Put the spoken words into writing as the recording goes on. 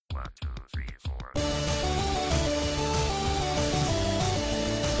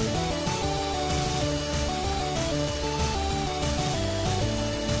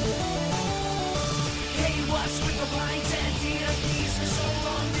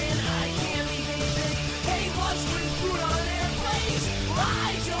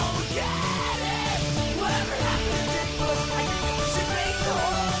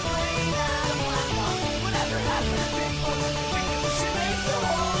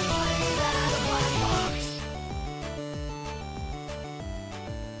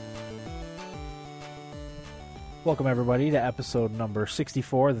Welcome, everybody, to episode number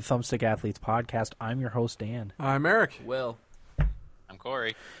 64 of the Thumbstick Athletes podcast. I'm your host, Dan. I'm Eric. Will. I'm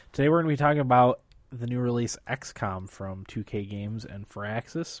Corey. Today we're going to be talking about the new release XCOM from 2K Games and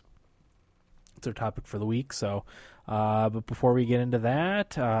Firaxis. It's our topic for the week. But before we get into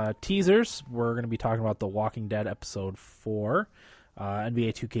that, teasers, we're going to be talking about The Walking Dead episode 4,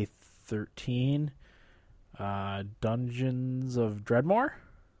 NBA 2K13, Dungeons of Dreadmore,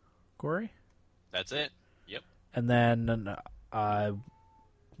 Corey? That's it. Yep. And then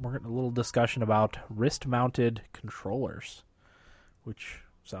we're getting a little discussion about wrist-mounted controllers, which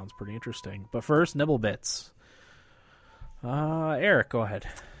sounds pretty interesting. But first, Nibble Bits. Eric, go ahead.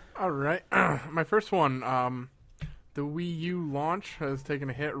 All right. My first one, the Wii U launch has taken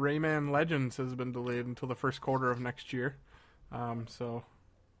a hit. Rayman Legends has been delayed until the first quarter of next year. So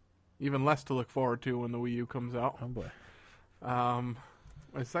even less to look forward to when the Wii U comes out. Oh, boy.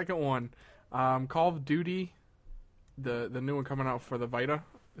 My second one, Call of Duty, the new one coming out for the Vita.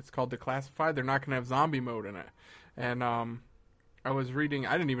 It's called Declassified. They're not going to have zombie mode in it. And I was reading,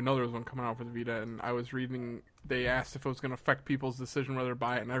 I didn't even know there was one coming out for the Vita, and I was reading, they asked if it was going to affect people's decision whether to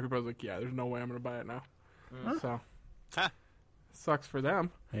buy it, and everybody was like, yeah, there's no way I'm going to buy it now. So, sucks for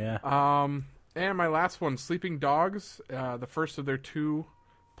them. Yeah. And my last one, Sleeping Dogs, the first of their two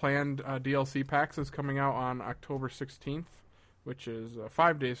planned DLC packs is coming out on October 16th, which is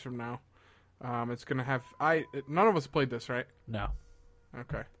 5 days from now. It's going to have, none of us played this, right? No.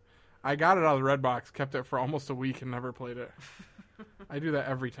 Okay. I got it out of the Redbox, kept it for almost a week, and never played it. I do that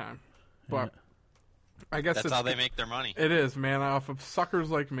every time. But I guess that's how they make their money. It is, man, off of suckers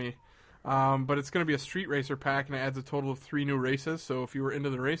like me. But it's going to be a Street Racer pack, and it adds a total of 3 new races. So if you were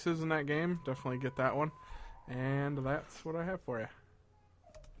into the races in that game, definitely get that one. And that's what I have for you.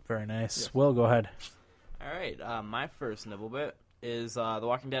 Very nice. Yes. Will, go ahead. All right, my first nibble bit is The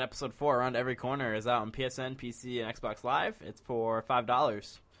Walking Dead episode 4, Around Every Corner, is out on PSN, PC, and Xbox Live. It's for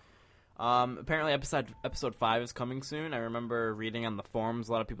 $5. Apparently episode 5 is coming soon. I remember reading on the forums,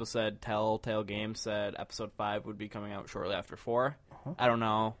 a lot of people said Telltale Games said episode 5 would be coming out shortly after 4. Uh-huh. I don't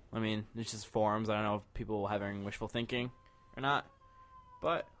know. I mean, it's just forums. I don't know if people having wishful thinking or not.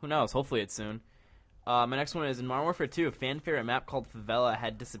 But who knows? Hopefully it's soon. My next one is in Modern Warfare 2, a fan favorite map called Favela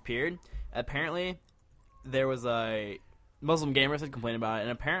had disappeared. Apparently, there was a Muslim gamers had complained about it,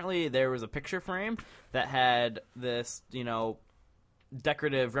 and apparently there was a picture frame that had this,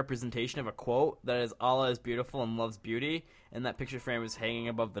 decorative representation of a quote that is Allah is beautiful and loves beauty, and that picture frame is hanging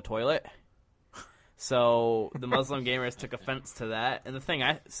above the toilet. So the Muslim gamers took offense to that, and the thing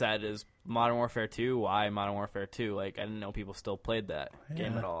I said is Modern Warfare 2, why Modern Warfare 2? Like, I didn't know people still played that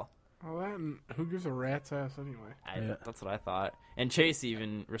game at all. Well, who gives a rat's ass anyway? That's what I thought. And Chase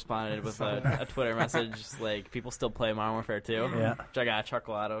even responded with a Twitter message, like, people still play Modern Warfare 2, which I got a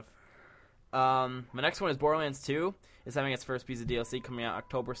chuckle out of. My next one is Borderlands 2. It's having its first piece of DLC coming out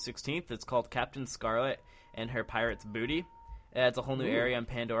October 16th. It's called Captain Scarlet and Her Pirate's Booty. It adds a whole new area on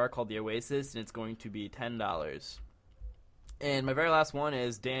Pandora called the Oasis, and it's going to be $10. And my very last one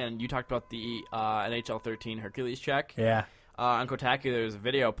is, Dan, you talked about the NHL 13 Hercules check. Yeah. On Kotaku, there was a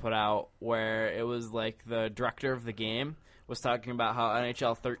video put out where it was like the director of the game was talking about how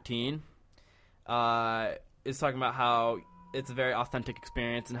NHL 13 is talking about how it's a very authentic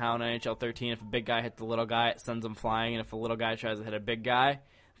experience, and how in NHL 13, if a big guy hits a little guy, it sends him flying, and if a little guy tries to hit a big guy,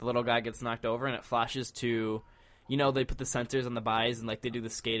 the little guy gets knocked over, and it flashes to, they put the sensors on the bodies, and, like, they do the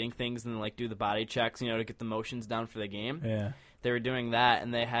skating things, and, like, do the body checks, to get the motions down for the game. Yeah. They were doing that,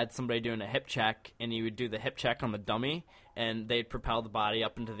 and they had somebody doing a hip check, and you would do the hip check on the dummy, and they'd propel the body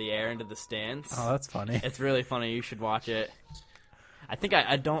up into the air, into the stands. Oh, that's funny. It's really funny. You should watch it. I think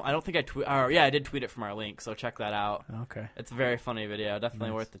I don't think I tweet. I did tweet it from our link, so check that out. Okay. It's a very funny video.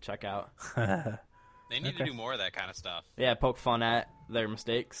 Definitely worth the check out. They need to do more of that kind of stuff. Yeah, poke fun at their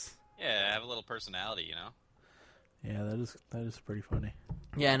mistakes. Yeah, have a little personality, Yeah, that is pretty funny.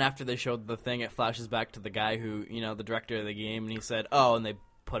 Yeah, and after they showed the thing, it flashes back to the guy who, the director of the game, and he said, "Oh," and they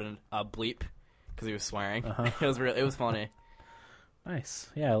put in a bleep because he was swearing. Uh-huh. It was funny. Nice.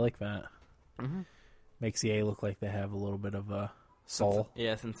 Yeah, I like that. Mm-hmm. Makes EA look like they have a little bit of a soul.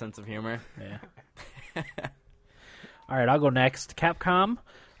 Yes, and sense of humor. Yeah. All right, I'll go next. Capcom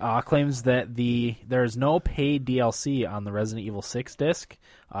claims that there is no paid DLC on the Resident Evil 6 disc.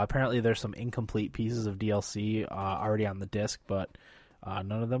 Apparently, there's some incomplete pieces of DLC already on the disc, but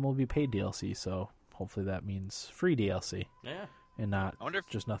none of them will be paid DLC. So hopefully that means free DLC. Yeah, and not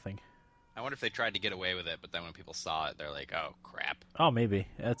just nothing. I wonder if they tried to get away with it, but then when people saw it, they're like, "Oh crap!" Oh, maybe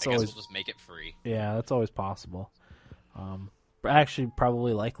that's I guess always we'll just make it free. Yeah, that's always possible. Actually,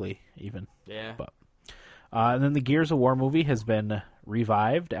 probably likely even. Yeah. But and then the Gears of War movie has been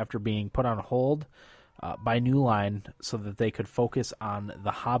revived after being put on hold by New Line so that they could focus on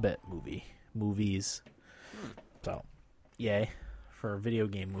the Hobbit movies. So, yay for video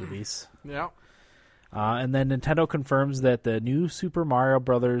game movies. Yeah. And then Nintendo confirms that the new Super Mario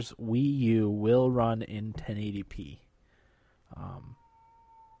Brothers Wii U will run in 1080p.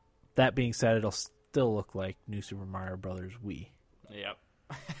 That being said, it'll still look like New Super Mario Brothers Wii. Yep.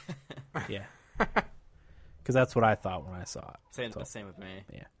 Yeah. Because that's what I thought when I saw it. Same with me.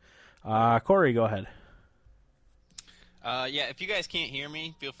 Yeah. Corey, go ahead. Yeah, if you guys can't hear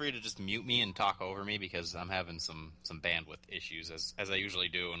me, feel free to just mute me and talk over me because I'm having some bandwidth issues as I usually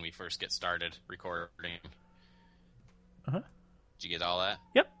do when we first get started recording. Uh-huh. Did you get all that?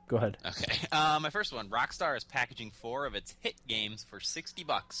 Yep, go ahead. Okay. My first one, Rockstar is packaging 4 of its hit games for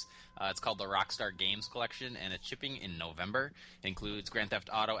 $60. It's called the Rockstar Games Collection, and it's shipping in November. It includes Grand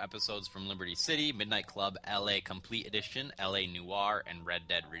Theft Auto episodes from Liberty City, Midnight Club, LA Complete Edition, LA Noire, and Red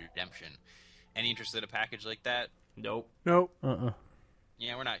Dead Redemption. Any interest in a package like that? Nope. Nope.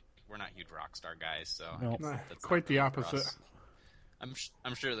 Yeah, we're not huge Rockstar guys, so Nope. that's Quite the not really for opposite. us.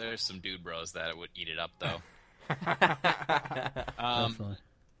 I'm sure there's some dude bros that would eat it up though. Definitely.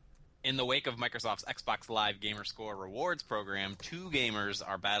 In the wake of Microsoft's Xbox Live Gamerscore rewards program, 2 gamers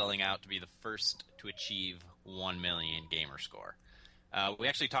are battling out to be the first to achieve 1 million Gamerscore. We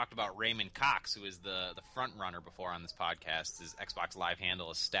actually talked about Raymond Cox, who is the front runner before on this podcast. His Xbox Live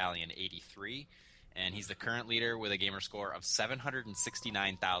handle is Stallion83, and he's the current leader with a Gamerscore of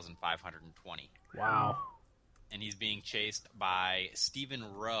 769,520. Wow. And he's being chased by Stephen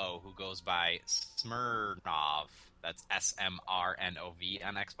Rowe, who goes by Smirnov. That's SMRNOV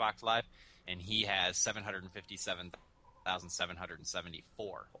on Xbox Live, and he has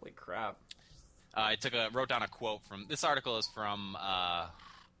 757,774. Holy crap. I wrote down a quote from this article is from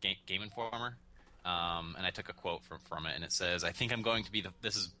Game Informer, and I took a quote from it, and it says, "I think I'm going to be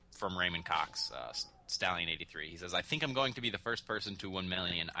this is from Raymond Cox, Stallion83. He says, "I think I'm going to be the first person to 1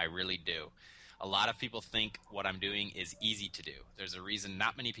 million. I really do. A lot of people think what I'm doing is easy to do. There's a reason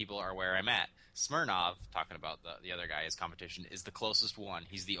not many people are where I'm at. Smirnov," talking about the other guy, his competition, "is the closest one.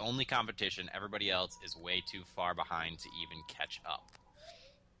 He's the only competition. Everybody else is way too far behind to even catch up."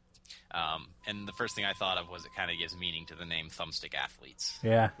 And the first thing I thought of was it kind of gives meaning to the name Thumbstick Athletes.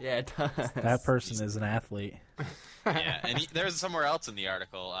 Yeah. Yeah, it does. That person is an athlete. Yeah, and there's somewhere else in the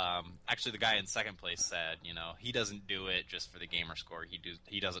article. Actually, the guy in second place said, he doesn't do it just for the gamer score. He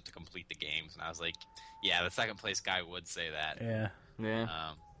does it to complete the games. And I was like, yeah, the second place guy would say that. Yeah.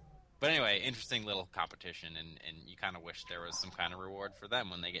 Yeah. But anyway, interesting little competition, and you kind of wish there was some kind of reward for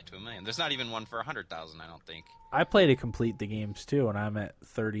them when they get to 1 million. There's not even one for 100,000, I don't think. I play to complete the games too, and I'm at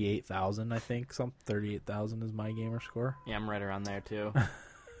 38,000. I think 38,000 is my gamer score. Yeah, I'm right around there too.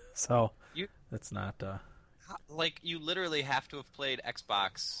 So You- that's not. You literally have to have played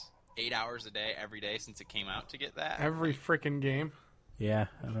Xbox 8 hours a day every day since it came out to get that. Every freaking game. Yeah,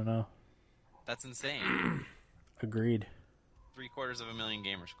 I don't know. That's insane. Agreed. 750,000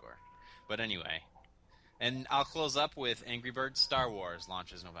 gamer score. But anyway, and I'll close up with Angry Birds Star Wars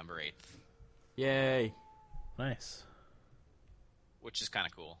launches November 8th, Yay. Nice. which is kind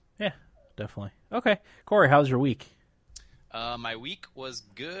of cool. Yeah, definitely. Okay, Corey, how's your week? My week was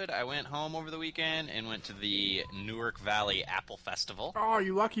good. I went home over the weekend and went to the Newark Valley Apple Festival. Oh,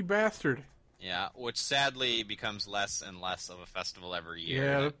 you lucky bastard. Yeah, which sadly becomes less and less of a festival every year.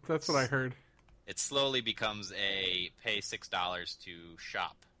 Yeah, that's what I heard. It slowly becomes a pay $6 to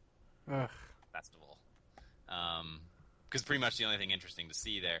shop Ugh. festival. Because pretty much the only thing interesting to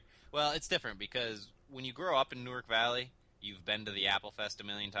see there. Well, it's different because when you grow up in Newark Valley, you've been to the Apple Fest a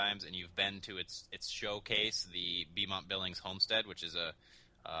million times, and you've been to its showcase, the Beaumont Billings Homestead, which is a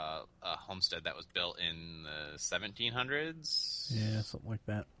homestead that was built in the 1700s. Yeah, something like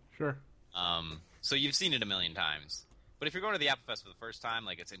that. Sure. So you've seen it a million times. But if you're going to the Apple Fest for the first time,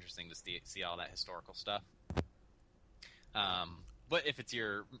 it's interesting to see all that historical stuff. But if it's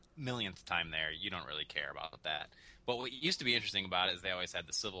your millionth time there, you don't really care about that. But what used to be interesting about it is they always had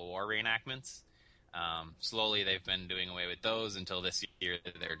the Civil War reenactments. Slowly, they've been doing away with those until this year.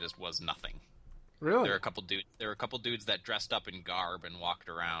 There just was nothing. Really? There were a couple dudes that dressed up in garb and walked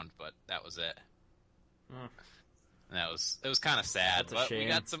around, but that was it. Hmm. And it was kind of sad. That's a But we shame.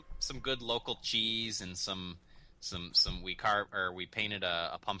 got some good local cheese and some we painted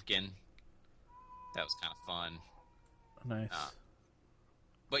a pumpkin. That was kind of fun. Nice.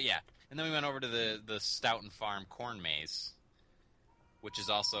 But yeah, and then we went over to the Stoughton Farm corn maze, which is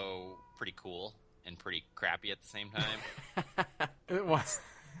also pretty cool and pretty crappy at the same time. It was.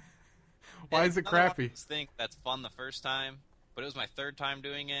 Why is it Another one of crappy? those things that's fun the first time, but it was my third time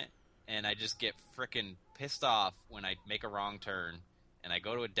doing it, and I just get frickin' pissed off when I make a wrong turn and I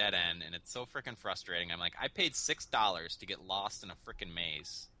go to a dead end, and it's so freaking frustrating. I'm like, I paid $6 to get lost in a freaking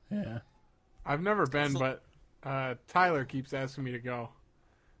maze. Yeah. I've never been, but Tyler keeps asking me to go.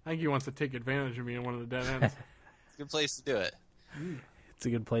 I think he wants to take advantage of me in one of the dead ends. It's a good place to do it. It's a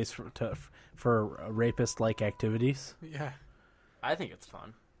good place for rapist-like activities. Yeah. I think it's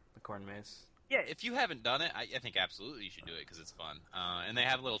fun. The corn maze. Yeah, if you haven't done it, I think absolutely you should do it because it's fun. And they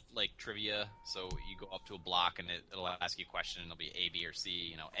have little like trivia, so you go up to a block and it'll ask you a question, and it'll be A, B, or C.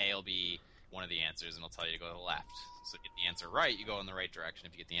 You know, A will be one of the answers, and it'll tell you to go to the left. So if you get the answer right, you go in the right direction.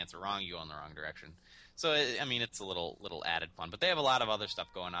 If you get the answer wrong, you go in the wrong direction. So I mean, it's a little added fun. But they have a lot of other stuff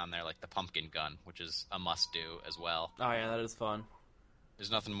going on there, like the pumpkin gun, which is a must-do as well. Oh yeah, that is fun.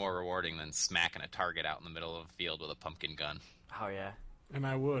 There's nothing more rewarding than smacking a target out in the middle of a field with a pumpkin gun. Oh yeah, And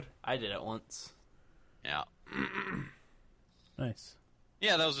I would. I did it once. Yeah. Nice.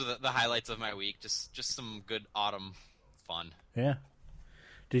 Yeah, those are the highlights of my week. Just some good autumn fun. Yeah.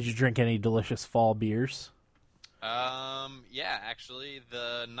 Did you drink any delicious fall beers? Yeah, actually,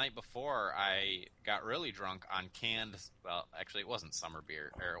 the night before I got really drunk on canned. Well, actually, it wasn't summer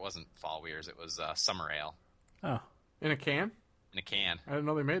beer, or it wasn't fall beers. It was summer ale Oh. In a can? in a can. I didn't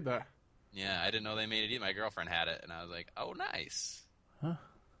know they made that. Yeah, I didn't know they made it either. My girlfriend had it, and I was like, "Oh, nice." Huh.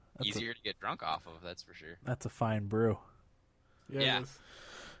 That's Easier to get drunk off of, that's for sure. That's a fine brew. Yeah. Yeah. It is.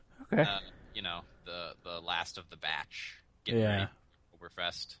 Okay. You know, the last of the batch. Getting Yeah. ready for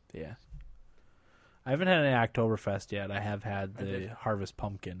Oktoberfest. Yeah. I haven't had any Oktoberfest yet. I have had I the did. Harvest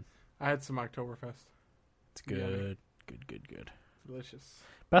Pumpkin. I had some Oktoberfest. It's good. Yummy. Good. Delicious.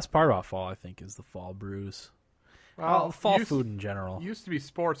 Best part about fall, I think, is the fall brews. Well, Fall used- food in general. Used to be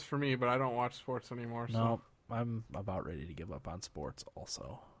sports for me, but I don't watch sports anymore. So. No, I'm about ready to give up on sports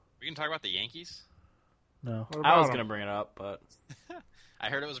also. We can talk about the Yankees. No. What I about was 'em? gonna bring it up, but I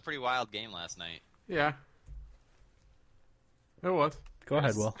heard it was a pretty wild game last night. Yeah. It was. Go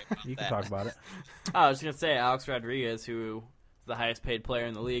ahead, Will. You can talk about it. I was gonna say Alex Rodriguez, who is the highest paid player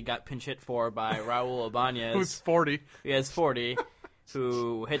in the league, got pinch hit for by Raul Ibanez. Who's 40? He has 40,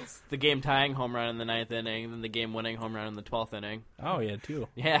 who hits the game tying home run in the 9th inning, then the game winning home run in the 12th inning. Oh, yeah, too.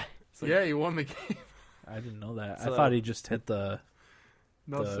 Yeah. So, Yeah, he won the game. I didn't know that. So- I thought he just hit the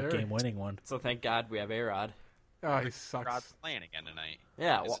No, sir. game-winning one. So thank God we have A-Rod. Oh, he sucks. Rod's playing again tonight.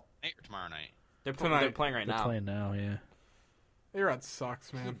 Yeah, Is well, it tonight or tomorrow night? they're Tonight. playing right They're now. playing now, yeah. A-Rod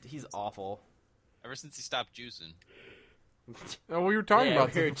sucks, man. He's awful. Ever since he stopped juicing. Oh, we were talking Yeah,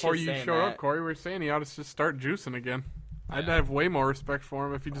 about we were this before just you saying showed that. up, Corey. We were saying he ought to just start juicing again. I'd Yeah. have way more respect for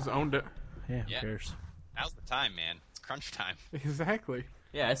him if he just owned it. Yeah, who Yeah. cares? Now's the time, man. It's crunch time. Exactly.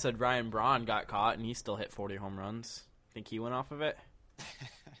 Yeah, I said Ryan Braun got caught, and he still hit 40 home runs. Think he went off of it?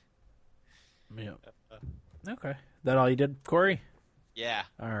 Yeah. Okay. That all you did, Corey? Yeah.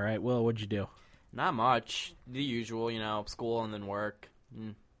 All right. Will, what'd you do? Not much. The usual, school and then work.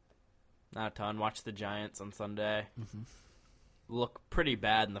 Not a ton. Watched the Giants on Sunday. Mm-hmm. Look pretty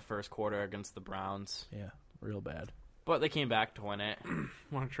bad in the first quarter against the Browns, Yeah, real bad. but they came back to win it.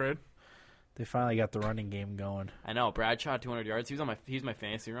 Want to trade? They finally got the running game going. I know Bradshaw 200 yards. He's my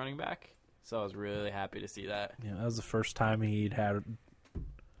fantasy running back, so I was really happy to see that. Yeah, that was the first time he'd had.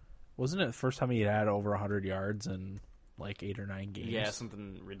 Wasn't it the first time he had over 100 yards in like 8 or 9 games? Yeah,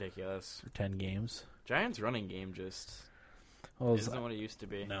 something ridiculous. Or 10 games. Giants running game just Well, it was- isn't what it used to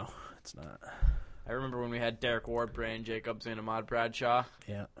be. no, it's not. I remember when we had Derek Ward, Brandon Jacobs, and Ahmad Bradshaw,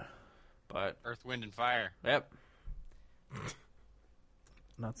 Yeah, but Earth, Wind, and Fire. yep,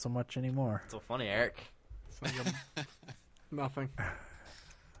 not so much anymore. so funny, Eric. It's like nothing.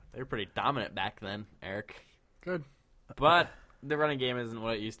 They were pretty dominant back then, Eric. Good. But the running game isn't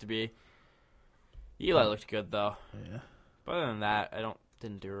what it used to be. Eli looked good though. Yeah. But other than that, I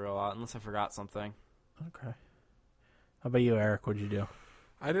didn't do a real lot unless I forgot something. Okay. How about you, Eric? What'd you do?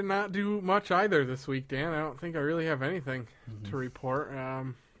 I did not do much either this week, Dan. I don't think I really have anything Mm-hmm. to report.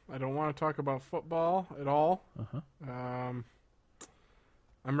 I don't want to talk about football at all. Uh-huh.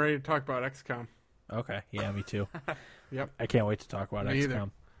 I'm ready to talk about XCOM. Okay. Yeah, me too. Yep. I can't wait to talk about Me either.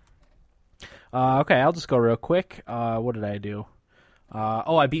 XCOM. Okay, I'll just go real quick. What did I do?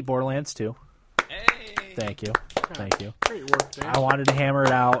 I beat Borderlands 2. Hey! Thank you. Thank you. Great work, Dan. I wanted to hammer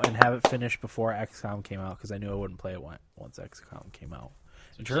it out and have it finished before XCOM came out because I knew I wouldn't play it once XCOM came out.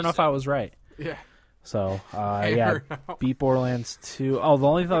 And sure enough, I was right. Yeah. So, yeah, Hammer it out. beat Borderlands 2. Oh, the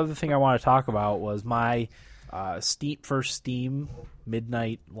only other thing I want to talk about was my Steam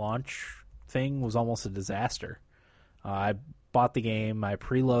midnight launch thing was almost a disaster. I bought the game, I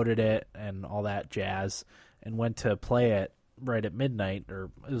preloaded it, and all that jazz, and went to play it right at midnight, or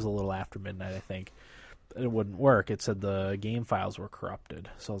it was a little after midnight, I think. it wouldn't work. It said the game files were corrupted.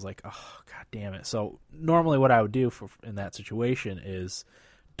 So I was like, oh, god damn it. So normally what I would do in that situation is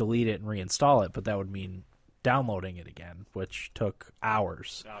delete it and reinstall it, but that would mean downloading it again, which took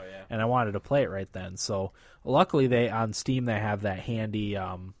hours. Oh yeah. And I wanted to play it right then. So luckily on Steam they have that handy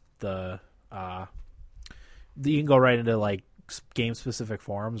you can go right into like game specific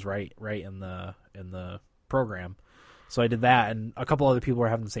forums right in the program. So I did that, and a couple other people were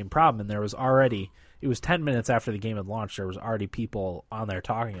having the same problem, and it was 10 minutes after the game had launched, there was already people on there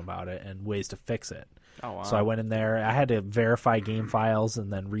talking about it and ways to fix it. Oh wow. So I went in there. I had to verify game files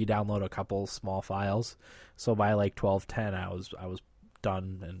and then re-download a couple small files. So by like 12:10, I was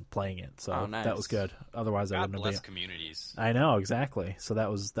done and playing it. So Oh, nice. that was good. Otherwise, I God wouldn't bless have been. communities. I know exactly. So that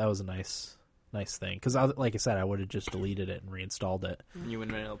was a nice thing because, like I said, I would have just deleted it and reinstalled it. You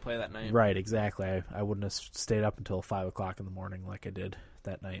wouldn't have been able to play that night. Right, exactly. I wouldn't have stayed up until 5:00 in the morning like I did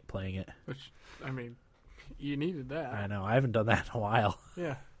that night playing it. Which, I mean, you needed that. I know. I haven't done that in a while.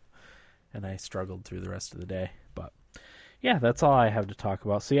 Yeah. And I struggled through the rest of the day. But yeah, that's all I have to talk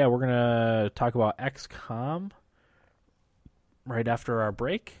about. So yeah, we're gonna talk about XCOM right after our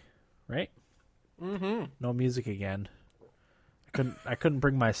break, right? Mm-hmm. No music again. I couldn't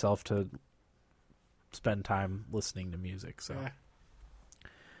bring myself to spend time listening to music. So Yeah.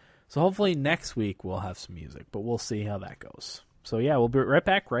 so hopefully next week we'll have some music, but we'll see how that goes. So yeah, we'll be right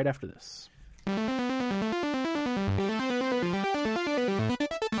back right after this.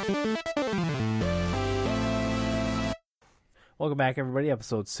 Welcome back, everybody.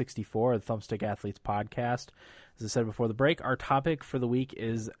 Episode 64 of the Thumbstick Athletes podcast. As I said before the break, our topic for the week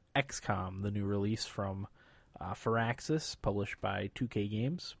is XCOM, the new release from Firaxis, published by 2K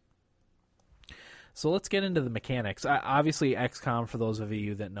Games. So let's get into the mechanics. Obviously, XCOM, for those of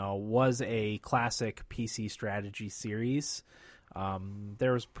you that know, was a classic PC strategy series.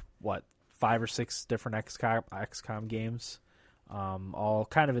 There was, 5 or 6 different XCOM games, all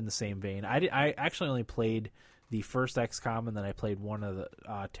kind of in the same vein. I actually only played the first XCOM, and then I played one of the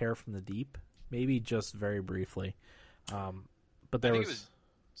Terror from the Deep, maybe just very briefly. But there was...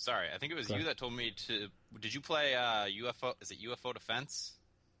 I think it was you that told me to... Did you play UFO... Is it UFO Defense?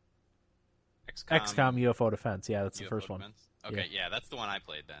 XCOM UFO Defense, yeah, that's UFO the first Defense? one. Okay, yeah, that's the one I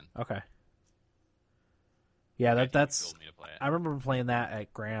played then. Okay. Yeah, I think you that's... told me to play it. I remember playing that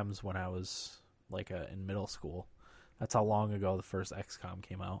at Graham's when I was in middle school. That's how long ago the first XCOM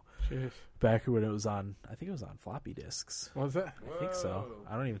came out. Jeez. Back when it was on, I think it was on floppy disks. Was it? I think so.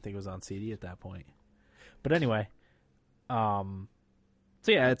 I don't even think it was on CD at that point. But anyway, so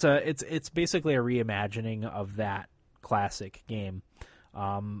yeah, it's basically a reimagining of that classic game.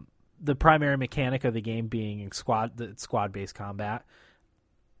 The primary mechanic of the game being squad-based combat,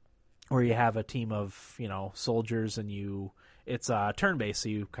 where you have a team of soldiers and it's turn-based, so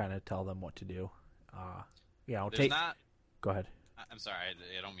you kind of tell them what to do. Go ahead. I'm sorry,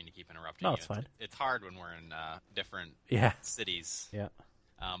 I don't mean to keep interrupting No, you. it's fine. It's hard when we're in different cities. Yeah.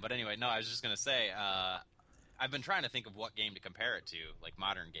 But anyway, no, I was just going to say, I've been trying to think of what game to compare it to, like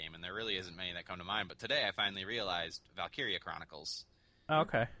modern game, and there really isn't many that come to mind. But today I finally realized Valkyria Chronicles. Oh,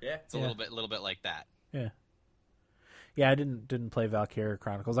 okay. Yeah. It's a little bit like that. Yeah. Yeah, I didn't play Valkyria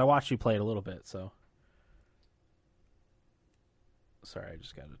Chronicles. I watched you play it a little bit, so. Sorry, I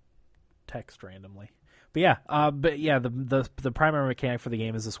just got a text randomly. But yeah, the primary mechanic for the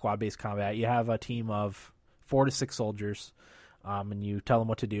game is the squad-based combat. You have a team of 4 to 6 soldiers, and you tell them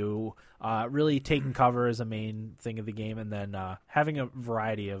what to do. Really taking cover is a main thing of the game, and then having a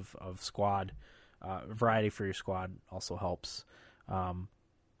variety of squad, variety for your squad also helps. Yeah,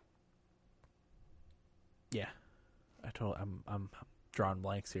 I'm drawing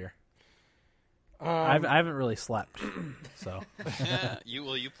blanks here. I haven't really slept, so.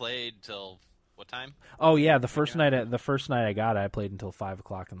 You played till what time? Oh yeah, the first night I got it, I played until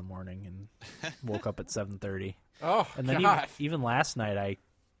 5:00 in the morning and woke up at 7:30. Oh, And then God. even last night I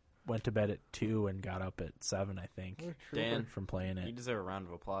went to bed at 2 and got up at 7. I think Dan, from playing you it. deserve a round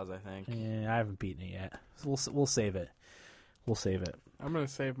of applause, I think. Yeah, I haven't beaten it yet. So we'll save it. We'll save it. I'm going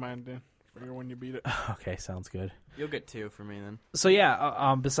to save mine, Dan, for when you beat it. Okay, sounds good. You'll get 2 for me then. So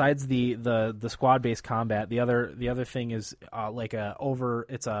yeah, besides the squad based combat, the other thing is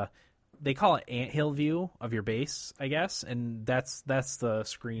they call it anthill view of your base, I guess, and that's the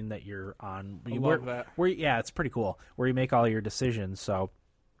screen that you're on. I love that. Yeah, it's pretty cool. Where you make all your decisions, so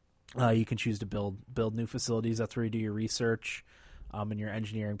you can choose to build new facilities. That's where you do your research, and your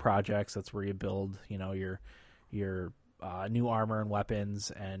engineering projects. That's where you build, your new armor and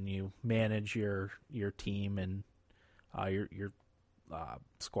weapons, and you manage your team and your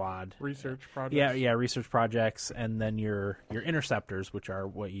squad. Research projects. Yeah, research projects, and then your interceptors, which are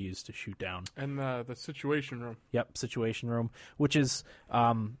what you use to shoot down. And the situation room. Yep, situation room, which is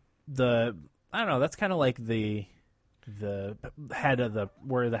the I don't know. That's kind of like the head of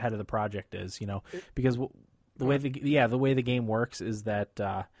where the head of the project is, because the way the game works is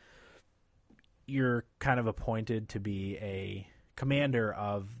that you're kind of appointed to be a commander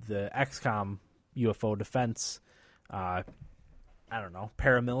of the XCOM UFO defense. I don't know,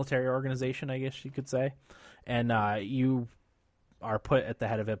 paramilitary organization, I guess you could say, and you are put at the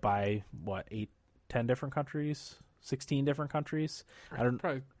head of it by 10 different countries, 16 different countries. I don't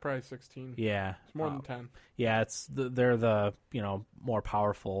probably 16. Yeah, It's more than 10. Yeah, they're the more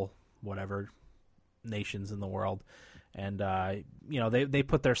powerful whatever nations in the world, and they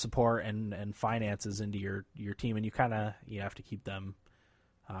put their support and finances into your team, and you have to keep them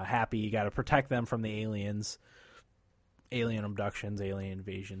happy. You got to protect them from the aliens. Alien abductions, alien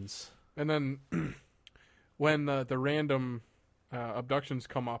invasions. And then when the random abductions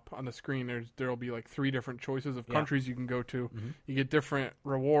come up on the screen, there'll be like 3 different choices of countries you can go to. Mm-hmm. You get different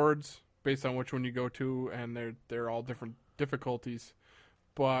rewards based on which one you go to, and they're all different difficulties.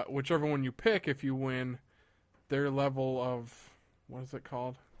 But whichever one you pick, if you win, their level of, what is it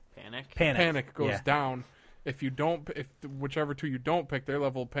called? Panic. Goes down. If whichever 2 you don't pick, their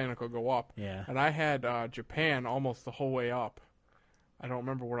level of panic will go up. Yeah. And I had Japan almost the whole way up. I don't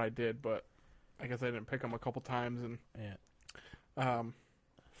remember what I did, but I guess I didn't pick them a couple times. And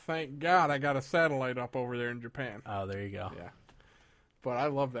thank God I got a satellite up over there in Japan. Oh, there you go. Yeah. But I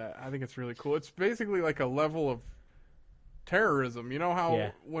love that. I think it's really cool. It's basically like a level of terrorism. You know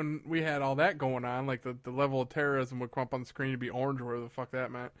how when we had all that going on, like the level of terrorism would come up on the screen to be orange or whatever the fuck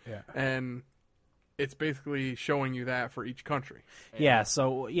that meant. Yeah. And it's basically showing you that for each country. Yeah,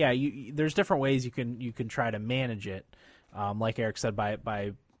 so there's different ways you can try to manage it. Like Eric said,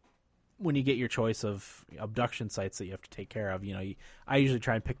 by when you get your choice of abduction sites that you have to take care of, I usually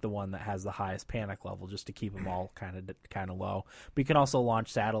try and pick the one that has the highest panic level just to keep them all kind of low. But you can also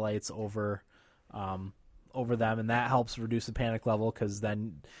launch satellites over them, and that helps reduce the panic level because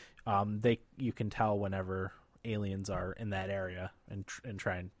then you can tell whenever aliens are in that area and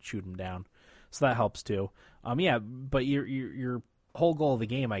try and shoot them down. So that helps too. But your whole goal of the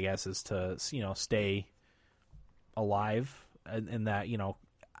game, I guess, is to stay alive, and that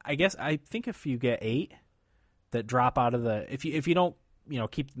I think if you get 8 that drop out of the if you don't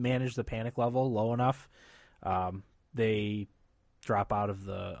manage the panic level low enough, they drop out of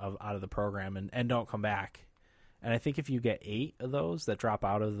the program and don't come back. And I think if you get 8 of those that drop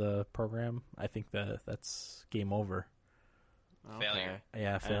out of the program, I think that's game over. Failure.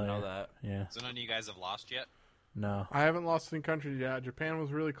 Yeah, failure. I didn't know that. Yeah. So none of you guys have lost yet? No. I haven't lost any countries yet. Japan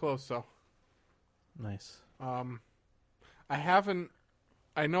was really close, so. Nice. I haven't.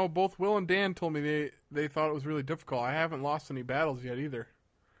 I know both Will and Dan told me they thought it was really difficult. I haven't lost any battles yet either,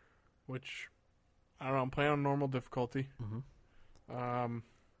 which I don't know. I'm playing on normal difficulty. Mm-hmm.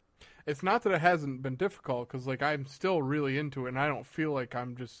 It's not that it hasn't been difficult because I'm still really into it, and I don't feel like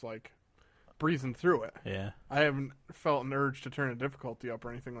I'm just breezing through it. Yeah. I haven't felt an urge to turn the difficulty up or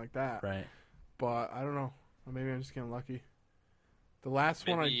anything like that. Right. But I don't know. Maybe I'm just getting lucky. The last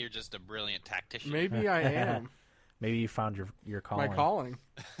one, Maybe you're just a brilliant tactician. maybe I am. Maybe you found your calling. My calling.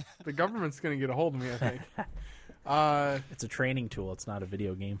 The government's going to get a hold of me, I think. It's a training tool. It's not a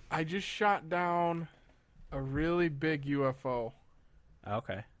video game. I just shot down a really big UFO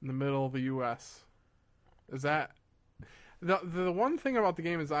Okay. in the middle of the U.S. Is that... The one thing about the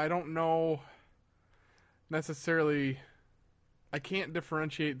game is I don't know necessarily... I can't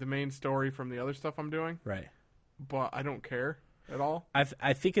differentiate the main story from the other stuff I'm doing, Right. but I don't care at all.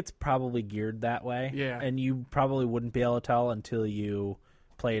 I think it's probably geared that way. Yeah. And you probably wouldn't be able to tell until you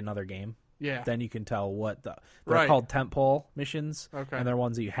play another game. Yeah. Then you can tell what they're Right. called tentpole missions. Okay. And they're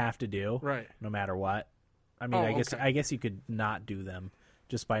ones that you have to do. Right. No matter what. I mean, Oh, I okay. guess you could not do them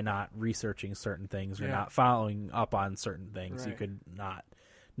just by not researching certain things or Yeah. not following up on certain things. You Right. could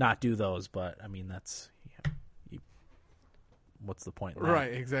not do those, but I mean that's what's the point in that,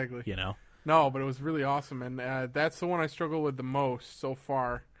 Right, exactly. No, but it was really awesome, and that's the one I struggled with the most so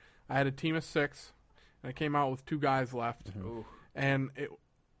far. I had a team of 6, and I came out with 2 guys left. Ooh. And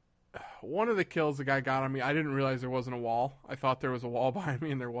one of the kills the guy got on me, I didn't realize there wasn't a wall. I thought there was a wall behind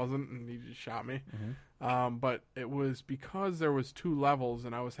me, and there wasn't, and he just shot me. But it was because there was 2 levels,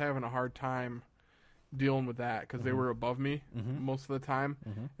 and I was having a hard time dealing with that because they were above me most of the time,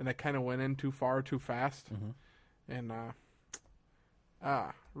 and I kind of went in too far too fast. And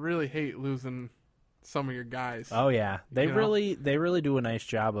really hate losing some of your guys. Oh yeah, they You know? really do a nice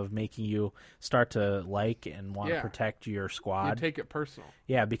job of making you start to like and want to Yeah. protect your You squad. take it personal.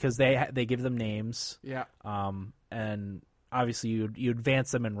 Yeah, because they give them names, Yeah. and obviously you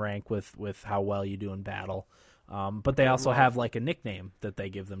advance them in rank with how well you do in battle. But they also love- have like a nickname that they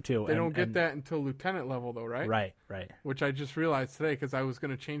give them too. They and, don't get and- that until lieutenant level, though, right? Right. Which I just realized today because I was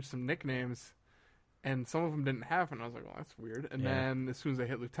going to change some nicknames, and some of them didn't have them. I was like, well, that's weird. And Yeah. then as soon as I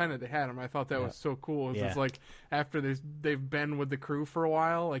hit lieutenant, they had them. I thought that Yeah. was so cool. Yeah. It's like after they've been with the crew for a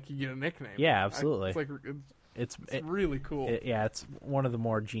while, like you get a nickname. Yeah, absolutely. It's like It's it's really cool. it's one of the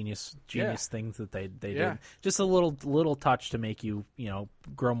more genius things that they Yeah. do. Just a little touch to make you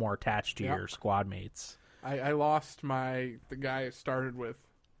grow more attached to Yeah. your squad mates. I lost the guy I started with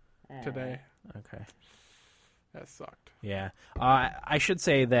today. Okay. That sucked. Yeah. I should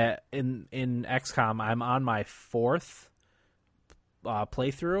say that in XCOM, I'm on my 4th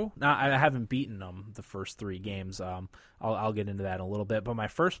playthrough. Now, I haven't beaten them the first 3 games. I'll get into that in a little bit. But my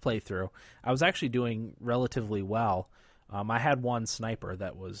first playthrough, I was actually doing relatively well. I had one sniper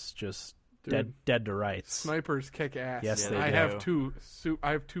that was just Dude. dead to rights. Snipers kick ass. Yes, they I do. have two.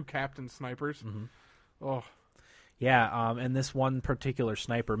 I have 2 captain snipers. Mhm. Oh, Yeah, and this one particular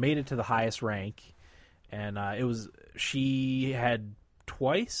sniper made it to the highest rank, and she had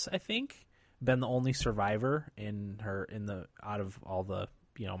twice, I think, been the only survivor out of all the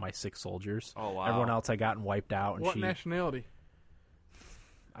my 6 soldiers. Oh, wow. Everyone else had gotten wiped out, and what nationality?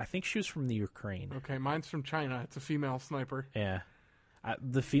 I think she was from the Ukraine. Okay, mine's from China. It's a female sniper. Yeah,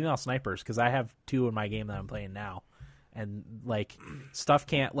 the female snipers, because I have 2 in my game that I'm playing now. And like stuff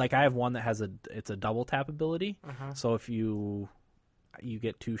can't I have one that has it's a double tap ability. Uh-huh. So if you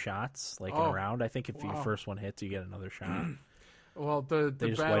get 2 shots in Oh, a round, I think if your wow. first one hits, you get another shot. Well, the They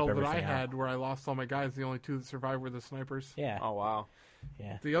just battle wipe that I everything out. had where I lost all my guys, the only 2 that survived were the snipers. Yeah, Oh, wow.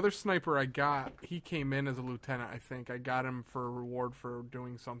 yeah. The other sniper I got, he came in as a lieutenant, I think. I got him for a reward for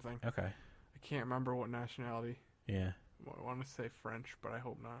doing something. Okay. I can't remember what nationality. Yeah. I want to say French, but I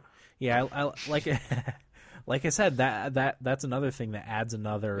hope not. Yeah, I like like I said, that's another thing that adds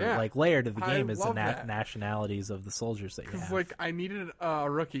another Yeah, layer to the I game is the love that. nationalities of the soldiers that you Because, have. I needed a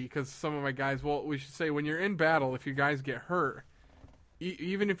rookie because some of my guys, well, we should say when you're in battle, if your guys get hurt,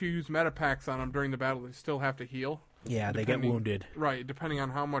 even if you use metapacks on them during the battle, they still have to heal. Yeah, they get depending- wounded. Right, depending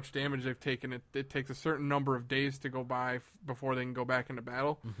on how much damage they've taken, it takes a certain number of days to go by before they can go back into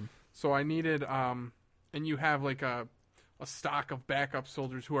battle. Mm-hmm. So I needed, and you have a stock of backup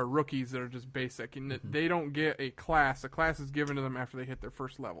soldiers who are rookies that are just basic, and Mm-hmm. they don't get a class. A class is given to them after they hit their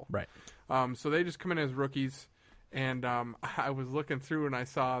first level. Right. So they just come in as rookies, and I was looking through and I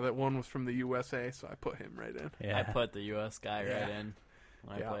saw that one was from the USA, so I put him right in. Yeah. I put the U.S. guy Yeah. right in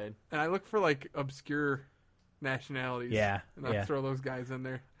when Yeah. I played. And I look for obscure nationalities. Yeah, and I yeah. throw those guys in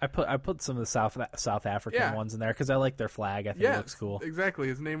there. I put some of the South African Yeah. ones in there because I like their flag. I think Yeah, it looks cool. Exactly.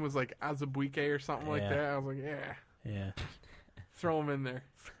 His name was Azubuike or something like Yeah. that. I was like, yeah, Yeah. throw him in there.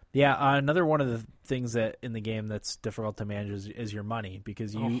 Yeah, another one of the things that in the game that's difficult to manage is your money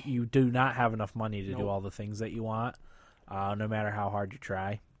because you do not have enough money to do Nope. all the things that you want, no matter how hard you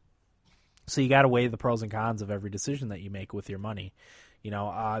try. So you got to weigh the pros and cons of every decision that you make with your money.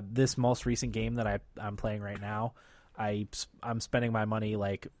 This most recent game that I'm playing right now, I'm spending my money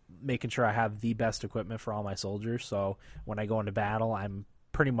making sure I have the best equipment for all my soldiers. So when I go into battle, I'm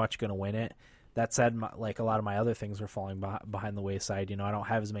pretty much going to win it. That said, a lot of my other things are falling behind the wayside. I don't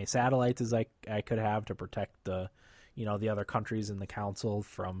have as many satellites as I could have to protect the other countries in the council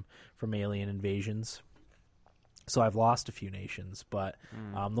from alien invasions. So I've lost a few nations, but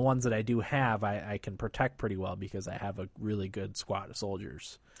the ones that I do have, I can protect pretty well because I have a really good squad of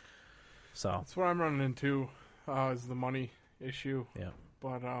soldiers. So That's what I'm running into is the money issue. yeah,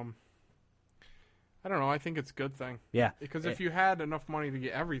 But I don't know. I think it's a good thing yeah, because if you had enough money to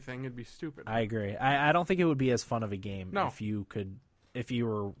get everything, it'd be stupid. I agree. I don't think it would be as fun of a game No. if you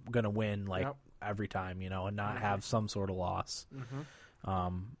were gonna win Yep. every time, and not have some sort of loss.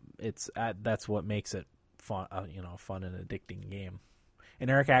 Mhm. That's what makes it fun, fun and addicting game. And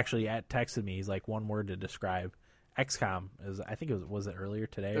Eric actually texted me. He's like, one word to describe XCOM is. I think was it earlier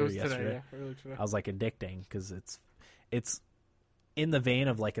today It or was yesterday? today. Yeah, earlier today. I was like addicting because it's in the vein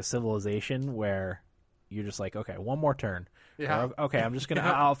of a Civilization where you're just like, okay, one more turn. Yeah. Or, okay, I'm just gonna.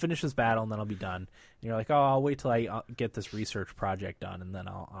 Yeah. I'll finish this battle and then I'll be done. And you're like, oh, I'll wait till I get this research project done and then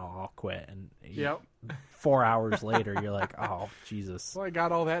I'll quit. And Yep. 4 hours later, you're like, oh, Jesus. Well, I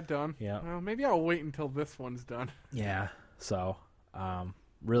got all that done. Yeah. Well, maybe I'll wait until this one's done. Yeah. So,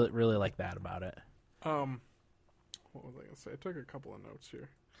 really like that about it. What was I gonna say? I took a couple of notes here.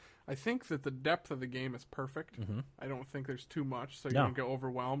 I think that the depth of the game is perfect. Mm-hmm. I don't think there's too much, so you No. don't get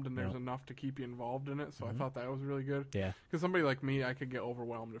overwhelmed, and there's No. enough to keep you involved in it. So Mhm. I thought that was really good. Yeah. Because somebody like me, I could get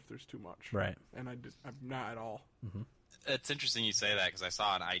overwhelmed if there's too much, Right. and I'm not at all. It's interesting you say that because I saw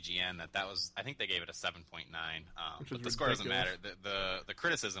on IGN that was I think they gave it a 7.9. Which But is the score doesn't matter. ridiculous. The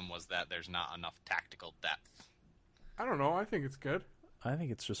criticism was that there's not enough tactical depth. I don't know. I think it's good. I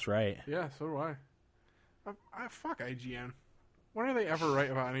think it's just right. Yeah, so do I. I fuck IGN. When are they ever right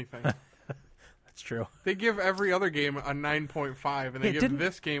about anything? That's true. They give every other game a 9.5, and they Yeah, give didn't-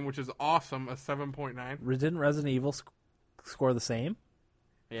 this game, which is awesome, a 7.9. Didn't Resident Evil score the same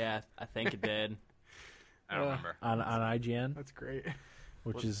Yeah, I think it did. I don't remember. on IGN, That's great.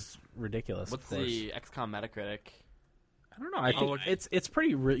 which is ridiculous. What's of course. the XCOM Metacritic? I don't know. I think look- it's pretty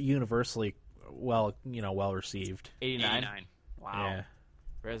universally well received. 89. 89. Wow. Yeah,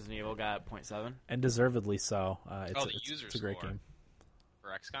 Resident Evil got 0.7. and deservedly so. It's, the it's, user it's a great score. game. For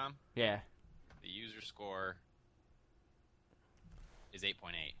XCOM, Yeah. the user score is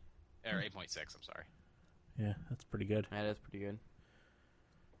 8.8 or 8.6. I'm sorry. Yeah, that's pretty good. That is pretty good.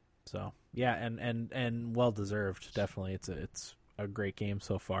 So yeah, and well deserved. Definitely, it's a great game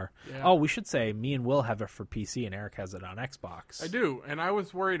so far. Yeah. Oh, we should say me and Will have it for PC, and Eric has it on Xbox. I do, and I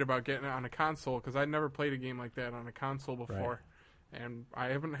was worried about getting it on a console because I'd never played a game like that on a console before. And I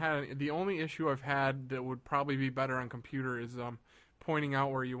haven't had the only issue I've had that would probably be better on computer is pointing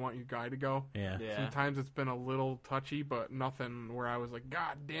out where you want your guy to go. Yeah. Yeah. Sometimes it's been a little touchy, but nothing where I was like,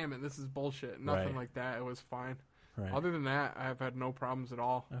 God damn it, this is bullshit. Nothing Right. like that. It was fine. Right. Other than that, I've had no problems at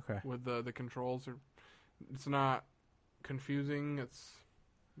all Okay. with the controls. It's not confusing. It's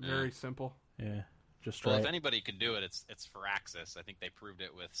very simple. Yeah. Just Well, right. if anybody could do it, it's Firaxis. I think they proved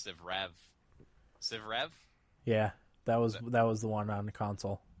it with Civ Rev. Civ Rev, Yeah. That was the one on the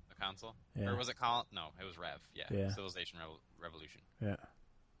console. the console, Yeah. or was it call? No, it was Rev. Yeah, Yeah. Civilization Revolution. Yeah.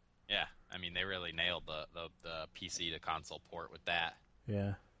 Yeah, I mean they really nailed the PC to console port with that.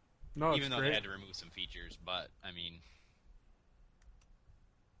 Yeah. No, it's Even though great. they had to remove some features, but I mean,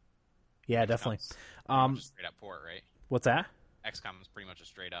 Yeah, definitely. XCOM's pretty Um, much a straight up port, right? what's that? XCOM is pretty much a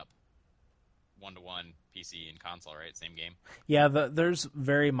straight up 1-to-1 PC and console, right? Same game. Yeah, there's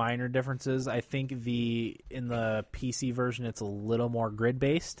very minor differences. I think in the PC version it's a little more grid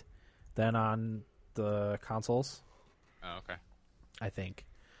based than on the consoles. Oh, okay. I think.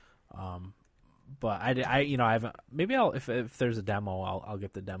 But I haven't. Maybe if there's a demo, I'll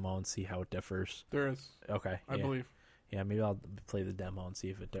get the demo and see how it differs. There is, Okay, I yeah. believe. Yeah, maybe I'll play the demo and see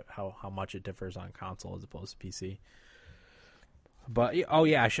if how much it differs on console as opposed to PC. But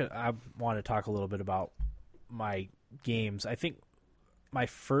I want to talk a little bit about my games. I think my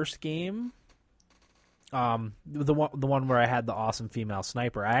first game, the one where I had the awesome female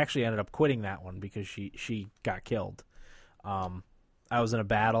sniper, I actually ended up quitting that one because she got killed. I was in a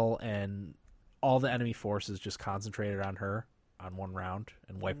battle and all the enemy forces just concentrated on her on one round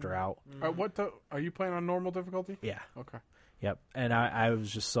and wiped her out. Are you playing on normal difficulty? Yeah. Okay. Yep, and I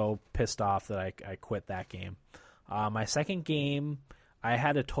was just so pissed off that I quit that game. My second game, I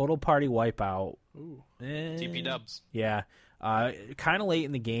had a total party wipeout. Ooh. TP dubs. Yeah, kind of late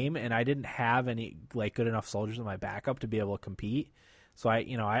in the game, and I didn't have any good enough soldiers in my backup to be able to compete. So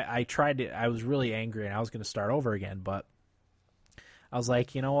I tried to. I was really angry, and I was going to start over again, but I was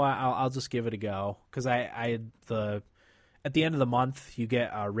like, you know what, I'll just give it a go because at the end of the month, you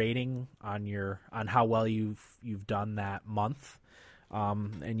get a rating on how well you've done that month,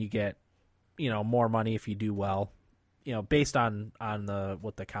 and you get more money if you do well, based on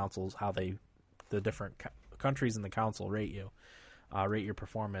what the councils the different countries in the council rate your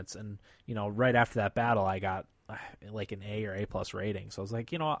performance, and right after that battle, I got like an A or A+ rating, so I was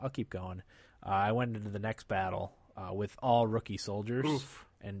like, I'll keep going. I went into the next battle with all rookie soldiers. Oof.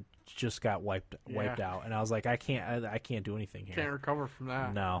 And just got wiped out, and I was like, I can't do anything here. Can't recover from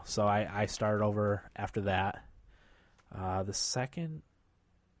that. No, so I started over after that. The second,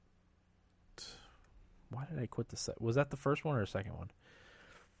 why did I quit was that the first one or the second one?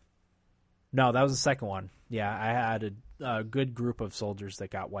 No, that was the second one. Yeah, I had a good group of soldiers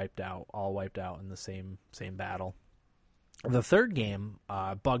that got all wiped out in the same battle. The third game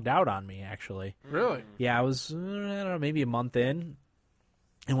bugged out on me, actually. Really? Yeah, I was, I don't know, maybe a month in.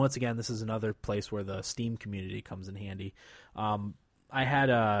 And once again, this is another place where the Steam community comes in handy. I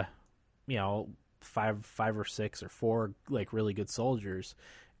had five or six or four really good soldiers,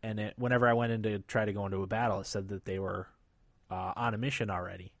 and whenever I went in to try to go into a battle, it said that they were on a mission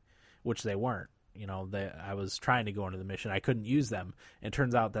already, which they weren't. I was trying to go into the mission, I couldn't use them. And it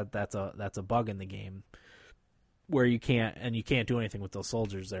turns out that that's a bug in the game where you can't do anything with those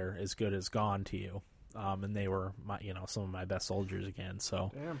soldiers. They're as good as gone to you. and they were some of my best soldiers again.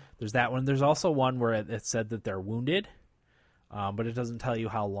 So Damn. there's that one. There's also one where it said that they're wounded, but it doesn't tell you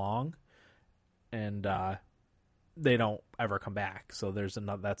how long, and they don't ever come back. So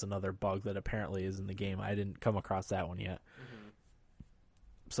that's another bug that apparently is in the game. I didn't come across that one yet. Mm-hmm.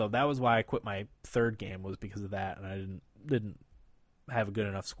 So that was why I quit my third game, was because of that, and I didn't have a good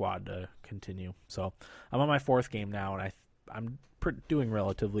enough squad to continue. So I'm on my fourth game now, and I'm doing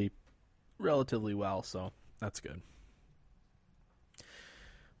relatively well, so that's good.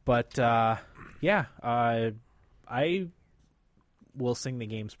 But yeah, I will sing the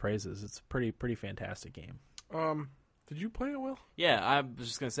game's praises. It's a pretty fantastic game. Did you play it, Will? Yeah, I was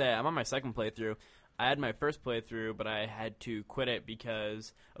just gonna say I'm on my second playthrough. I had my first playthrough, but I had to quit it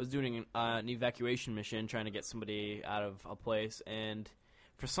because I was doing an evacuation mission trying to get somebody out of a place, and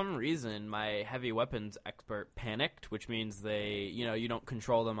for some reason my heavy weapons expert panicked, which means you don't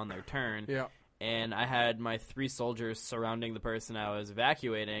control them on their turn. Yeah. And I had my 3 soldiers surrounding the person I was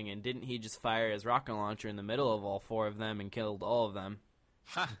evacuating, and didn't he just fire his rocket launcher in the middle of all 4 of them and killed all of them?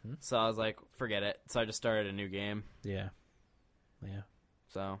 Huh. So I was like, forget it. So I just started a new game. Yeah.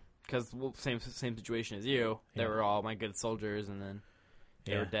 So, because same situation as you, they Yeah. were all my good soldiers, and then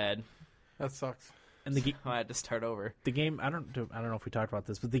they were dead. That sucks. And the I had to start over. the game, I don't know if we talked about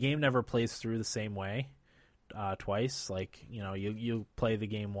this, but the game never plays through the same way twice. Like, you play the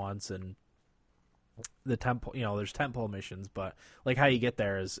game once, and the temple, there's temple missions, but like how you get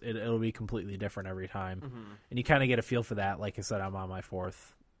there is it'll be completely different every time. Mm-hmm. And you kind of get a feel for that. Like I said, I'm on my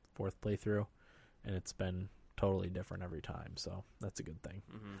fourth playthrough, and it's been totally different every time, so that's a good thing.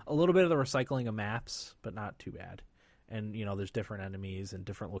 Mm-hmm. A little bit of the recycling of maps, but not too bad. And there's different enemies and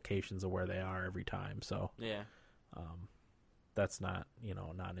different locations of where they are every time, so Yeah. that's not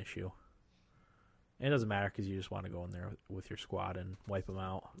not an issue. And it doesn't matter because you just want to go in there with your squad and wipe them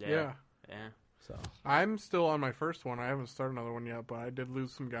out. Yeah. So I'm still on my first one. I haven't started another one yet, but I did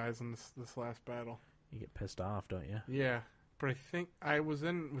lose some guys in this last battle. you get pissed off, don't you? Yeah, but I think I was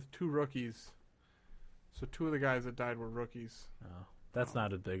in with 2 rookies. So 2 of the guys that died were rookies. Oh, that's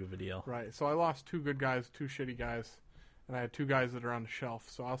not as big of a deal. Right. So I lost 2 good guys, 2 shitty guys, and I had 2 guys that are on the shelf.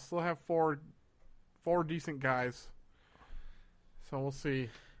 So I'll still have 4 decent guys. So we'll see.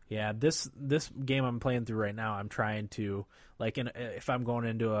 Yeah, this game I'm playing through right now, I'm trying to, like, if I'm going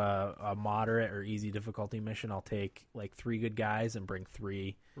into a moderate or easy difficulty mission, I'll take like 3 good guys and bring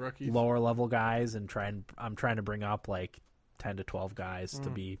 3 Rookies. lower level guys, and I'm trying to bring up like 10 to 12 guys to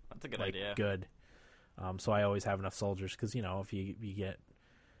be That's a good like idea. good. So I always have enough soldiers because if you get,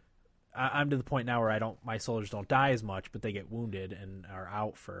 I'm to the point now where my soldiers don't die as much, but they get wounded and are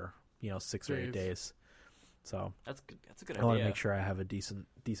out for 6 or 8 days. So That's good. That's a good I want to idea. make sure I have a decent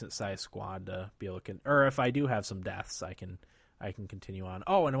sized squad to be able to, or if I do have some deaths, I can continue on.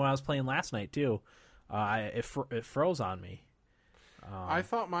 Oh, and when I was playing last night too, it froze on me. I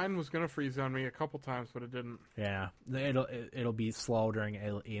thought mine was gonna freeze on me a couple times, but it didn't. Yeah, it'll be slow during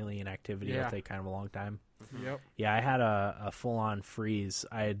alien activity. Yeah. It'll take kind of a long time. Yep. Yeah, I had a full on freeze.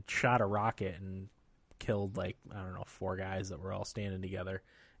 I had shot a rocket and killed 4 guys that were all standing together,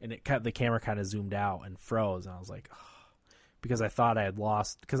 and the camera kind of zoomed out and froze, and I was like, oh, because I thought I had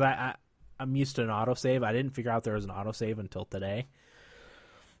lost, because I'm used to an autosave. I didn't figure out there was an autosave until today.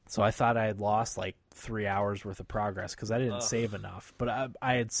 So I thought I had lost 3 hours worth of progress because I didn't save enough. But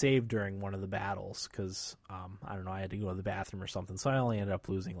I had saved during one of the battles because, I don't know, I had to go to the bathroom or something. So I only ended up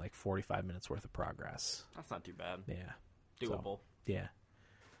losing 45 minutes worth of progress. That's not too bad. Yeah. Doable. Yeah.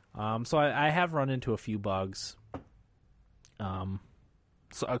 So I have run into a few bugs.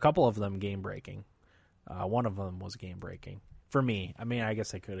 So a couple of them game breaking. One of them was game breaking for me. I mean, I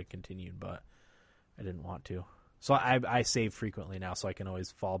guess I could have continued, but I didn't want to. So I save frequently now, so I can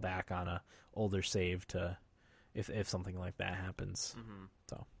always fall back on a older save to if something like that happens. Mm-hmm.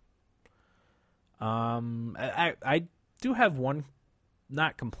 So, I do have one,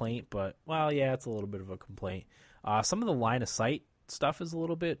 not complaint, but well, yeah, it's a little bit of a complaint. Some of the line of sight stuff is a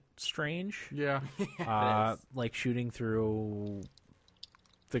little bit strange. Yeah. Like shooting through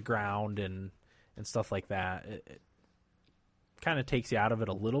the ground and stuff like that. It kind of takes you out of it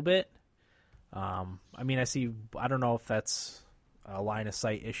a little bit. I mean, I don't know if that's a line of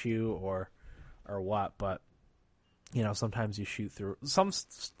sight issue or what, but sometimes you shoot through some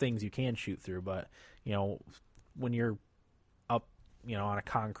things you can shoot through, but when you're up, on a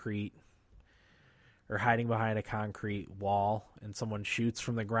concrete or hiding behind a concrete wall and someone shoots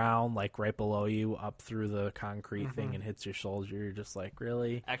from the ground, right below you up through the concrete thing and hits your soldier, you're just like,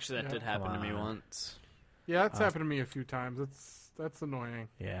 really? Actually, that Yeah. did happen to Come me on. once. Yeah, it's happened to me a few times. That's annoying.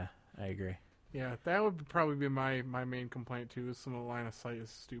 Yeah, I agree. Yeah, that would probably be my main complaint too. Is some of the line of sight is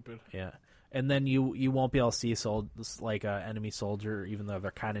stupid. Yeah, and then you won't be able to see like a enemy soldier, even though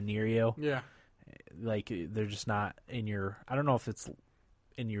they're kind of near you. Yeah, Like they're just not in your. I don't know if it's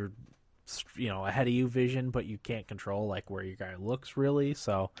in your, ahead of you vision, but you can't control like where your guy looks really.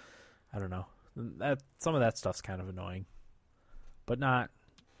 So I don't know. That some of that stuff's kind of annoying, but not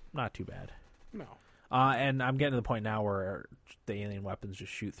too bad. no. And I'm getting to the point now where the alien weapons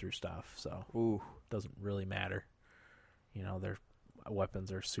just shoot through stuff, so it doesn't really matter. Their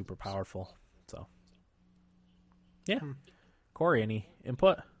weapons are super powerful. So, yeah. Corey, any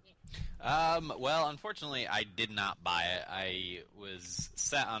input? Well, unfortunately, I did not buy it. I was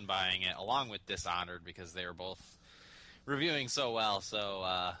set on buying it along with Dishonored because they were both reviewing so well. So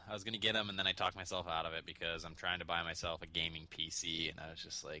I was going to get them, and then I talked myself out of it because I'm trying to buy myself a gaming PC, and I was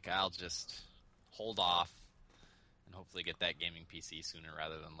just like, I'll just hold off and hopefully get that gaming PC sooner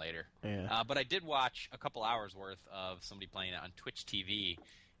rather than later. Yeah. But I did watch a couple hours worth of somebody playing it on Twitch TV,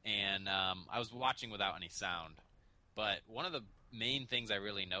 and I was watching without any sound. But one of the main things I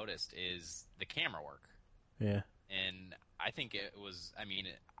really noticed is the camera work. Yeah. And I think it was. I mean,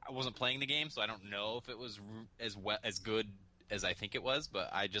 I wasn't playing the game, so I don't know if it was as good as I think it was. But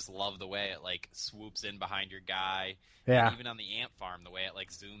I just love the way it like swoops in behind your guy. Yeah. And even on the ant farm, the way it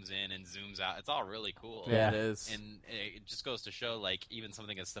like zooms in and zooms out, it's all really cool. Yeah. It is. And it just goes to show, like, even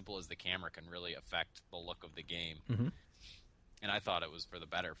something as simple as the camera can really affect the look of the game. Mm-hmm. And I thought it was for the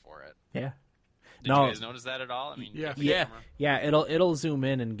better for it. Yeah. Did No. you guys notice that at all? I mean, Yeah. the Yeah. camera- Yeah, it'll zoom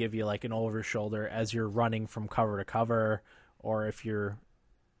in and give you like an over shoulder as you're running from cover to cover, or if you're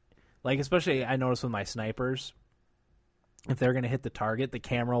like, especially I notice with my snipers, if they're gonna hit the target, the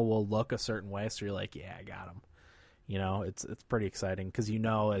camera will look a certain way, so you're like, yeah, I got him. It's pretty exciting because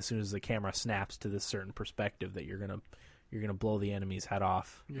as soon as the camera snaps to this certain perspective that you're gonna blow the enemy's head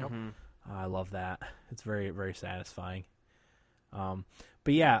off. Yep. I love that. It's very, very satisfying.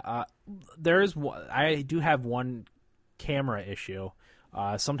 But yeah, I do have one camera issue.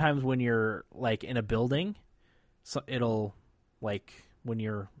 Sometimes when you're like in a building, so it'll like when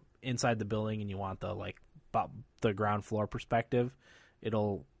you're inside the building and you want the ground floor perspective,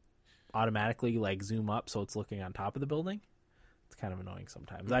 it'll automatically like zoom up so it's looking on top of the building. It's kind of annoying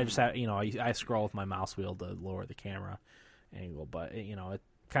sometimes. I just have, I scroll with my mouse wheel to lower the camera angle, but it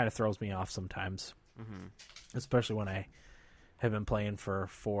kind of throws me off sometimes, especially when I have been playing for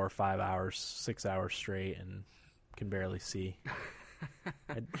 4 or 5 hours, 6 hours straight, and can barely see.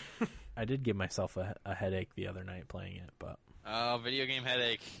 I did give myself a headache the other night playing it, but Oh, video game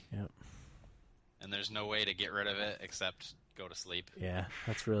headache. Yep. And there's no way to get rid of it except go to sleep. yeah,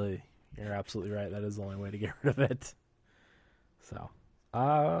 you're absolutely right. That is the only way to get rid of it. So,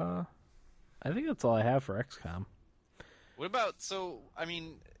 I think that's all I have for XCOM. What about, I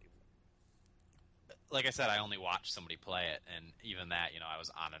mean, like I said, I only watched somebody play it, and even that, I was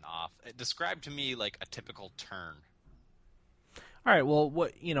on and off. Describe to me, like, a typical turn. All right, well,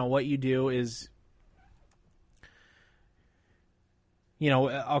 what you do is,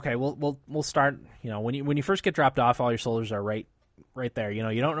 okay, we'll start, when you first get dropped off, all your soldiers are right there. You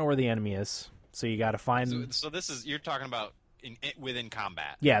don't know where the enemy is, so you got to find. So this is, you're talking about within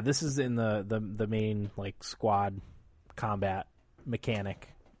combat. Yeah, this is in the main like squad combat mechanic.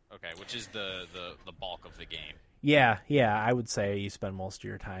 Okay, which is the bulk of the game. Yeah, I would say you spend most of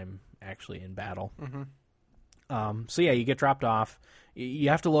your time actually in battle. Mm-hmm. So yeah, you get dropped off. You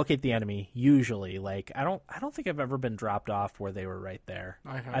have to locate the enemy. Usually, like I don't think I've ever been dropped off where they were right there.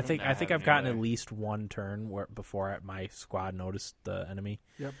 I think I've gotten at least one turn before my squad noticed the enemy.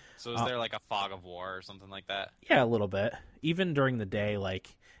 Yep. So is there like a fog of war or something like that? Yeah, a little bit. Even during the day,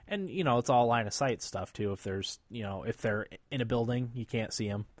 and it's all line of sight stuff too. If there's, if they're in a building, you can't see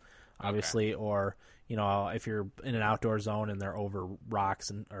them, obviously, okay. Or if you're in an outdoor zone and they're over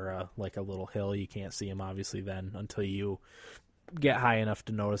rocks or like a little hill, you can't see them obviously then until you get high enough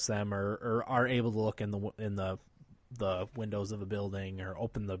to notice them or are able to look in the windows of a building or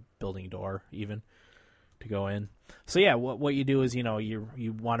open the building door even to go in. So yeah, what you do is you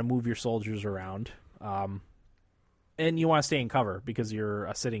want to move your soldiers around, and you want to stay in cover because you're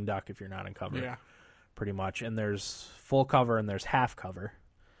a sitting duck if you're not in cover. Yeah. Pretty much. And there's full cover and there's half cover.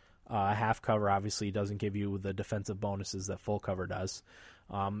 Half cover obviously doesn't give you the defensive bonuses that full cover does.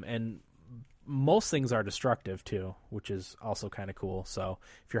 And most things are destructive too, which is also kind of cool. So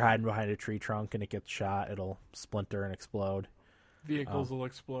if you're hiding behind a tree trunk and it gets shot, it'll splinter and explode. Vehicles will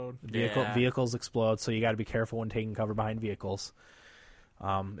explode. Vehicles explode, so you got to be careful when taking cover behind vehicles.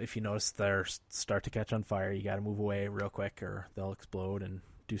 If you notice they start to catch on fire, you got to move away real quick or they'll explode and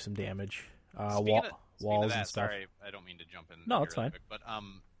do some damage. Speaking Walls of that, and stuff. Sorry, I don't mean to jump in. No, it's fine. Quick, but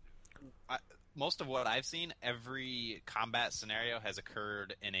most of what I've seen, every combat scenario has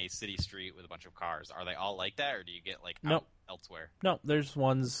occurred in a city street with a bunch of cars. Are they all like that, or do you get like Nope. out elsewhere? No, there's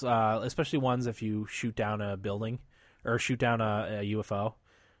ones, especially ones if you shoot down a building or shoot down a UFO.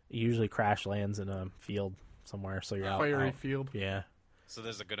 It usually crash lands in a field somewhere, so you're Fiery out. field. Yeah. So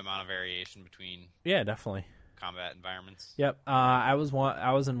there's a good amount of variation between Yeah, definitely. combat environments. Yep. I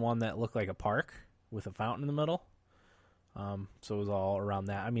was in one that looked like a park with a fountain in the middle. So it was all around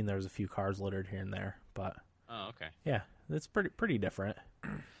that. I mean, there was a few cars littered here and there, but Oh, okay. yeah, it's pretty different.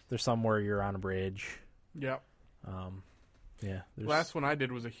 There's some where you're on a bridge. Yep. Yeah. The last one I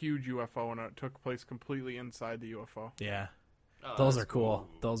did was a huge UFO, and it took place completely inside the UFO. Yeah. Oh, Those that's are cool.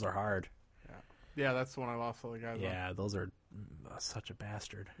 Those are hard. Yeah, that's the one I lost all the guys on. Yeah, those are such a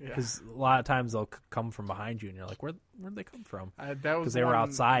bastard. Yeah. Because a lot of times they'll come from behind you, and you're like, where'd they come from? That was Because they were one-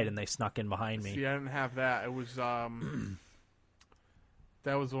 outside and they snuck in behind me. See, I didn't have that. It was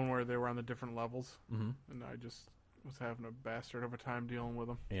that was the one where they were on the different levels, Mm-hmm. and I just was having a bastard of a time dealing with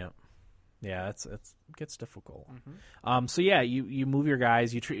them. Yeah. Yeah, it gets difficult. Mm-hmm. So yeah, you move your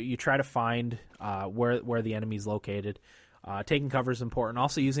guys. You try to find where the enemy's located. Taking cover is important.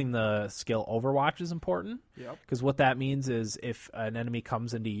 Also, using the skill Overwatch is important. Yep. Because what that means is if an enemy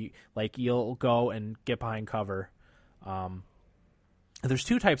comes into you, like you'll go and get behind cover. There's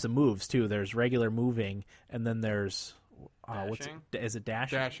two types of moves too. There's regular moving, and then there's is it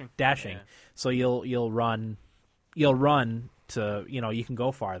dashing? Dashing. Yeah. So you'll run to you can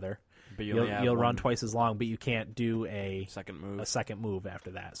go farther. But You'll run twice as long, but you can't do a second move. second move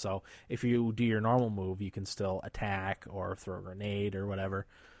after that. So if you do your normal move, you can still attack or throw a grenade or whatever,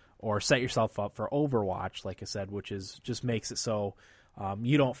 or set yourself up for Overwatch, like I said, which is just makes it so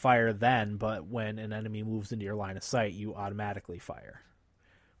you don't fire then, but when an enemy moves into your line of sight, you automatically fire.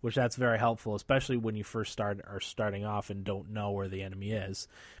 Which that's very helpful, especially when you first are starting off and don't know where the enemy is,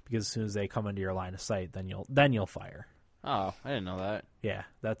 because as soon as they come into your line of sight, then you'll fire. Oh, I didn't know that. Yeah,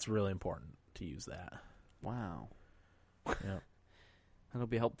 that's really important to use that. Wow. Yeah. That'll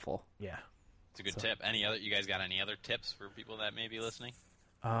be helpful. Yeah. It's a good tip. You guys got any other tips for people that may be listening?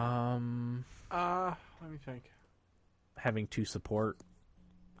 Let me think. Having 2 support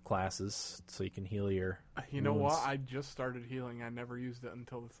classes so you can heal your You know wounds. what? I just started healing. I never used it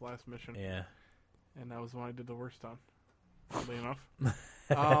until this last mission, Yeah. and that was when I did the worst on. Oddly enough.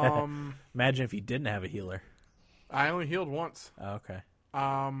 Imagine if you didn't have a healer. I only healed once. Oh, okay.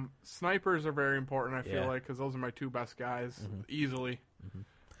 Snipers are very important, I feel Yeah. like, because those are my 2 best guys, easily.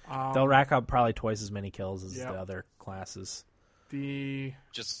 They'll rack up probably twice as many kills as Yep. the other classes.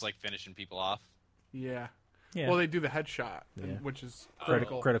 Just like finishing people off. Yeah. Yeah. Well, they do the headshot, Yeah. which is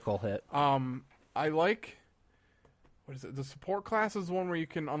critical hit. I like, what is it? The support class is the one where you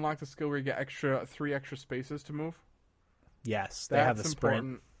can unlock the skill where you get 3 extra spaces to move. Yes, they have the That's sprint.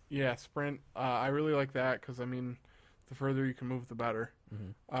 important. Yeah, sprint. I really like that because, I mean, the further you can move, the better.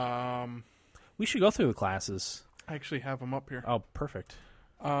 We should go through the classes. I actually have them up here. Oh, perfect.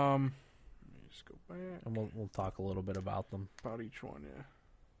 Let me just go back And we'll talk a little bit about them. about each one, yeah.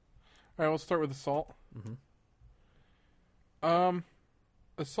 All right, we'll start with Assault.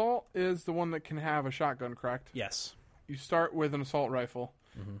 Assault is the one that can have a shotgun, correct? Yes. You start with an assault rifle.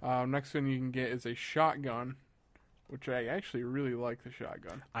 Next one you can get is a shotgun, which I actually really like the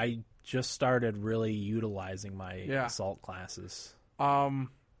shotgun. I just started really utilizing my Yeah. assault classes.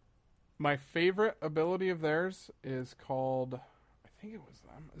 My favorite ability of theirs is called, I think it was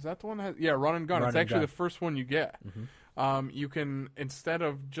them. Is that the one that has, yeah, run and gun. Run It's and actually gun. the first one you get. You can, instead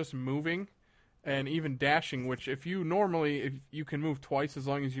of just moving and even dashing, which if you can move twice as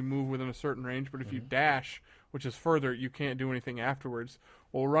long as you move within a certain range, but if you dash, which is further, you can't do anything afterwards.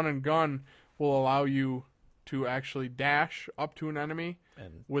 Well, run and gun will allow you to actually dash up to an enemy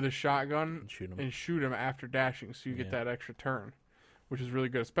And with a shotgun shoot 'em. him after dashing, so you get Yeah. that extra turn, which is really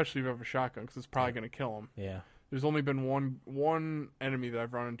good, especially if you have a shotgun, because it's probably going to kill him. Yeah. There's only been one enemy that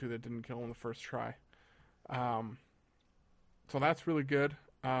I've run into that didn't kill him the first try. So that's really good.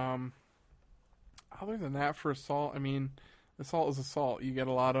 Other than that, for Assault, I mean, Assault is Assault. You get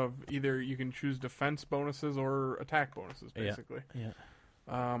a lot of, either you can choose defense bonuses or attack bonuses, basically. Yeah.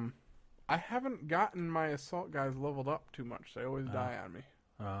 I haven't gotten my Assault guys leveled up too much. They always die on me.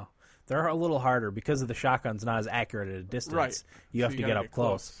 They're a little harder because of the shotgun's not as accurate at a distance. Right. You have So to you get gotta up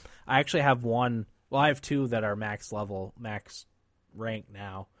close. I actually have one. Well, I have 2 that are max rank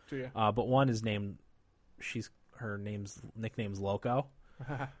now. So, yeah. But one is named. Her nickname's Loco,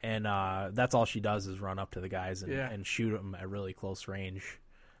 and that's all she does is run up to the guys and shoot them at really close range.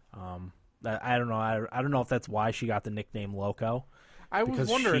 I don't know. I don't know if that's why she got the nickname Loco. I was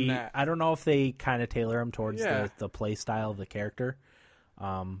wondering that. I don't know if they kind of tailor them towards Yeah. the play style of the character.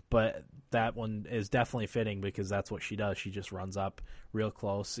 But that one is definitely fitting because that's what she does. She just runs up real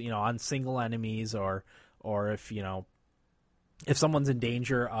close, on single enemies or if, if someone's in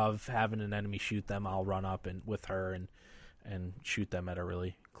danger of having an enemy shoot them, I'll run up and with her and shoot them at a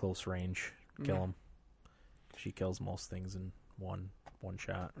really close range, kill them. She kills most things in one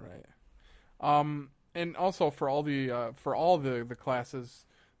shot. Right. And also for all the classes,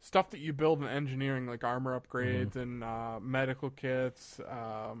 stuff that you build in engineering, like armor upgrades and medical kits.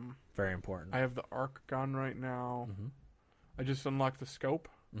 Very important. I have the arc gun right now. Mm-hmm. I just unlocked the scope.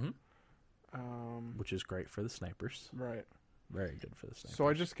 Which is great for the snipers. Right. Very good for the snipers. So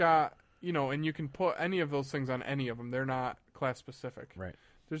I just got, and you can put any of those things on any of them. They're not class specific. Right.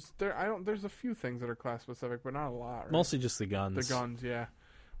 There's a few things that are class specific, but not a lot. Right? Mostly just the guns. The guns, yeah.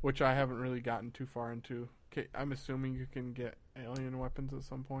 Which I haven't really gotten too far into. I'm assuming you can get alien weapons at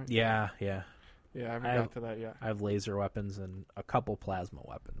some point. Yeah. Yeah, I haven't got to that yet. I have laser weapons and a couple plasma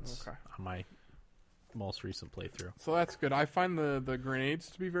weapons Okay. on my most recent playthrough. So that's good. I find the grenades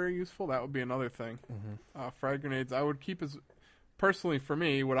to be very useful. That would be another thing. Frag grenades, I would keep personally for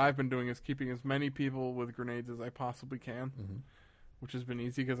me, what I've been doing is keeping as many people with grenades as I possibly can, which has been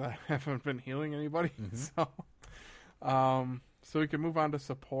easy because I haven't been healing anybody. So we can move on to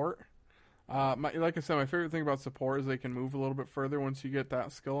support. Like I said, my favorite thing about support is they can move a little bit further once you get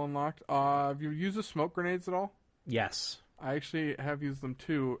that skill unlocked. Have you used the smoke grenades at all? Yes. I actually have used them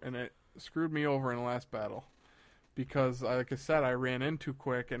too, and it screwed me over in the last battle because, like I said, I ran in too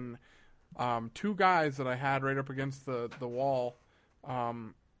quick, and two guys that I had right up against the wall,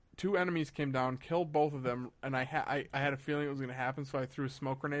 two enemies came down, killed both of them, and I had a feeling it was going to happen, so I threw a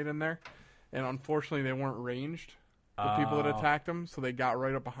smoke grenade in there, and unfortunately they weren't ranged. The people that attacked him, so they got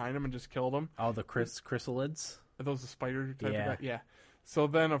right up behind him and just killed him. Oh, the chrysalids? Are those the spider type of Yeah. guy? Yeah. So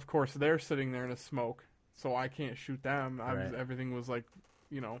then, of course, they're sitting there in a smoke, so I can't shoot them. Right. Everything was like,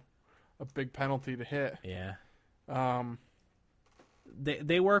 a big penalty to hit. Yeah. Um,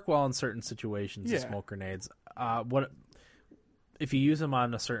 They work well in certain situations, the Yeah. smoke grenades. What if you use them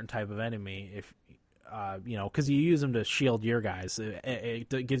on a certain type of enemy, if because you use them to shield your guys,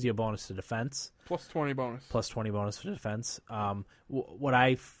 it gives you a bonus to defense. plus 20 bonus. Plus 20 bonus for defense. What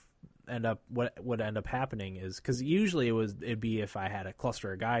would end up happening is because usually it'd be if I had a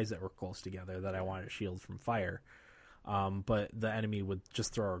cluster of guys that were close together that I wanted to shield from fire, but the enemy would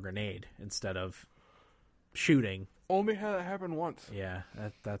just throw a grenade instead of shooting. Only had it happen once. Yeah,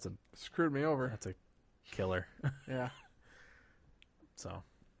 that's a Screwed me over. killer. Yeah. So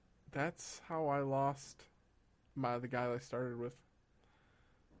That's how I lost the guy I started with.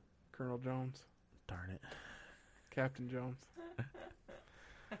 Colonel Jones. darn it. Captain Jones.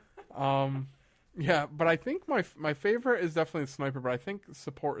 Yeah, but I think my favorite is definitely the sniper, but I think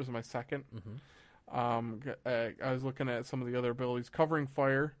support is my second. I was looking at some of the other abilities. Covering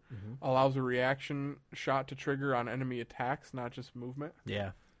fire allows a reaction shot to trigger on enemy attacks, not just movement.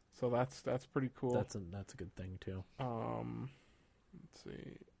 Yeah, So that's pretty cool. that's a good thing too. Let's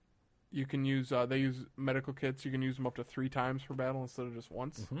see. You can use they use medical kits. You can use them up to 3 times per battle instead of just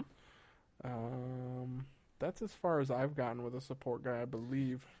once. That's as far as I've gotten with a support guy, I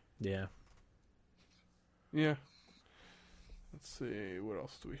believe. Yeah. Yeah. Let's see. What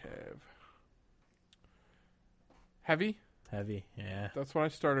else do we have? Heavy. Yeah. That's what I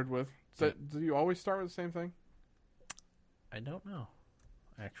started with. Do you always start with the same thing? I don't know,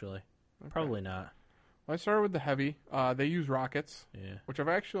 actually. Okay. Probably not. I started with the heavy. They use rockets, Yeah. which I've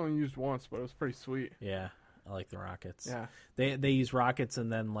actually only used once, but it was pretty sweet. Yeah. I like the rockets. Yeah. They use rockets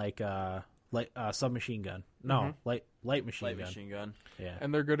and then like submachine gun. No, light machine Light gun. machine gun. Yeah.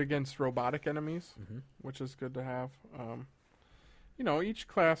 And they're good against robotic enemies, which is good to have. Each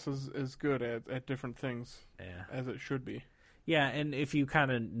class is good at different things, Yeah. as it should be. Yeah, and if you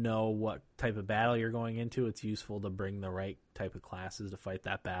kind of know what type of battle you're going into, it's useful to bring the right type of classes to fight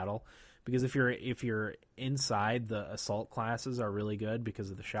that battle. Because if you're inside, the assault classes are really good because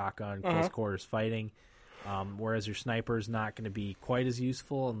of the shotgun, close quarters fighting. Whereas your sniper is not going to be quite as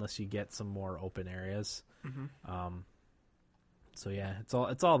useful unless you get some more open areas. So yeah, it's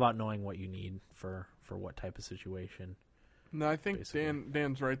all about knowing what you need for what type of situation. No, I think Basically.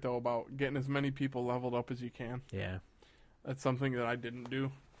 Dan's right though about getting as many people leveled up as you can. Yeah, That's something that I didn't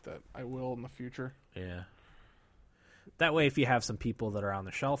do that I will in the future. yeah. That way, if you have some people that are on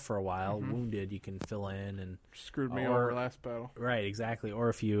the shelf for a while, wounded, you can fill in and Screwed me Or- over last battle. right, exactly. Or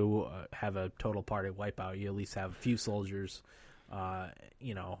if you have a total party wipeout, you at least have a few soldiers,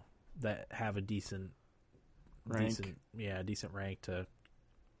 that have a decent Rank. decent rank to,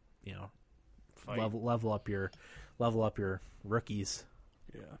 Fight. level up your rookies.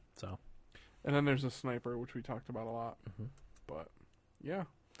 Yeah. So And then there's a sniper, which we talked about a lot. But yeah.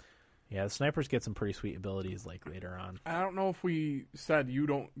 Yeah, the snipers get some pretty sweet abilities like later on. I don't know if we said you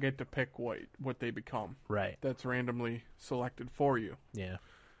don't get to pick what they become. Right. That's randomly selected for you, Yeah.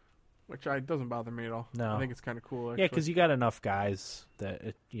 which doesn't bother me at all. No. I think it's kind of cool. Yeah, because you got enough guys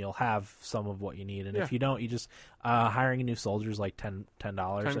that you'll have some of what you need, and Yeah. if you don't, you just hiring a new soldier is like $10.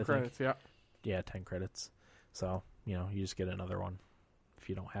 I 10 think. credits, yeah. Yeah, 10 credits. So you just get another one if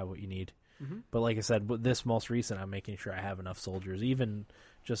you don't have what you need. Mm-hmm. But like I said, with this most recent, I'm making sure I have enough soldiers, even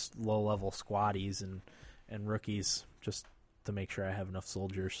just low-level squaddies and rookies, just to make sure I have enough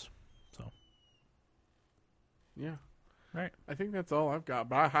soldiers. So, Yeah. right. I think that's all I've got,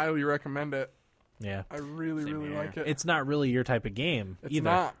 but I highly recommend it. Yeah. I really, Same really here. like it. It's not really your type of game It's either.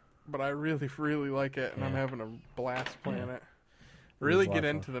 not, but I really, really like it, and I'm Yeah. having a blast playing Yeah. it. Really is a lot get of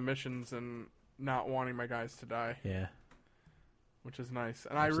fun. into the missions and not wanting my guys to die, Yeah. which is nice.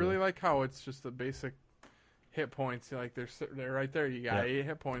 And I Absolutely. really like how it's just the basic hit points. Like they're right there. You got Yep. 8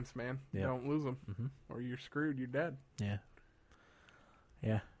 hit points, man. Yep. Don't lose them, hmm or you're screwed. You're dead. Yeah.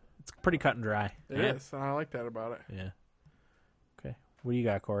 Yeah. It's pretty cut and dry. It is, and I like that about it. Yeah. Okay. What do you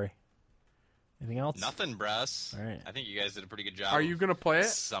got, Corey? Anything else? Nothing, Bruss. All right. I think you guys did a pretty good job. Are you gonna play it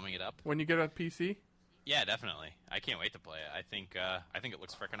summing it up? when you get a PC? Yeah, definitely. I can't wait to play it. I think it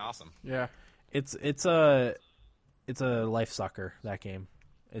looks freaking awesome. Yeah. It's a life sucker, that game.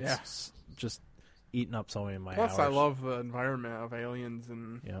 It's Yeah. just eating up so many of my Plus, hours. I love the environment of aliens,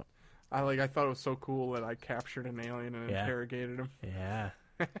 and Yep. I thought it was so cool that I captured an alien and Yeah. interrogated him. Yeah.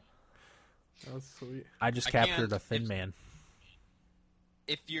 That was sweet. I just I can't- captured a thin man.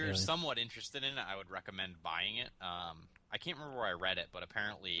 If you're Really? somewhat interested in it, I would recommend buying it. I can't remember where I read it, but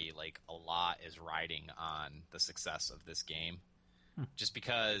apparently, like, a lot is riding on the success of this game, just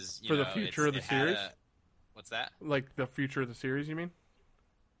because For the future of the series? What's that? Like the future of the series, you mean?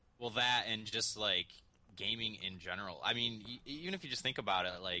 Well, that and just like gaming in general. I mean, even if you just think about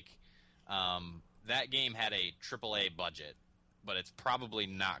it, like that game had a AAA budget, but it's probably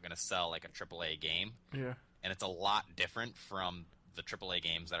not going to sell like a AAA game, Yeah. and it's a lot different from the AAA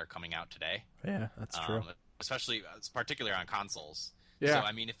games that are coming out today. Yeah, that's true. Especially, particularly on consoles. Yeah. So,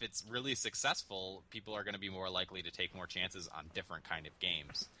 I mean, if it's really successful, people are going to be more likely to take more chances on different kind of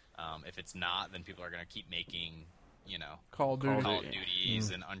games. If it's not, then people are going to keep making, Call of Duty. Call of Duties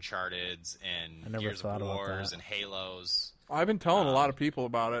and Uncharted's I and never Gears thought of about Wars that. and Halos. I've been telling a lot of people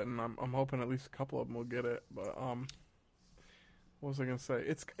about it, and I'm hoping at least a couple of them will get it. But what was I gonna say?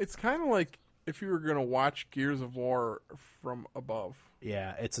 It's kind of like if you were gonna watch Gears of War from above.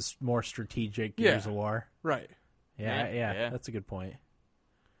 Yeah, it's a more strategic Yeah. Gears of War. Right. Yeah, that's a good point.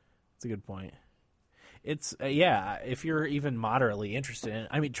 That's a good point. It's if you're even moderately interested in it,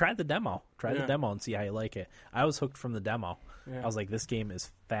 I mean, try the demo. Try the Yeah. demo and see how you like it. I was hooked from the demo. Yeah. I was like, this game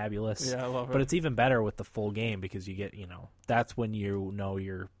is fabulous. Yeah, I love it. But it's even better with the full game because you get, that's when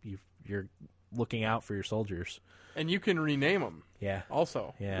you're looking out for your soldiers. And you can rename them. Yeah.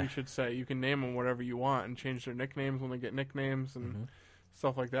 Also, Yeah. we should say you can name them whatever you want and change their nicknames when they get nicknames and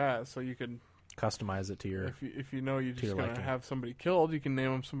stuff like that. So you can, Customize it to your if you know you're just your gonna liking. have somebody killed, you can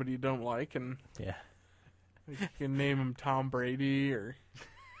name them somebody you don't like, and yeah. you can name them Tom Brady or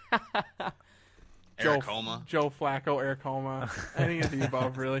Eric Homa. Joe Flacco, Eric Homa, any of the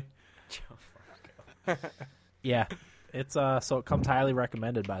above, really. Yeah. It's so it comes highly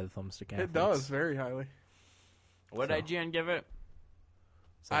recommended by the Thumbstick It does very highly. What did IGN give it?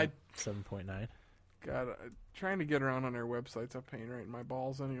 7.9. God, trying to get around on their website's a pain right in my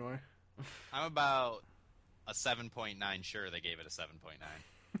balls anyway. I'm about a 7.9 sure they gave it a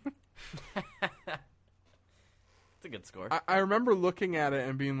 7.9. It's a good score. I remember looking at it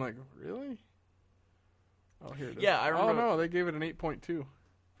and being like, really? Oh, here it is. Yeah, I remember- Oh, no, they gave it an 8.2.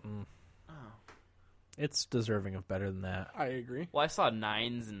 It's deserving of better than that. I agree. Well, I saw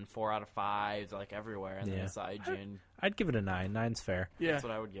 9s and 4 out of 5s like everywhere, and then Yeah. I saw IGN. I'd give it a 9. 9's fair. Yeah. That's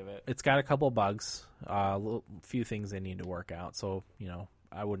what I would give it. It's got a couple bugs, few things they need to work out. So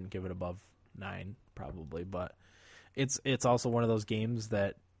I wouldn't give it above 9 probably, but it's also one of those games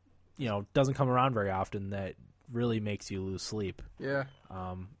that doesn't come around very often that really makes you lose sleep. Yeah.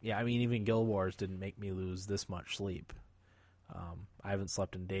 I mean even Guild Wars didn't make me lose this much sleep. I haven't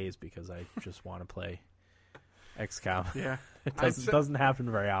slept in days because I just want to play XCOM. Yeah. It doesn't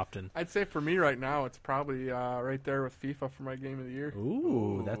happen very often. I'd say for me right now, it's probably right there with FIFA for my game of the year.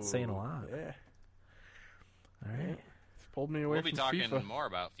 Ooh, that's saying a lot. Yeah. All right. It's pulled me away We'll be from talking FIFA. more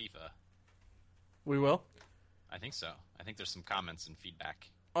about FIFA. We will? I think so. I think there's some comments and feedback.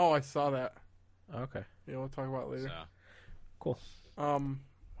 Oh, I saw that. Okay. Yeah, we'll talk about it later. So Cool. What was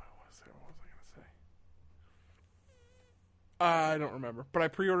I going to say? I don't remember, but I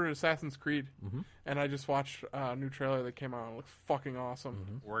pre-ordered Assassin's Creed, Mhm. and I just watched a new trailer that came out. It looks fucking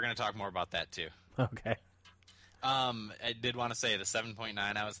awesome. We're going to talk more about that, too. Okay. I did want to say the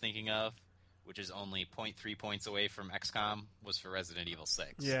 7.9 I was thinking of, which is only 0.3 points away from XCOM, was for Resident Evil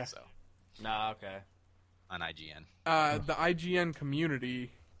 6. Yeah. So, Nah, okay. on IGN. The IGN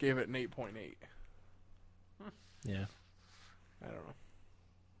community gave it an 8.8. Yeah. I don't know.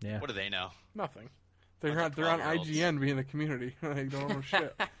 Yeah. What do they know? Nothing. They're Bunch on, of they're on 12-year-olds. IGN being the community. They don't know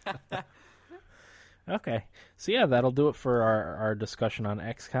shit. Okay. So yeah, that'll do it for our discussion on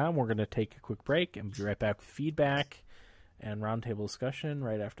XCOM. We're going to take a quick break and be right back with feedback and roundtable discussion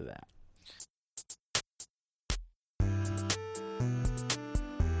right after that.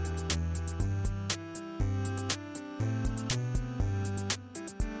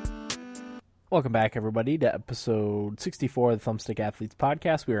 Welcome back, everybody, to episode 64 of the Thumbstick Athletes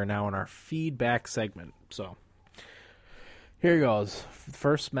podcast. We are now in our feedback segment. So, here goes.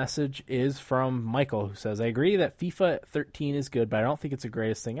 First message is from Michael, who says, I agree that FIFA 13 is good, but I don't think it's the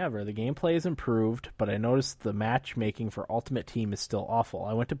greatest thing ever. The gameplay is improved, but I noticed the matchmaking for Ultimate Team is still awful.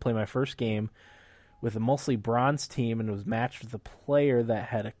 I went to play my first game with a mostly bronze team and was matched with a player that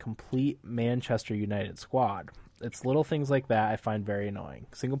had a complete Manchester United squad. It's little things like that I find very annoying.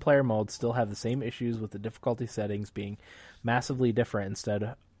 Single-player modes still have the same issues with the difficulty settings being massively different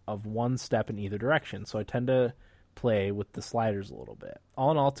instead of one step in either direction, so I tend to play with the sliders a little bit. All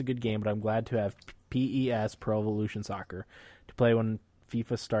in all, it's a good game, but I'm glad to have PES, Pro Evolution Soccer, to play when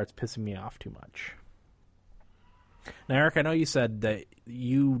FIFA starts pissing me off too much. Now, Eric, I know you said that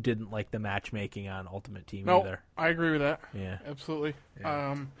you didn't like the matchmaking on Ultimate Team No, either. I agree with that. Yeah. Absolutely.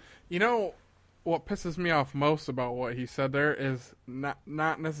 Yeah. You know, what pisses me off most about what he said there is not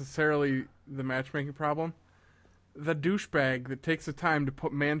necessarily the matchmaking problem. The douchebag that takes the time to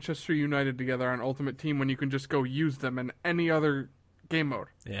put Manchester United together on Ultimate Team when you can just go use them in any other game mode.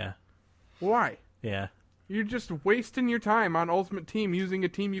 Yeah. Why? Yeah. You're just wasting your time on Ultimate Team using a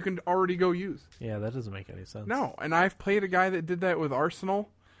team you can already go use. Yeah, that doesn't make any sense. No, and I've played a guy that did that with Arsenal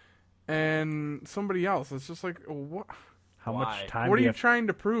and somebody else. It's just like, what? How Why? much time What are do you have trying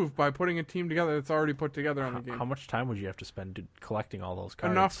to prove by putting a team together that's already put together on the game? how much time would you have to spend collecting all those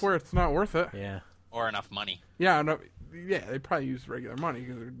cards? Enough where it's not worth it. Yeah. Or enough money. Yeah, no, yeah, they probably use regular money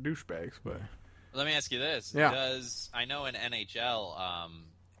because they're douchebags. But Let me ask you this. Yeah. I know in NHL,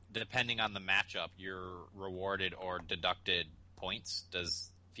 depending on the matchup, you're rewarded or deducted points. Does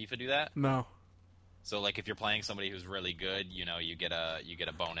FIFA do that? no, So, like, if you're playing somebody who's really good, you get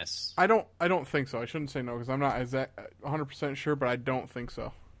a bonus. I don't think so. I shouldn't say no because I'm not 100% sure, but I don't think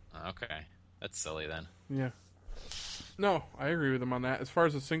so. Okay, that's silly then. Yeah. No, I agree with him on that. As far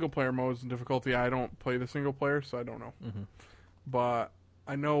as the single player modes and difficulty, I don't play the single player, so I don't know. Mm-hmm. But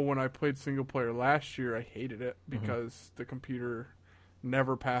I know when I played single player last year, I hated it because the computer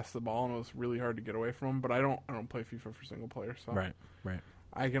never passed the ball and it was really hard to get away from them. But I don't play FIFA for single player, so Right.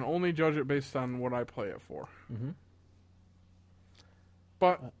 I can only judge it based on what I play it for. Mm-hmm.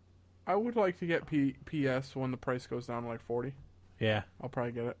 But I would like to get PS when the price goes down to like 40. Yeah. I'll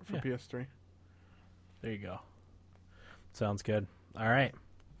probably get it for Yeah. PS3. There you go. Sounds good. All right.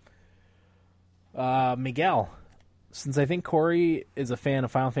 Miguel, since I think Corey is a fan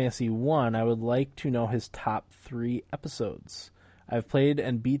of Final Fantasy 1, I would like to know his top 3 episodes. I've played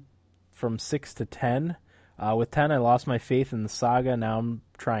and beat from 6 to 10. With 10, I lost my faith in the saga. Now I'm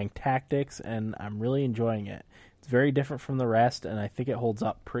trying Tactics, and I'm really enjoying it. It's very different from the rest, and I think it holds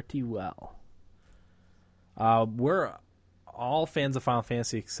up pretty well. We're all fans of Final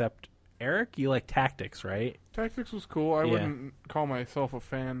Fantasy except Eric. You like Tactics, right? Tactics was cool. I Yeah. wouldn't call myself a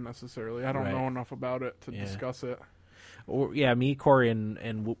fan necessarily. I don't Right. know enough about it to Yeah. discuss it. Yeah, me, Corey,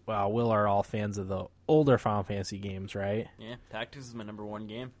 and Will are all fans of the older Final Fantasy games, right? Yeah, Tactics is my number one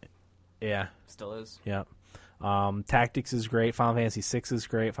game. Yeah, Still is. yeah. Tactics is great. Final Fantasy 6 is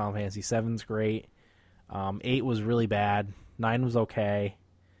great. Final Fantasy 7 is great. 8 was really bad. 9 was okay.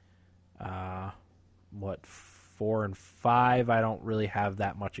 4 and 5 I don't really have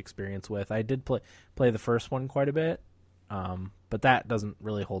that much experience with. I did play the first one quite a bit, but that doesn't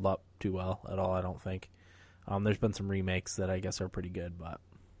really hold up too well at all, I don't think. There's been some remakes that I guess are pretty good, but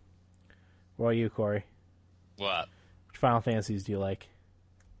what about you, Corey? What? Which Final Fantasies do you like?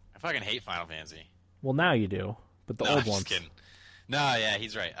 I fucking hate Final Fantasy. Well, now you do, but the No, old I'm just ones. kidding. No, yeah,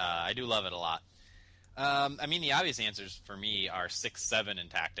 he's right. I do love it a lot. I mean, the obvious answers for me are 6, 7, and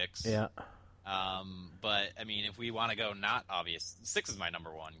Tactics. Yeah. But, I mean, if we want to go not obvious, 6 is my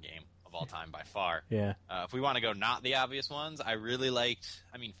number one game of all time by far. Yeah. If we want to go not the obvious ones, I really liked,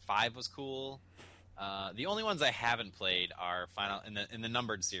 5 was cool. The only ones I haven't played are in the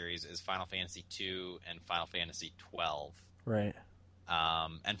numbered series is Final Fantasy 2 and Final Fantasy 12. Right.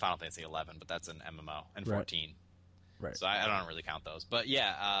 And Final Fantasy 11, but that's an MMO, and Right. 14. Right. So I don't really count those. But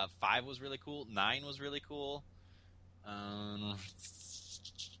yeah, 5 was really cool. 9 was really cool. I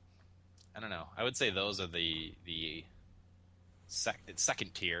don't know. I would say those are the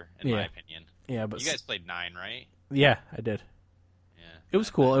second tier in my Yeah. opinion. Yeah, but You guys played 9, right? yeah, I did. Yeah. It was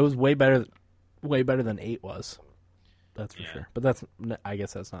cool. It was way better than 8 was. That's for Yeah. sure. But I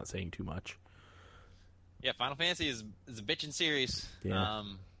guess that's not saying too much. Yeah, Final Fantasy is a bitchin' series. Yeah.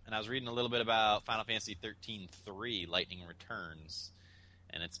 And I was reading a little bit about Final Fantasy 13-3, Lightning Returns,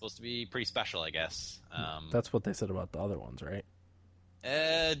 and it's supposed to be pretty special, I guess. That's what they said about the other ones, right?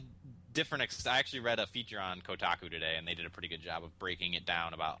 Different. I actually read a feature on Kotaku today, and they did a pretty good job of breaking it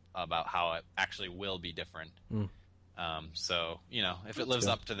down about how it actually will be different. So if it lives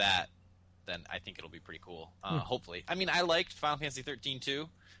good. up to that, then I think it'll be pretty cool. Hopefully, I mean, I liked Final Fantasy 13 too.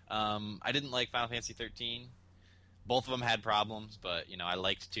 I didn't like Final Fantasy 13. Both of them had problems, but I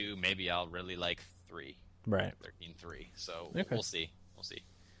liked 2. Maybe I'll really like 3. Right. 13-3. So Okay. we'll see. We'll see.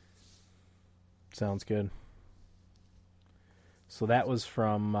 Sounds good. So that was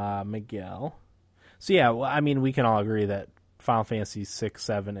from Miguel. So yeah, well, I mean, we can all agree that Final Fantasy 6,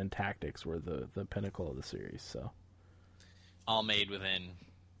 7, and Tactics were the pinnacle of the series. So All made within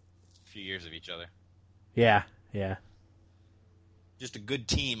a few years of each other. yeah. Just a good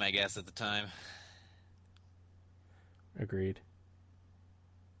team, I guess, at the time. Agreed.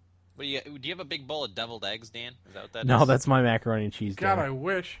 Do you have a big bowl of deviled eggs, Dan? Is that what that is? No, that's my macaroni and cheese. God, dinner. I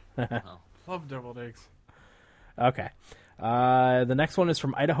wish. Oh. Love deviled eggs. Okay. The next one is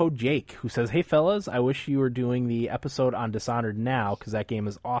from Idaho Jake, who says, "Hey fellas, I wish you were doing the episode on Dishonored now because that game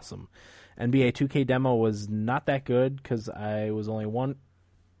is awesome. NBA 2K demo was not that good because it was only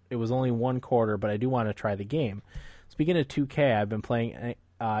one quarter, but I do want to try the game. Speaking of 2K, I've been playing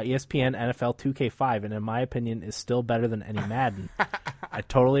ESPN NFL 2K5, and in my opinion, is still better than any Madden. I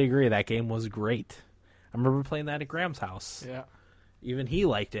totally agree. That game was great. I remember playing that at Graham's house. Yeah. Even he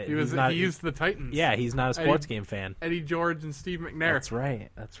liked it. He used the Titans. Yeah, he's not a sports Eddie- game fan. Eddie George and Steve McNair. That's right.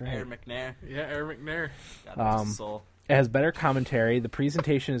 Aaron McNair. Yeah, Aaron McNair. God rest his soul. It has better commentary, the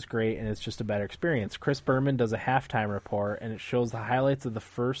presentation is great, and it's just a better experience. Chris Berman does a halftime report, and it shows the highlights of the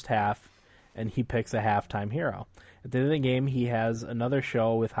first half, and he picks a halftime hero. At the end of the game, he has another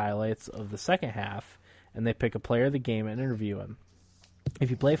show with highlights of the second half, and they pick a player of the game and interview him.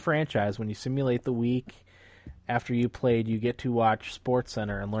 If you play franchise, when you simulate the week after you played, you get to watch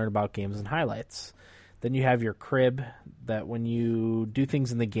SportsCenter and learn about games and highlights. Then you have your crib, that when you do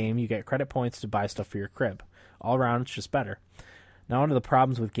things in the game, you get credit points to buy stuff for your crib. All around, it's just better. Now, one of the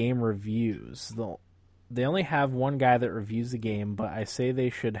problems with game reviews. They only have one guy that reviews the game, but I say they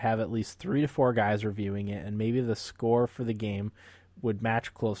should have at least 3 to 4 guys reviewing it, and maybe the score for the game would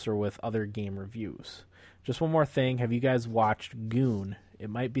match closer with other game reviews. Just one more thing. Have you guys watched Goon? It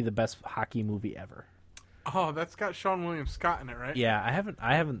might be the best hockey movie ever. Oh, that's got Sean William Scott in it, right? Yeah, I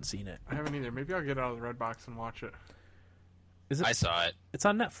haven't seen it. I haven't either. Maybe I'll get it out of the red box and watch it. Is it? I saw it. It's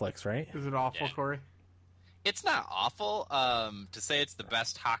on Netflix, right? Is it awful, Yeah. Corey? It's not awful. To say it's the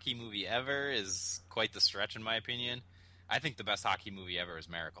best hockey movie ever is quite the stretch, in my opinion. I think the best hockey movie ever is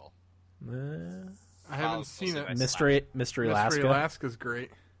Miracle. I haven't seen it. Mystery Mystery Alaska. Alaska's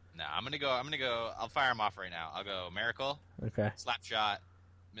great. No, I'm gonna go. I'll fire them off right now. I'll go Miracle, Okay. Slapshot,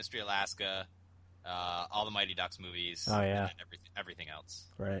 Mystery Alaska, all the Mighty Ducks movies. Oh, yeah. and everything else.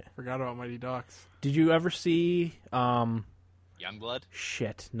 Right. Forgot about Mighty Ducks. Did you ever see Youngblood.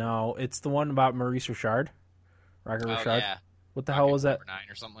 shit, no, it's the one about Maurice Richard? Roger Oh Richard? yeah. What the hell was that? Number 9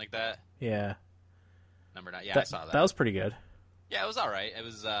 or something like that. Yeah. Number 9. Yeah, I That, saw that. that was pretty good. Yeah, it was all right. It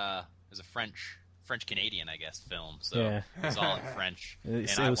was a French Canadian, I guess, film. So Yeah. it was all in French. It And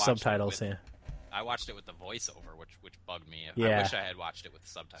was I watched subtitles, with- yeah. I watched it with the voiceover, which bugged me. I Yeah. wish I had watched it with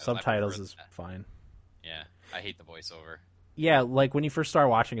subtitles. I Subtitles prefer is that. fine. Yeah, I hate the voiceover. Yeah, like when you first start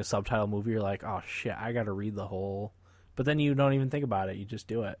watching a subtitle movie, you're like, oh shit, I gotta read the whole. But then you don't even think about it. You just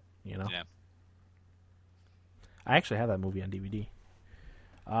do it, you know? Yeah. I actually have that movie on DVD.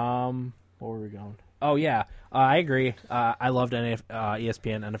 Where were we going? Oh, yeah. I agree. I loved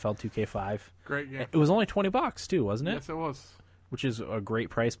ESPN NFL 2K5. Great game. It was only $20 too, wasn't it? Yes, it was. Which is a great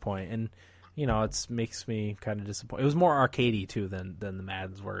price point, and it makes me kind of disappointed. It was more arcadey too than the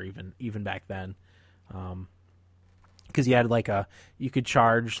Maddens were even back then, because you had you could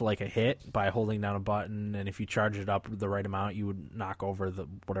charge like a hit by holding down a button, and if you charged it up the right amount, you would knock over the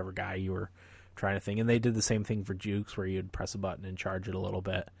whatever guy you were trying to think. And they did the same thing for Jukes, where you'd press a button and charge it a little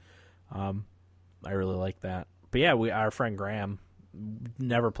bit. I really like that. But yeah, our friend Graham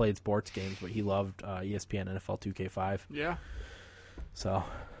never played sports games, but he loved ESPN NFL 2K5. Yeah. So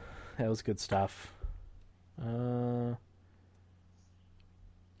that was good stuff.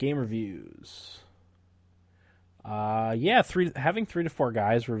 game reviews. Having 3 to 4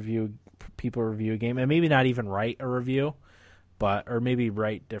 guys people review a game, and maybe not even write a review, or maybe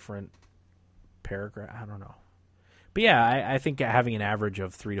write different paragraph. I don't know. But yeah, I think having an average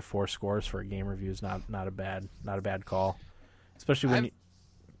of 3 to 4 scores for a game review is not a bad call, especially when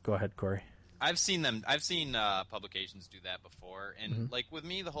Go ahead, Corey. I've seen publications do that before, and like with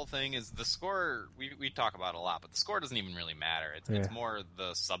me, the whole thing is the score. We talk about a lot, but the score doesn't even really matter. It's more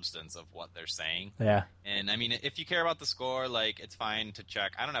the substance of what they're saying. Yeah. And I mean, if you care about the score, like it's fine to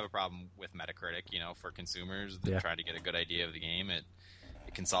check. I don't have a problem with Metacritic. For consumers that trying to get a good idea of the game, it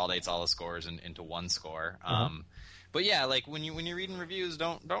consolidates all the scores into one score. But yeah, like when you're reading reviews,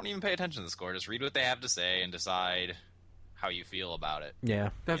 don't even pay attention to the score. Just read what they have to say and decide how you feel about it. Yeah.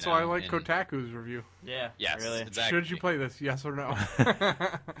 That's why I like Kotaku's review. Yeah. Yes, Really. exactly. Should you play this? Yes or no?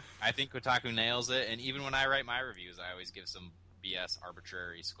 I think Kotaku nails it, and even when I write my reviews, I always give some BS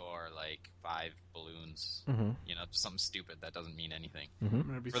arbitrary score, like 5 balloons. Something stupid that doesn't mean anything.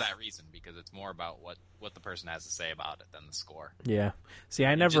 For that reason, because it's more about what the person has to say about it than the score. Yeah. See,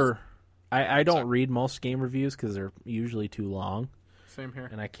 I don't read most game reviews because they're usually too long. Same here.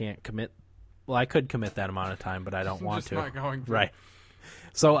 And I can't commit. Well, I could commit that amount of time, but I don't want to. Not going to. Right.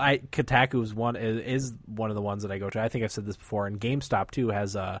 So Kotaku is one of the ones that I go to. I think I've said this before. And GameStop too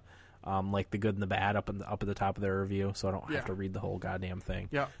has like the good and the bad up at the top of their review, so I don't have to read the whole goddamn thing.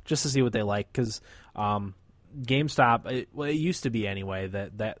 Yeah. Just to see what they like, because GameStop, it used to be anyway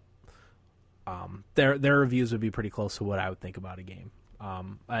that their reviews would be pretty close to what I would think about a game.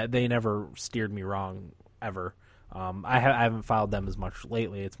 They never steered me wrong ever. I haven't followed them as much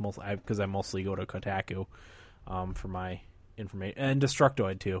lately. It's mostly because I mostly go to Kotaku for my information, and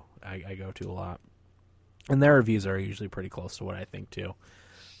Destructoid too. I go to a lot, and their reviews are usually pretty close to what I think too.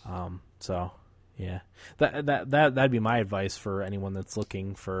 So yeah, that'd be my advice for anyone that's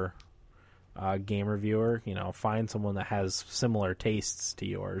looking for a game reviewer. Find someone that has similar tastes to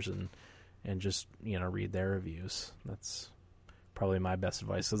yours and just read their reviews. That's probably my best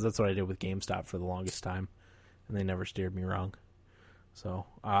advice, because that's what I did with GameStop for the longest time. And they never steered me wrong. So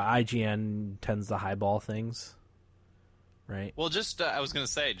IGN tends to highball things, right? Well, I was going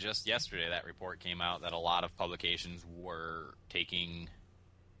to say, just yesterday that report came out that a lot of publications were taking,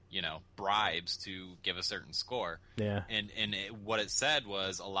 bribes to give a certain score. Yeah. And what it said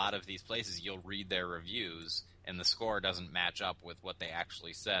was a lot of these places, you'll read their reviews, and the score doesn't match up with what they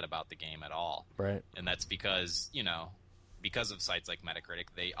actually said about the game at all. Right. And that's because, because of sites like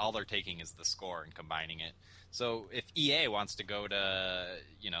Metacritic, all they're taking is the score and combining it. So if EA wants to go to,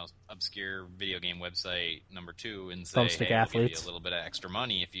 obscure video game website number 2 and say, Thumbstick hey, Athletes, we'll give you a little bit of extra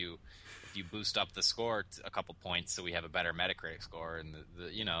money if you boost up the score a couple points so we have a better Metacritic score, and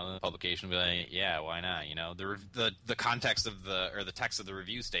the publication will be like, yeah, why not? The context of the text of the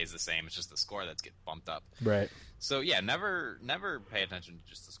review stays the same. It's just the score that's get bumped up. Right. So yeah, never pay attention to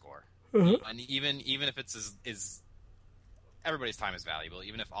just the score. And even if it's is everybody's time is valuable.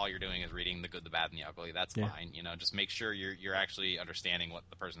 Even if all you're doing is reading the good, the bad, and the ugly, that's fine. Just make sure you're actually understanding what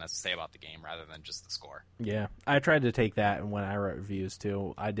the person has to say about the game rather than just the score. Yeah, I tried to take that when I wrote reviews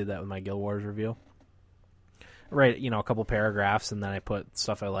too. I did that with my Guild Wars review. I write a couple paragraphs, and then I put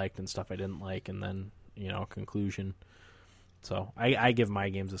stuff I liked and stuff I didn't like, and then conclusion. So I give my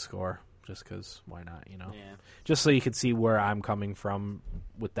games a score just because why not? Yeah. Just so you could see where I'm coming from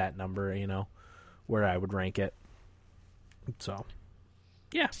with that number. Where I would rank it. So,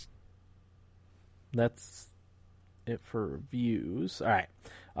 yeah, that's it for reviews. All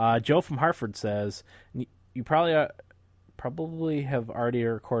right, Joe from Hartford says, you probably have already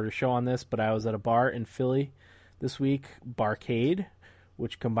recorded a show on this, but I was at a bar in Philly this week, Barcade,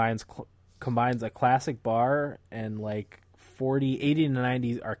 which combines a classic bar and like 80 to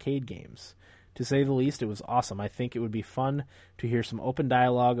 90 arcade games. To say the least, it was awesome. I think it would be fun to hear some open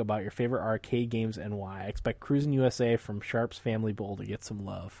dialogue about your favorite arcade games and why. I expect Cruisin' USA from Sharp's Family Bowl to get some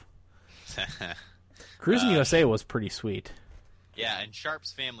love. Cruisin' USA was pretty sweet. Yeah, and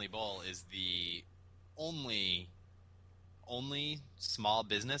Sharp's Family Bowl is the only small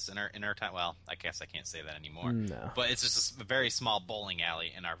business in our town. Well, I guess I can't say that anymore. No. But it's just a very small bowling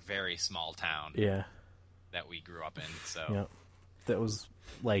alley in our very small town. Yeah. That we grew up in. So. Yep. That was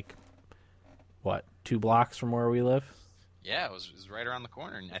like, what, 2 blocks from where we live? Yeah, it was right around the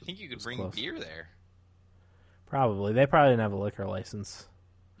corner, and I think you could bring close. beer there. Probably. They probably didn't have a liquor license.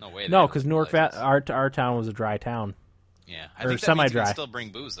 No way. No, because Newark, our town was a dry town. Yeah, or think semi-dry. You can still bring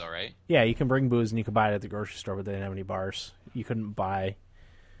booze, though, right? Yeah, you can bring booze, and you can buy it at the grocery store, but they didn't have any bars. You couldn't buy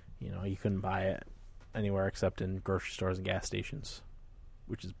it anywhere except in grocery stores and gas stations,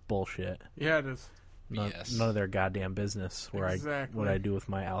 which is bullshit. Yeah, it is. BS. None of their goddamn business what I do with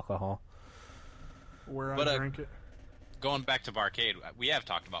my alcohol. Where But, I drink it. Going back to Barcade, we have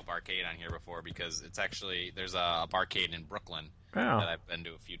talked about Barcade on here before because it's actually there's a Barcade in Brooklyn that I've been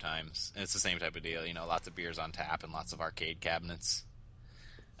to a few times, and it's the same type of deal. Lots of beers on tap and lots of arcade cabinets.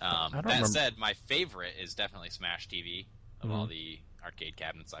 That said, my favorite is definitely Smash TV of all the arcade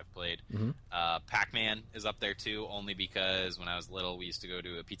cabinets I've played. Pac-Man is up there too, only because when I was little, we used to go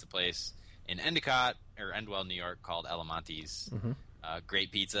to a pizza place in Endwell, New York, called Elamonti's.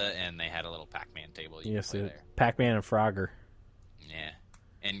 Great pizza, and they had a little Pac-Man table you could play there. Pac-Man and Frogger. Yeah,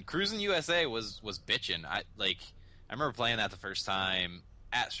 and Cruisin' USA was bitching. I remember playing that the first time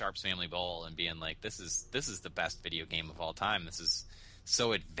at Sharp's Family Bowl and being like, "This is the best video game of all time. This is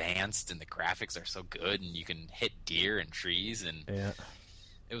so advanced, and the graphics are so good, and you can hit deer and trees, and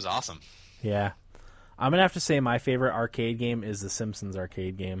it was awesome." Yeah, I'm gonna have to say my favorite arcade game is the Simpsons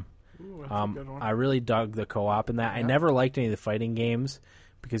arcade game. Ooh, that's a good one. I really dug the co-op in that. I never liked any of the fighting games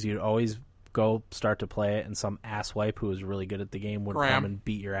because you'd always go start to play it, and some asswipe who was really good at the game would come and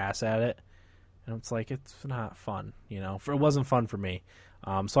beat your ass at it. And it's like, it's not fun, It wasn't fun for me.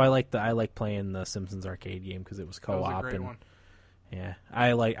 So I like playing the Simpsons arcade game because it was co-op. That was a great one. Yeah,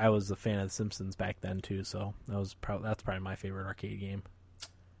 I was a fan of the Simpsons back then too. So that's probably my favorite arcade game.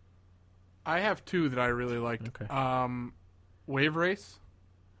 I have two that I really liked. Okay. Wave Race.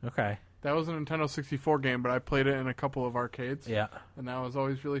 Okay. That was a Nintendo 64 game, but I played it in a couple of arcades. Yeah. And that was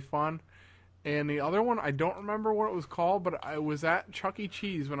always really fun. And the other one, I don't remember what it was called, but I was at Chuck E.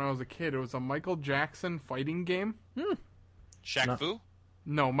 Cheese when I was a kid. It was a Michael Jackson fighting game. Shaq Fu?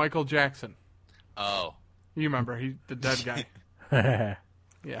 No, Michael Jackson. Oh. You remember, the dead guy.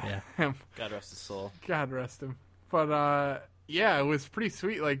 Yeah. Him. God rest his soul. God rest him. But, yeah, it was pretty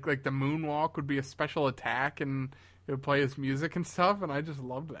sweet. Like the moonwalk would be a special attack, and it would play his music and stuff, and I just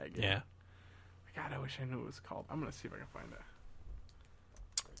loved that game. Yeah. God, I wish I knew what it was called. I'm going to see if I can find it.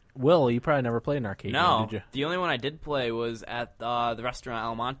 Will, you probably never played an arcade game, did you? The only one I did play was at the restaurant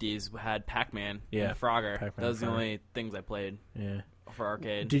Almonte's. Had Pac-Man and Frogger. Pac-Man Those are the Frogger. only things I played for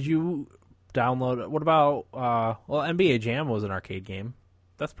arcade. Did you download... What about... NBA Jam was an arcade game.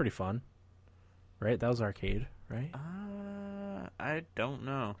 That's pretty fun. Right? That was arcade, right? I don't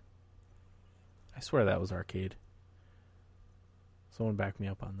know. I swear that was arcade. Someone back me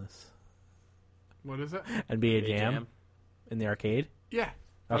up on this. What is it? NBA Jam in the arcade? Yeah.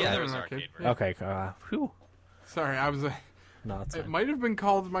 Okay. Yeah, there was an arcade version. Okay. Whew. Sorry, I was... No, it's It fine. might have been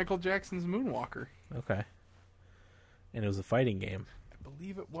called Michael Jackson's Moonwalker. Okay. And it was a fighting game. I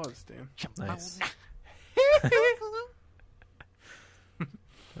believe it was, Dan. Nice.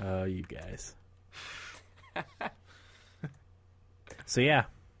 Oh, you guys. So yeah,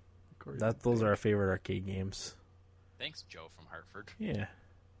 those are our favorite arcade games. Thanks, Joe from Hartford. Yeah.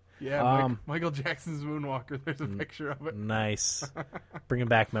 Yeah, Michael Jackson's Moonwalker. There's a picture of it. Nice. Bringing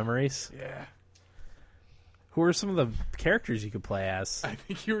back memories. Yeah. Who are some of the characters you could play as? I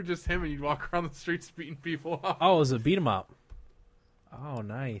think you were just him and you'd walk around the streets beating people up. Oh, it was a beat 'em up. Oh,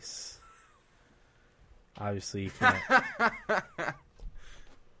 nice. Obviously, you can't.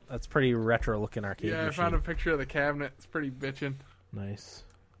 That's pretty retro looking arcade Yeah, I machine. found a picture of the cabinet. It's pretty bitchin'. Nice.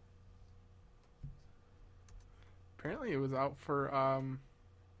 Apparently it was out for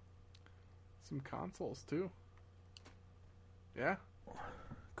some consoles too. Yeah.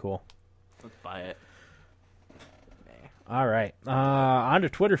 Cool. Let's buy it. All right. On to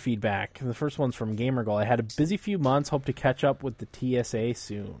Twitter feedback. The first one's from GamerGoal. I had a busy few months. Hope to catch up with the TSA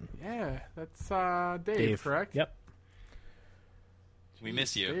soon. Yeah, that's Dave, correct? Yep. We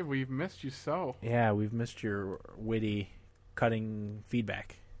miss you. Dave, we've missed you so. Yeah, we've missed your witty, cutting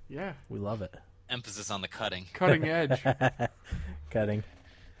feedback. Yeah. We love it. Emphasis on the cutting. Cutting edge. Cutting.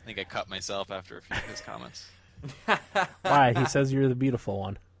 I think I cut myself after a few of his comments. Why? He says you're the beautiful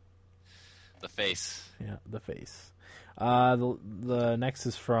one. The face. Yeah, the face. The next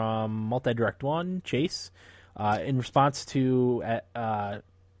is from Multidirect One, Chase. In response to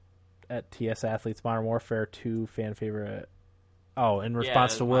at TS Athletes Modern Warfare 2 fan favorite. Oh, in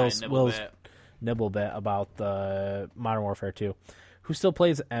response to Will's nibble bit about the Modern Warfare 2. Who still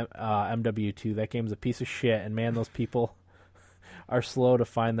plays MW2? That game's a piece of shit, and man, those people are slow to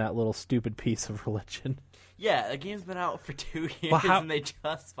find that little stupid piece of religion. Yeah, the game's been out for 2 years, Well, and they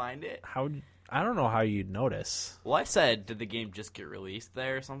just find it. I don't know how you'd notice. Well, I said, did the game just get released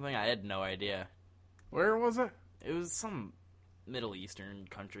there or something? I had no idea. Where was it? It was some Middle Eastern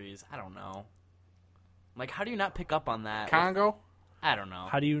countries. I don't know. Like, how do you not pick up on that? Congo? I don't know.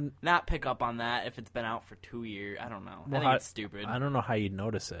 How do you not pick up on that if it's been out for 2 years? I don't know. Well, I think it's stupid. I don't know how you'd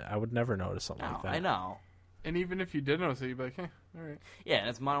notice it. I would never notice something like that. I know. And even if you did notice it, you'd be like, all right. Yeah, and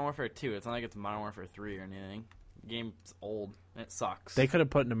it's Modern Warfare 2. It's not like it's Modern Warfare 3 or anything. The game's old, and it sucks. They could have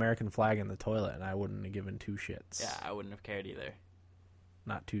put an American flag in the toilet, and I wouldn't have given two shits. Yeah, I wouldn't have cared either.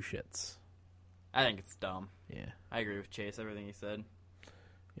 Not two shits. I think it's dumb. Yeah. I agree with Chase, everything he said.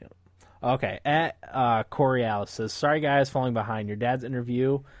 Okay, at Corey Alice says, sorry guys, falling behind. Your dad's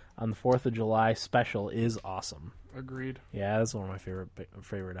interview on the 4th of July special is awesome. Agreed. Yeah, that's one of my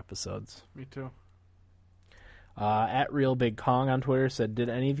favorite episodes. Me too. At Real Big Kong on Twitter said, did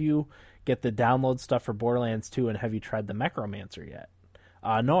any of you get the download stuff for Borderlands 2, and have you tried the Necromancer yet?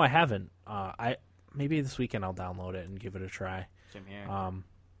 No, I haven't. Maybe this weekend I'll download it and give it a try. Same here.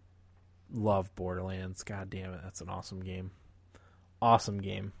 Love Borderlands. God damn it, that's an awesome game. Awesome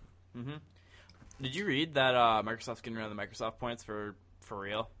game. Mm-hmm. Did you read that Microsoft's getting rid of the Microsoft points for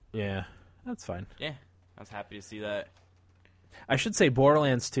real? Yeah, that's fine. Yeah, I was happy to see that. I should say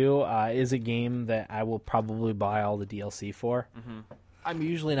Borderlands 2 is a game that I will probably buy all the DLC for. Mm-hmm. I'm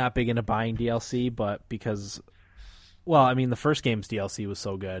usually not big into buying DLC, but because, well, I mean, the first game's DLC was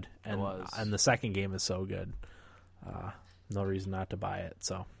so good, and It was. and the second game is so good. No reason not to buy it.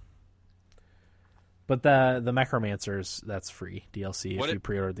 So, but the Necromancers, that's free DLC if you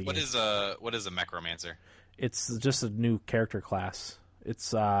pre-order the game. What is a Necromancer? It's just a new character class.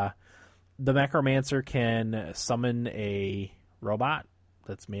 It's the Necromancer can summon a robot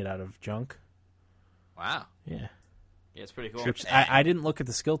that's made out of junk. Wow. Yeah. Yeah, it's pretty cool. Which I didn't look at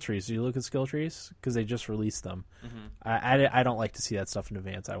the skill trees. Do you look at skill trees? Because they just released them. Mm-hmm. I don't like to see that stuff in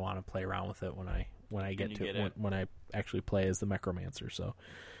advance. I want to play around with it when I get to it, when I actually play as the Necromancer. So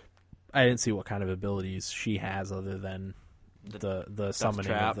I didn't see what kind of abilities she has other than the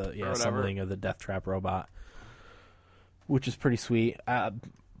summoning of summoning of the Death Trap robot, which is pretty sweet.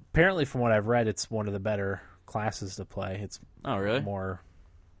 Apparently, from what I've read, it's one of the better classes to play. It's really more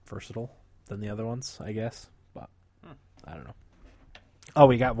versatile than the other ones, I guess. But I don't know. Oh,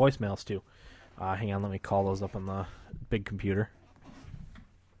 we got voicemails too. Hang on, let me call those up on the big computer.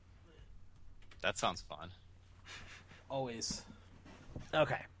 That sounds fun. Always.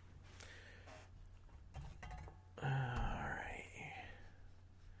 Okay. All right.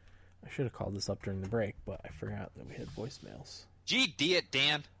 I should have called this up during the break, but I forgot that we had voicemails. GD it,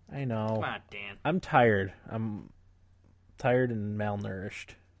 Dan. I know. Come on, Dan. I'm tired. I'm tired and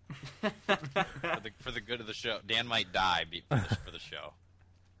malnourished. for the good of the show. Dan might die for the show.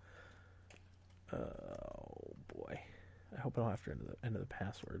 Oh, boy. I hope I don't have to enter the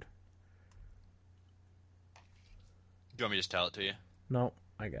password. Do you want me to just tell it to you? No,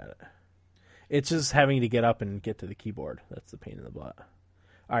 I got it. It's just having to get up and get to the keyboard. That's the pain in the butt.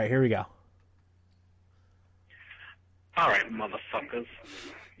 All right, here we go. All right, motherfuckers.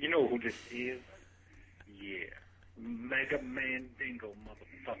 You know who this is? Yeah. Mega Man Dingo,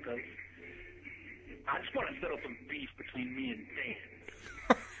 motherfuckers. I just want to settle some beef between me and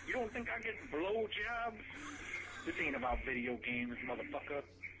Dan. You don't think I get blowjobs? This ain't about video games, motherfucker.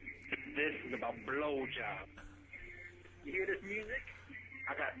 This is about blowjobs. You hear this music?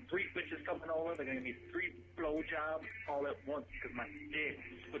 I got 3 bitches coming over. They're going to give me 3 blowjobs all at once because my dick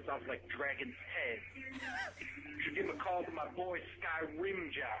splits off like dragon's head. You should give a call to my boy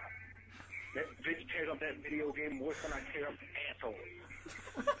Skyrim Job. That bitch tears up that video game worse than I tear up assholes.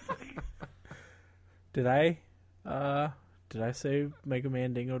 Did I say Mega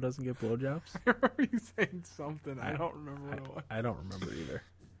Man Dingo doesn't get blowjobs? I remember you saying something. I don't remember what it was. I don't remember either.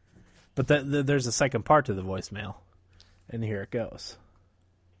 But there's a second part to the voicemail, and here it goes.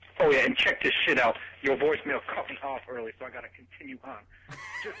 Oh, yeah, and check this shit out. Your voicemail cut me off early, so I got to continue on.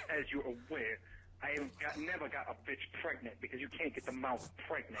 Just as you're aware, I never got a bitch pregnant because you can't get the mouth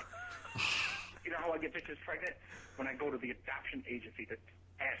pregnant. You know how I get bitches pregnant? When I go to the adoption agency to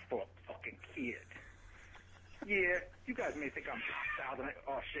ask for a fucking kid. Yeah, you guys may think I'm hostile tonight.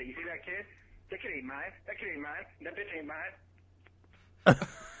 Oh, shit, you see that kid? That kid ain't mine. That kid ain't mine. That bitch ain't mine.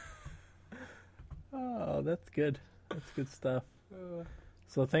 Oh, that's good. That's good stuff.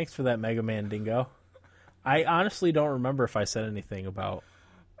 So thanks for that, Mega Man Dingo. I honestly don't remember if I said anything about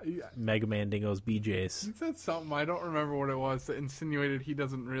Mega Man Dingo's BJs. You said something. I don't remember what it was that insinuated he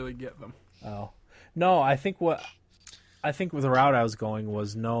doesn't really get them. Oh. No, I think with the route I was going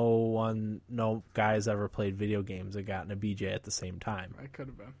was no guys ever played video games and gotten a BJ at the same time. I could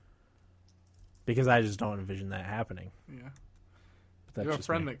have been. Because I just don't envision that happening. Yeah. But that's You have a just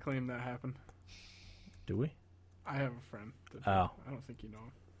friend me. that claimed that happened. Do we? I have a friend. That Oh. I don't think you know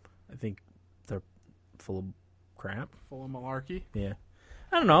him. I think they're full of crap. Full of malarkey. Yeah.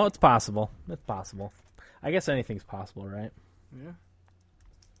 I don't know. It's possible. It's possible. I guess anything's possible, right? Yeah.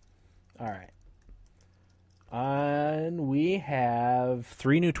 All right. And we have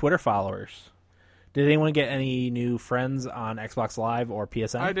 3 new Twitter followers. Did anyone get any new friends on Xbox Live or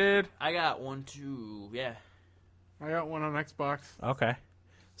PSN? I did. I got 1, 2. Yeah. I got one on Xbox. Okay.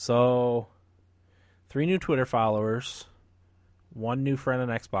 So, 3 new Twitter followers, 1 new friend on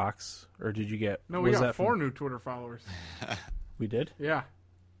Xbox, or did you get... No, we was got that 4 from- new Twitter followers. We did? Yeah.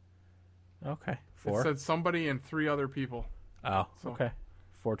 Okay. It 4? said somebody and 3 other people. Oh, So- okay.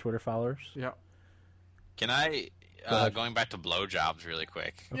 4 Twitter followers? Yeah. Can I, Go ahead. going back to blowjobs really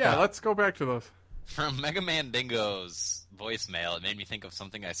quick, Yeah, let's go back to those. from Mega Man Dingo's voicemail, it made me think of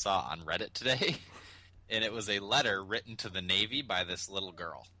something I saw on Reddit today. And it was a letter written to the Navy by this little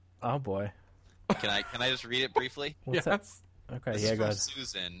girl. Oh, boy. Can I just read it briefly? What's Yes. that? Okay, This yeah, is go from ahead.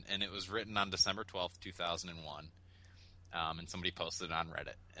 Susan, and it was written on December 12th, 2001. And somebody posted it on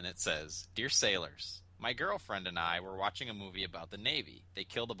Reddit. And it says, Dear sailors, my girlfriend and I were watching a movie about the Navy. They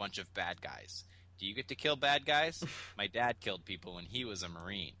killed a bunch of bad guys. Do you get to kill bad guys? My dad killed people when he was a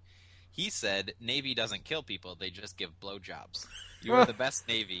Marine. He said, Navy doesn't kill people, they just give blowjobs. You are the best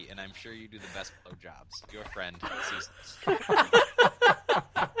Navy, and I'm sure you do the best blowjobs. Your friend, Susan.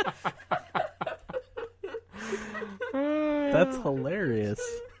 That's hilarious.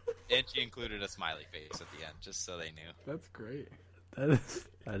 And she included a smiley face at the end, just so they knew. That's great. That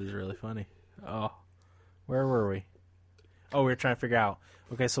is really funny. Oh, where were we? Oh, we were trying to figure out.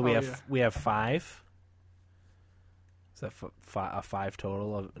 Okay, so we Oh, have yeah. we have 5. Is that a 5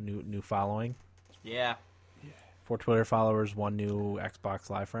 total of new following? Yeah. 4 Twitter followers, 1 new Xbox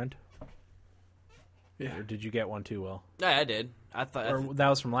Live friend. Yeah. Or did you get one too, Will? Yeah, I did. I thought. Or that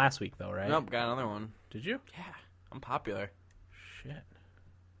was from last week, though, right? Nope, got another one. Did you? Yeah, I'm popular. Shit.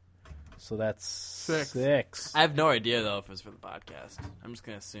 So that's 6. 6. I have no idea though if it was for the podcast. I'm just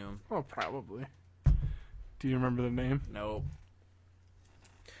gonna assume. Well, probably. Do you remember the name? Nope.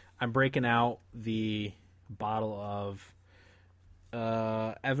 I'm breaking out the bottle of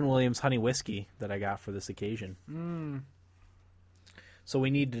Evan Williams honey whiskey that I got for this occasion. So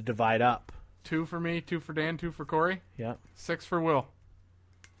we need to divide up. 2 for me, 2 for Dan, 2 for Corey, Yeah. 6 for Will.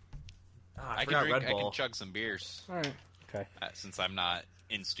 I forgot can Red drink, I Bull. can chug some beers. All right. Okay. Since I'm not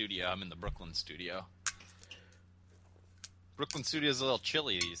in studio, I'm in the Brooklyn studio. Brooklyn studio's a little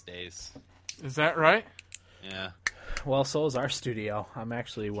chilly these days. Is that right? Yeah. Well, so is our studio. I'm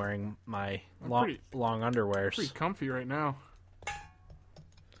actually wearing my long underwears. Pretty comfy right now.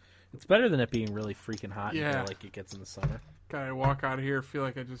 It's better than it being really freaking hot in Yeah. here like it gets in the summer. Gotta walk out of here, feel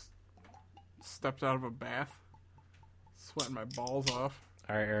like I just stepped out of a bath. Sweating my balls off.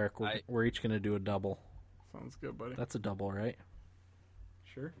 All right, Eric, we're each going to do a double. Sounds good, buddy. That's a double, right?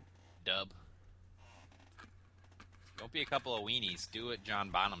 Sure. Dub. Don't be a couple of weenies. Do what John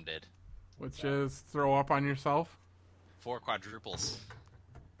Bonham did. Which is throw up on yourself. 4 quadruples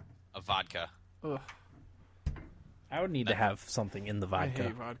of vodka. Ugh, I would need to have something in the I vodka.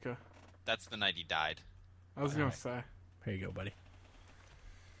 hate vodka. That's the night he died. I was gonna say. Here you go, buddy.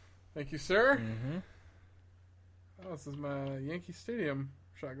 Thank you, sir. Mm-hmm. Oh, this is my Yankee Stadium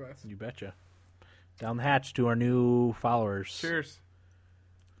shot glass. You betcha. Down the hatch to our new followers. Cheers.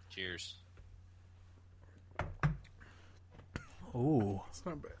 Cheers. Ooh. It's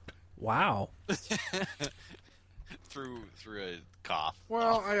not bad. Wow. through a cough.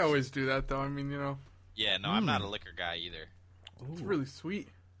 Well, I always do that though. I mean, you know, Yeah, no, I'm not a liquor guy either. it's really sweet.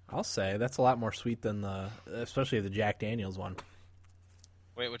 I'll say that's a lot more sweet than especially the Jack Daniels one.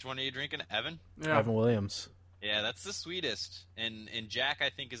 Wait, which one are you drinking? Evan? Yeah. Evan Williams. Yeah, that's the sweetest. And Jack, I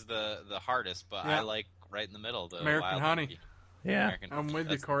think, is the hardest, but Yeah. I like right in the middle. The American wild honey. whiskey. Yeah. American I'm with you,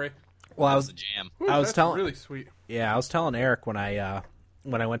 that's- Corey. Well, I That's was the jam. Ooh, I was that's telling- really sweet. I was telling Eric when I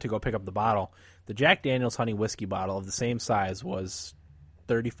went to go pick up the bottle, the Jack Daniels honey whiskey bottle of the same size was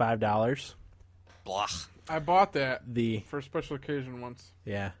 $35. Blah. I bought that The for a special occasion once.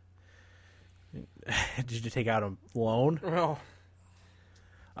 yeah. Did you take out a loan? Well,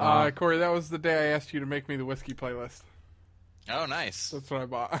 Corey, that was the day I asked you to make me the whiskey playlist. Oh, nice. That's what I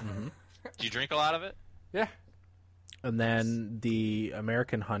bought. Do you drink a lot of it? Yeah. And then the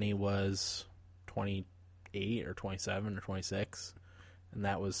American honey was 28 or 27 or 26, and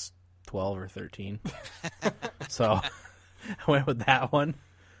that was 12 or 13. So I went with that one.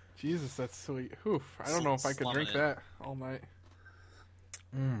 Jesus, that's sweet. Oof. I don't know if I could Slumming drink it. that all night.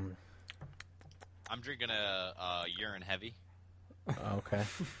 I'm drinking a urine heavy. Okay.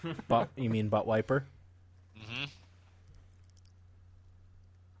 You mean butt wiper? Mm-hmm.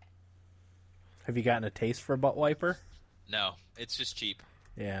 Have you gotten a taste for a butt wiper? No, it's just cheap,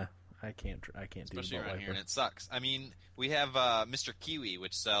 Yeah, I can't do especially butt around wiper. here, and it sucks. I mean, we have Mr. Kiwi,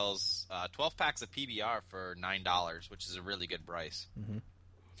 which sells 12 packs of PBR for $9, which is a really good price.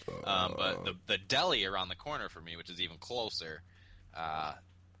 But the deli around the corner for me, which is even closer,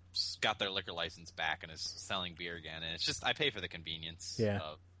 got their liquor license back and is selling beer again. And it's just I pay for the convenience Yeah.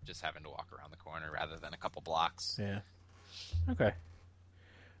 of just having to walk around the corner rather than a couple blocks. Yeah. Okay.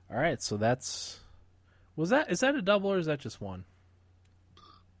 All right. So is that a double or is that just one?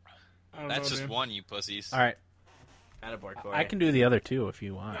 I don't That's know, just dude. one, you pussies. All right. Attaboy, Corey. I can do the other two if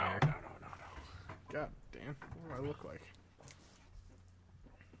you want. No, Eric. no. God damn. What do I look like?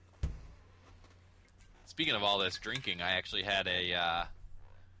 Speaking of all this drinking, I actually had a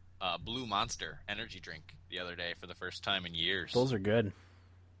Blue Monster energy drink the other day for the first time in years. Those are good.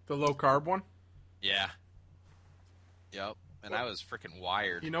 The low carb one? Yeah. Yep. And I was freaking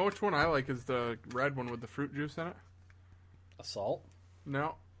wired. You know which one I like is the red one with the fruit juice in it? Assault.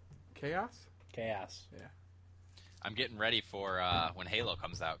 No. Chaos? Chaos. Yeah. I'm getting ready for when Halo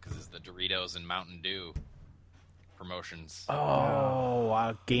comes out because it's the Doritos and Mountain Dew promotions. Oh,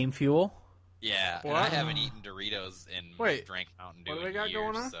 wow. Game Fuel. Yeah, and What? I haven't eaten Doritos and Wait, drank Mountain Dew what do in they got years.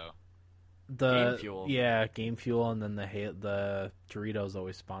 going on? So The Game Fuel. Yeah, Game Fuel, and then the Doritos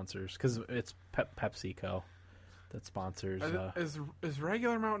always sponsors because it's PepsiCo that sponsors. Is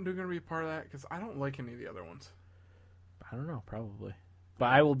regular Mountain Dew going to be part of that? Because I don't like any of the other ones. I don't know, probably. But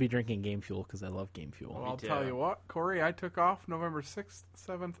I will be drinking Game Fuel because I love Game Fuel. Well, I'll too. tell you what, Corey, I took off November 6th,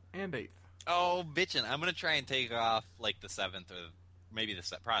 7th, and 8th. oh, bitchin'! I'm gonna try and take off like the 7th or maybe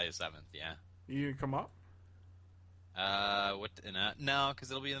probably the 7th. Yeah. You gonna come up? No,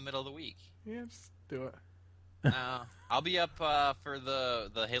 because it'll be in the middle of the week. Yeah, just do it. No, I'll be up for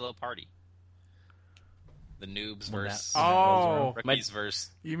the Halo party. The noobs When versus Oh, rookies versus.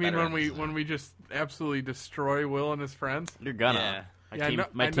 you mean when veterans. we just absolutely destroy Will and his friends? You're gonna. Yeah. Yeah, I know-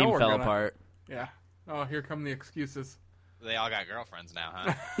 My I know team we're fell gonna. apart. Yeah. Oh, here come the excuses. They all got girlfriends now,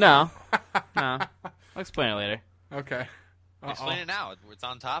 huh? No. No. I'll explain it later. Okay. Explain it now. It's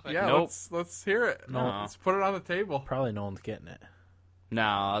on topic. Yeah, Nope. let's hear it. No. Let's put it on the table. Probably no one's getting it. No,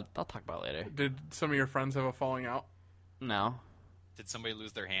 I'll talk about it later. Did some of your friends have a falling out? No. Did somebody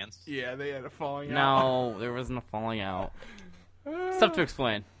lose their hands? Yeah, they had a falling out. No, there wasn't a falling out. It's tough to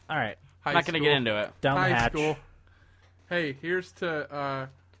explain. All right, I'm not going to get into it. down the High hatch. school. Hey, here's to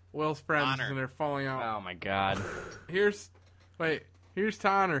Will's friends Honor. and they're falling out. Oh my god. Here's to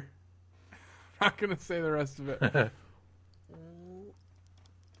Honor. I'm not gonna say the rest of it.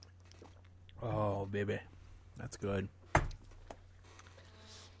 Oh, baby, that's good.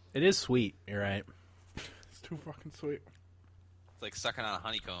 It is sweet. You're right. It's too fucking sweet. It's like sucking on a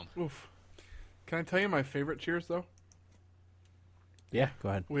honeycomb. Oof. Can I tell you my favorite cheers though? Yeah, go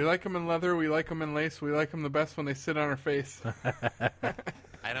ahead. We like them in leather. We like them in lace. We like them the best when they sit on our face.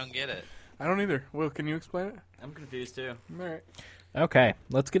 I don't get it. I don't either. Will, can you explain it? I'm confused too. All right. Okay,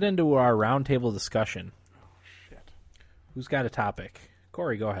 let's get into our roundtable discussion. Shit. Who's got a topic?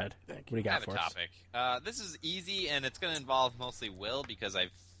 Corey, go ahead. Thank What do you I got have for a us? topic. This is easy, and it's going to involve mostly Will because I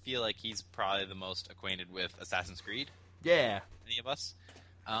feel like he's probably the most acquainted with Assassin's Creed. Yeah. Any of us?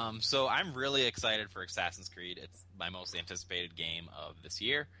 So I'm really excited for Assassin's Creed. It's my most anticipated game of this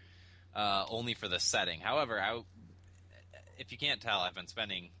year, only for the setting. However, if you can't tell, I've been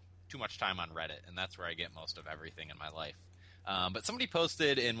spending too much time on Reddit, and that's where I get most of everything in my life. But somebody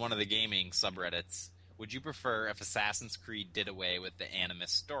posted in one of the gaming subreddits, would you prefer if Assassin's Creed did away with the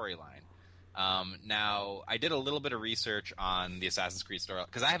Animus storyline? Now, I did a little bit of research on the Assassin's Creed story,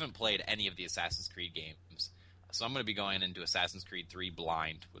 because I haven't played any of the Assassin's Creed games. So I'm going to be going into Assassin's Creed 3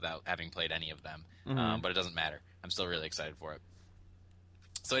 blind without having played any of them. But it doesn't matter. I'm still really excited for it.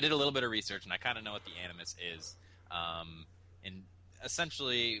 So I did a little bit of research, and I kind of know what the Animus is. And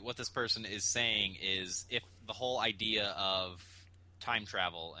essentially what this person is saying is if the whole idea of time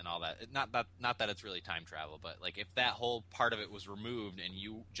travel and all that, not that it's really time travel, but like if that whole part of it was removed and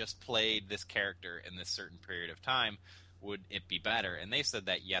you just played this character in this certain period of time, would it be better? And they said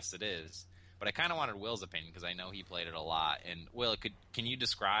that yes, it is. But I kind of wanted Will's opinion because I know he played it a lot. And Will, can you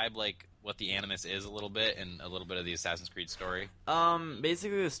describe like what the Animus is a little bit and a little bit of the Assassin's Creed story?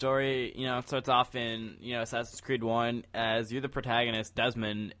 Basically the story, it starts off in, Assassin's Creed 1 as you're the protagonist,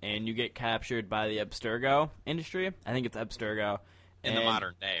 Desmond, and you get captured by the Abstergo industry. I think it's Abstergo. In the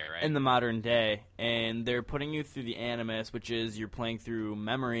modern day, right? In the modern day. And they're putting you through the Animus, which is you're playing through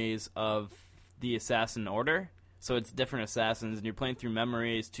memories of the Assassin Order. So it's different assassins, and you're playing through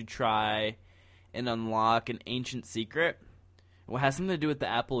memories to try and unlock an ancient secret. It has something to do with the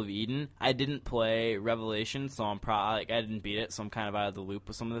Apple of Eden. I didn't play Revelation, so I'm I didn't beat it, so I'm kind of out of the loop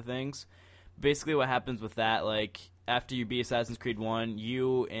with some of the things. Basically, what happens with that, after you beat Assassin's Creed 1,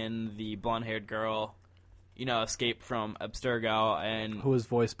 you and the blonde-haired girl, escape from Abstergo, and... Who was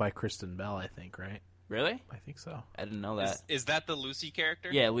voiced by Kristen Bell, I think, right? Really? I think so. I didn't know that. Is that the Lucy character?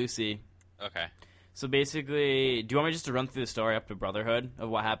 Yeah, Lucy. Okay. So basically, do you want me just to run through the story up to Brotherhood of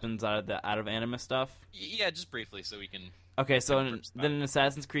what happens out of Animus stuff? Yeah, just briefly so we can. Okay, so First then in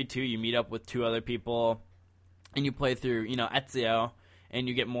Assassin's Creed 2, you meet up with 2 other people, and you play through, Ezio, and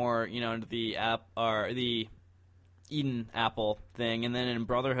you get more, into the Eden Apple thing, and then in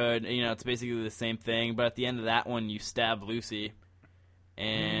Brotherhood, it's basically the same thing, but at the end of that one, you stab Lucy,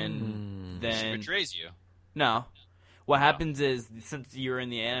 and She then betrays you. no. What happens is, since you were in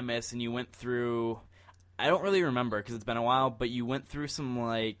the Animus and you went through, I don't really remember because it's been a while, but you went through some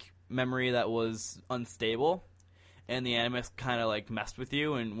memory that was unstable, and the Animus kind of messed with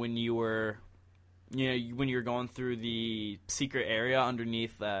you. And when you were, when you were going through the secret area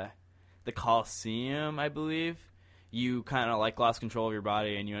underneath the Colosseum, I believe, you kind of lost control of your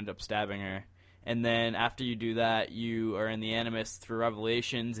body and you end up stabbing her. And then after you do that, you are in the Animus through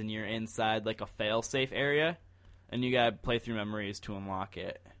Revelations, and you're inside a fail-safe area. And you gotta play through memories to unlock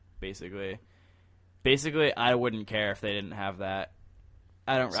it, basically. Basically, I wouldn't care if they didn't have that.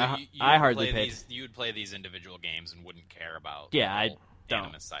 I don't. So I hardly pay. You would play these individual games and wouldn't care about. Yeah, the I whole don't.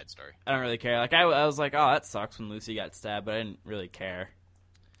 Animus side story. I don't really care. I was like, oh, that sucks when Lucy got stabbed, but I didn't really care.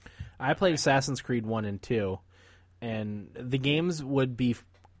 I played Assassin's Creed 1 and 2, and the games would be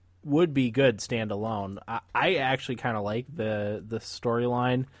good standalone. I actually kind of like the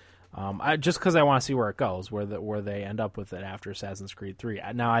storyline. Just because I want to see where it goes, where they end up with it after Assassin's Creed 3.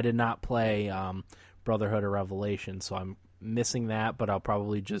 Now, I did not play Brotherhood or Revelation, so I'm missing that, but I'll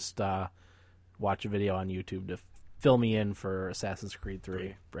probably just watch a video on YouTube to fill me in for Assassin's Creed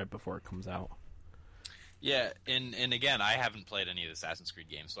 3 right before it comes out. Yeah, and again, I haven't played any of the Assassin's Creed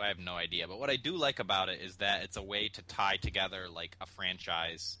games, so I have no idea. But what I do like about it is that it's a way to tie together a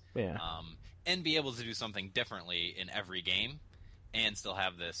franchise, and be able to do something differently in every game. And still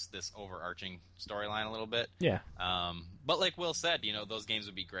have this overarching storyline a little bit. Yeah. But like Will said, those games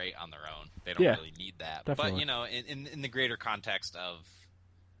would be great on their own. They don't really need that. Definitely. But in the greater context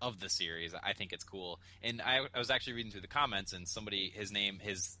of the series, I think it's cool. And I was actually reading through the comments, and somebody, his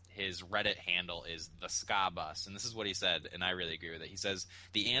Reddit handle is the Ska Bus, and this is what he said, and I really agree with it. He says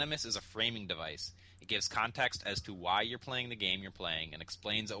the Animus is a framing device. It gives context as to why you're playing the game you're playing, and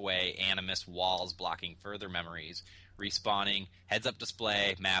explains away Animus walls blocking further memories, respawning, heads-up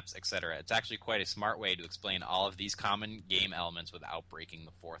display, maps, etc. It's actually quite a smart way to explain all of these common game elements without breaking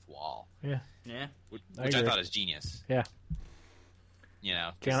the fourth wall. Yeah. Yeah. Which I I agree. thought is genius. Yeah.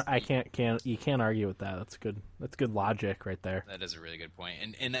 'Cause You can't argue with that. That's good logic right there. that is a really good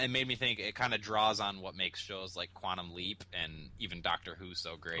point. And it made me think it kind of draws on what makes shows like Quantum Leap and even Doctor Who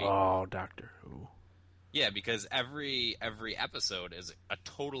so great. Oh, Doctor Who. Yeah, because every episode is a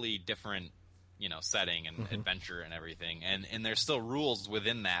totally different, setting and adventure and everything, and there's still rules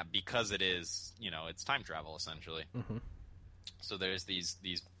within that because it is, it's time travel essentially. Mm-hmm. So there's these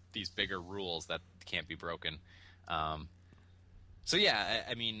bigger rules that can't be broken. So yeah,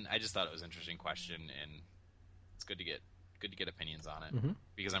 I mean, I just thought it was an interesting question, and it's good to get opinions on it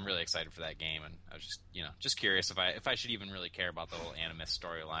because I'm really excited for that game, and I was just curious if I should even really care about the whole Animus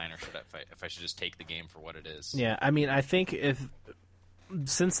storyline, or if I should just take the game for what it is. Yeah, I mean, I think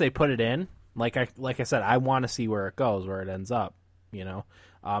since they put it in, like I said, I want to see where it goes, where it ends up.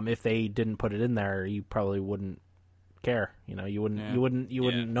 If they didn't put it in there, you probably wouldn't care. You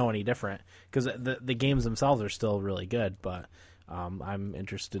wouldn't know any different because the games themselves are still really good, but. I'm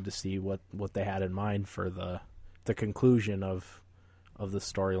interested to see what they had in mind for the conclusion of the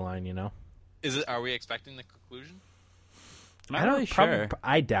storyline. Are we expecting the conclusion? I'm not really sure.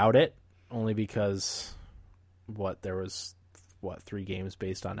 I doubt it, only because there was 3 games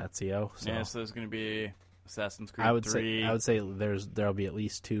based on Ezio. So Yeah, so there's going to be Assassin's Creed I would 3. say there'll be at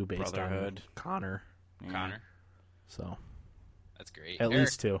least 2 based Brotherhood. on Connor. Yeah. Connor, So that's great. at Eric,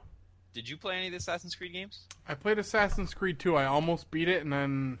 least 2. did you play any of the Assassin's Creed games? I played Assassin's Creed 2. I almost beat it, and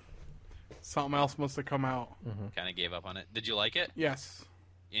then something else must have come out. Kind of gave up on it. Did you like it? Yes.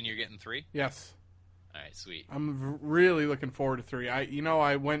 And you're getting 3? Yes. All right, sweet. I'm really looking forward to 3.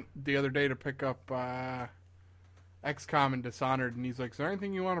 I went the other day to pick up XCOM and Dishonored, and he's like, is there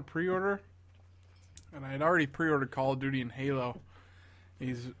anything you want to pre-order? And I had already pre-ordered Call of Duty and Halo.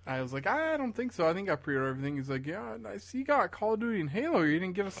 I was like, I don't think so. I think I pre-ordered everything. He's like, yeah, I see you got Call of Duty and Halo. You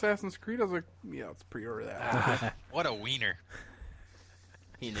didn't get Assassin's Creed? I was like, yeah, let's pre-order that. What a wiener.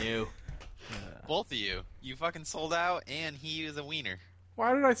 He knew. Both of you. You fucking sold out, and he was a wiener.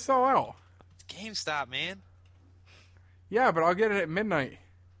 Why did I sell out? It's GameStop, man. Yeah, but I'll get it at midnight.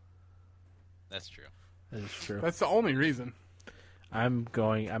 That's true. That is true. That's the only reason. I'm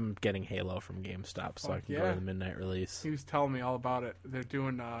getting Halo from GameStop, so I can go to the midnight release. He was telling me all about it. They're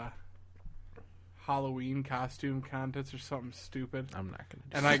doing Halloween costume contest or something stupid. I'm not gonna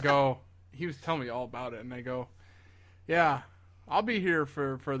do And I go, he was telling me all about it, and I go, yeah, I'll be here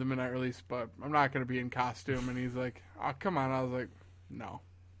for the midnight release, but I'm not going to be in costume. And he's like, oh, come on. I was like, no.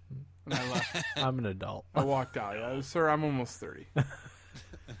 And I left. I'm an adult. I walked out. Yeah, sir, I'm almost 30.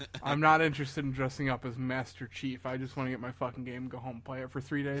 I'm not interested in dressing up as Master Chief. I just want to get my fucking game, go home, play it for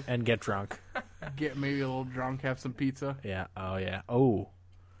 3 days, And get drunk. get maybe a little drunk, have some pizza. Yeah. Oh, yeah. Oh,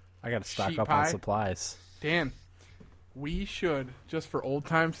 I got to stock Sheet up pie. on supplies. Dan, we should, just for old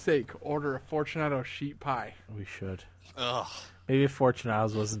time's sake, order a Fortunato sheet pie. We should. Ugh. Maybe if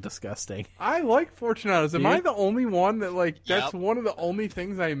Fortunatos wasn't disgusting. I like Fortunatos. Am Do you? I the only one that, like, that's Yep. one of the only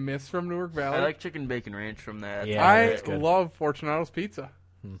things I miss from Newark Valley? I like chicken bacon ranch from that. Yeah. I that's good. love Fortunato's pizza.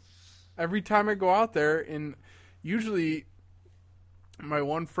 Every time I go out there, and usually my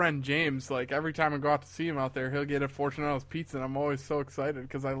one friend James, like every time I go out to see him out there, he'll get a Fortunato's pizza, and I'm always so excited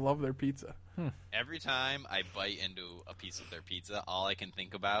because I love their pizza. Every time I bite into a piece of their pizza, all I can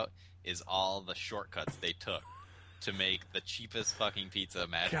think about is all the shortcuts they took to make the cheapest fucking pizza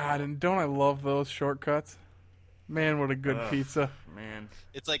imaginable. God, and don't I love those shortcuts? Man, what a good pizza. Man.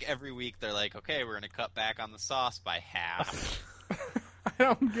 It's like every week they're like, okay, we're going to cut back on the sauce by half. I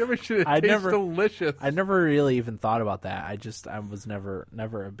don't give a shit. It I tastes never- delicious. I never really even thought about that. I was never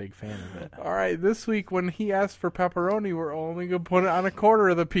a big fan of it. All right, this week when he asked for pepperoni, we're only going to put it on a quarter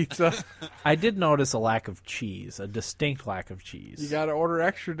of the pizza. I did notice a lack of cheese, a distinct lack of cheese. You got to order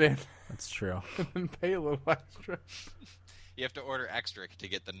extra, Dan, That's true. and pay a little extra. You have to order extra to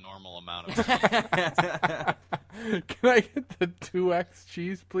get the normal amount of Can I get the 2X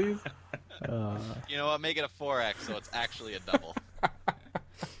cheese, please? You know what? Make it a 4X so it's actually a double.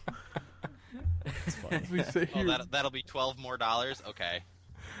 As we sit Oh, here. that'll be $12 more. Okay.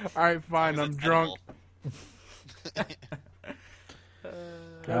 All right, fine. It's I'm drunk. edible.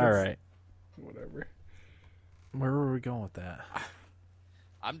 All right. Whatever. Where were we going with that?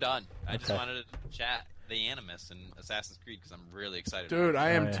 I'm done. I just Okay. wanted to chat the Animus and Assassin's Creed because I'm really excited. Dude,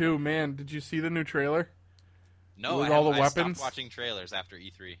 I am yeah. too. Man, did you see the new trailer? no, with I all the haven't- I stopped weapons? watching trailers after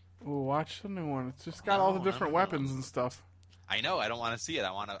E3. Ooh, watch the new one. It's just got all the No, different no, no. weapons and stuff. I know. I don't want to see it.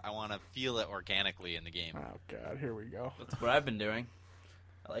 I want to feel it organically in the game. Oh, God. Here we go. That's what I've been doing.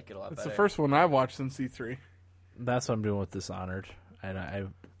 I like it a lot It's better. the first one I've watched since E3. That's what I'm doing with Dishonored. And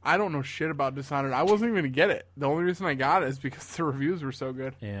I don't know shit about Dishonored. I wasn't even going to get it. The only reason I got it is because the reviews were so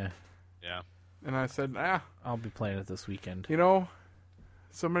good. yeah, Yeah. And I said, I'll be playing it this weekend. you know,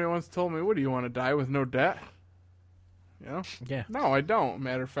 somebody once told me, what do you want to die with no debt? You know? Yeah, No, I don't,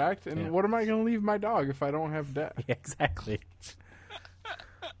 matter of fact. And Yeah. what am I going to leave my dog if I don't have debt? yeah, exactly.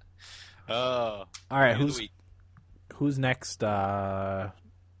 Oh. All right, Game of the week. who's next?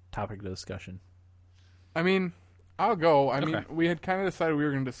 Topic of discussion. I mean, I'll go. I mean, Okay. we had kind of decided we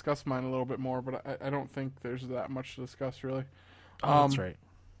were going to discuss mine a little bit more, but I don't think there's that much to discuss, really. Oh, that's right.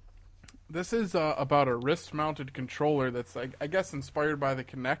 This is about a wrist-mounted controller that's, I guess, inspired by the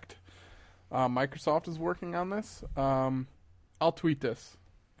Kinect. Microsoft is working on this. I'll tweet this,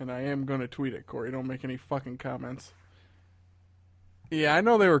 and I am going to tweet it, Corey. Don't make any fucking comments. Yeah, I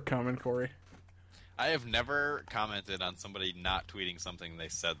know they were coming, Corey. I have never commented on somebody not tweeting something they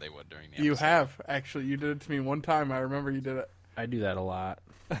said they would during the episode. You have, actually. You did it to me one time. I remember you did it. I do that a lot.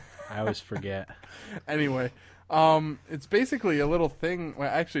 I always forget. Anyway, it's basically a little thing. Well,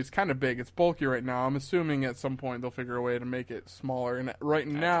 actually, it's kind of big. It's bulky right now. I'm assuming at some point they'll figure a way to make it smaller. And right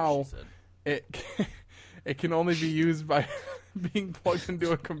now, She said. it it can only be used by being plugged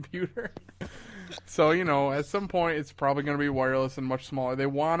into a computer. So, you know, at some point it's probably going to be wireless and much smaller. They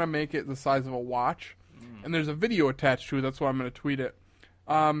want to make it the size of a watch. And there's a video attached to it. That's why I'm going to tweet it.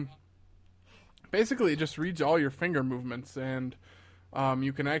 Basically, it just reads all your finger movements, and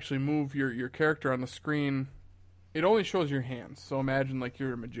you can actually move your character on the screen. It only shows your hands. So imagine like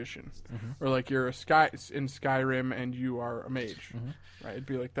you're a magician, or like you're in Skyrim and you are a mage, right? It'd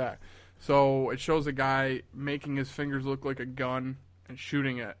be like that. So it shows a guy making his fingers look like a gun and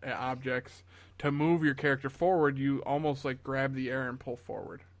shooting at objects. To move your character forward, you almost like grab the air and pull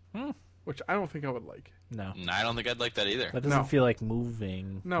forward, which I don't think I would like. No, I don't think I'd like that either. that doesn't No. feel like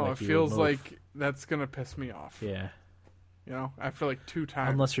moving. No, like it you feels would move. like that's gonna piss me off. Yeah, You know, after like 2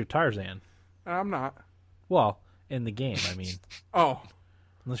 times. unless you're Tarzan. I'm not. Well, in the game, I mean, Oh,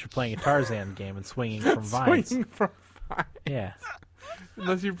 unless you're playing a Tarzan game and swinging from vines. swinging from vines. Yeah,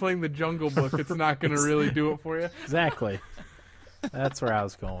 Unless you're playing the Jungle Book, it's not gonna really do it for you. exactly. That's where I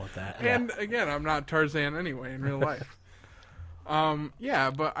was going with that. Yeah. And again, I'm not Tarzan anyway in real life. Yeah,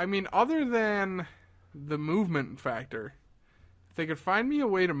 but I mean, other than the movement factor, if they could find me a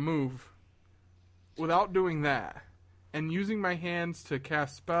way to move without doing that, and using my hands to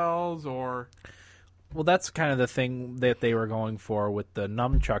cast spells or Well, that's kind of the thing that they were going for with the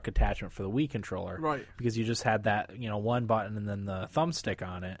nunchuck attachment for the Wii controller. Right. Because you just had that, one button and then the thumbstick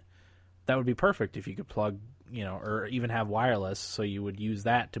on it. That would be perfect if you could plug, or even have wireless, so you would use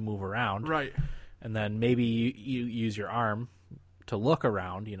that to move around. Right. And then maybe you use your arm to look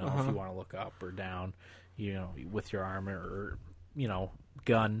around, if you want to look up or down, with your arm or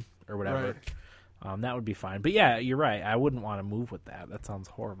gun or whatever. Right. That would be fine. But yeah, you're right. I wouldn't want to move with that. That sounds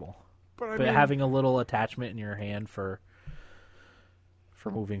horrible. But I But mean, having a little attachment in your hand for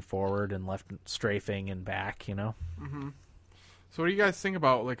moving forward and left strafing and back, So what do you guys think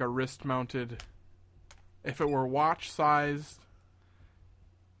about like a wrist-mounted, if it were watch-sized,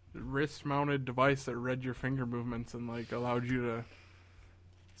 wrist-mounted device that read your finger movements and like allowed you to,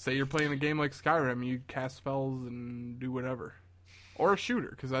 say you're playing a game like Skyrim, you cast spells and do whatever, or a shooter,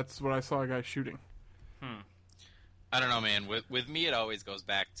 because that's what I saw a guy shooting. I don't know, man. With me, it always goes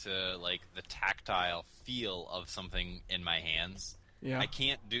back to like the tactile feel of something in my hands. Yeah. I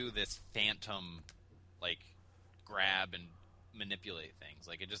can't do this phantom, like, grab and manipulate things.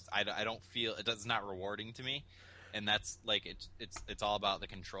 Like, I don't feel it's not rewarding to me, and that's like it's all about the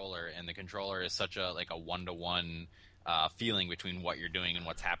controller, and the controller is such a 1-to-1 feeling between what you're doing and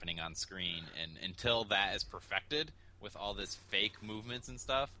what's happening on screen, and until that is perfected with all this fake movements and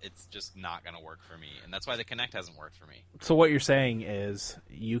stuff, it's just not going to work for me, and that's why the Kinect hasn't worked for me. So what you're saying is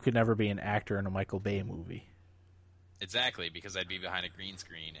you could never be an actor in a Michael Bay movie. Exactly, because I'd be behind a green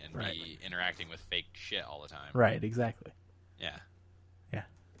screen and be interacting with fake shit all the time. Right, exactly. Yeah. Yeah.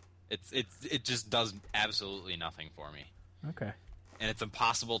 It just does absolutely nothing for me. Okay. And it's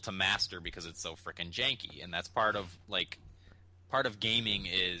impossible to master because it's so freaking janky, and that's part of gaming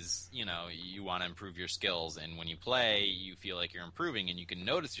is, you want to improve your skills, and when you play, you feel like you're improving, and you can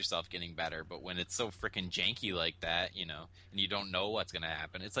notice yourself getting better, but when it's so freaking janky like that, and you don't know what's going to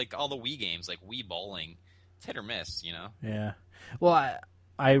happen, it's like all the Wii games, like Wii Bowling, it's hit or miss, Yeah. Well,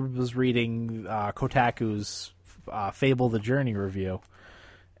 I was reading Kotaku's Fable the Journey review,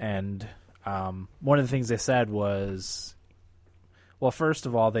 and one of the things they said was, well, first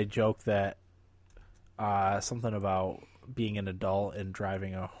of all, they joked that something about being an adult and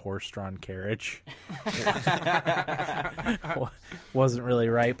driving a horse-drawn carriage wasn't really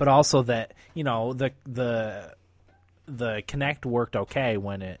right, but also that the Kinect worked okay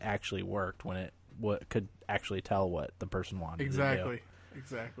when it actually worked, when it could actually tell what the person wanted to do,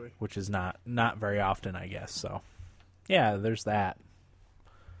 Exactly. which is not very often, I guess. So yeah, there's that.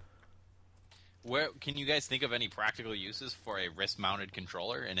 Where can you guys think of any practical uses for a wrist-mounted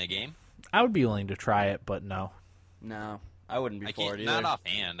controller in a game? I would be willing to try it, but no. No, I wouldn't be for it either. Not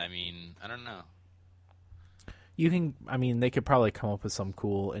offhand. I mean, I don't know. You can. I mean, they could probably come up with some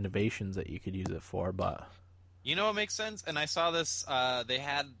cool innovations that you could use it for, but You know what makes sense? And I saw this, they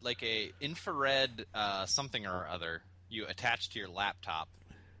had like a infrared something or other you attached to your laptop,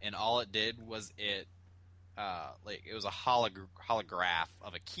 and all it did was it was a holograph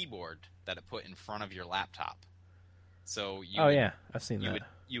of a keyboard that it put in front of your laptop. So yeah, I've seen that.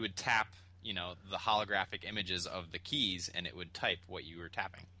 You would tap, the holographic images of the keys, and it would type what you were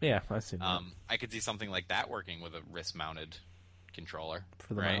tapping. Yeah, I've seen that. I could see something like that working with a wrist-mounted controller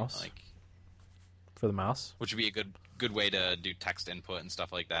For the right? mouse? Like, For the mouse? which would be a good way to do text input and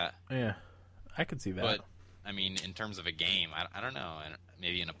stuff like that. Yeah, I could see that. But I mean, in terms of a game, I don't know.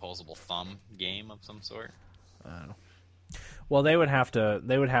 Maybe an opposable thumb game of some sort. I don't know. Well, they would have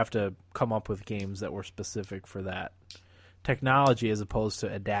to come up with games that were specific for that technology, as opposed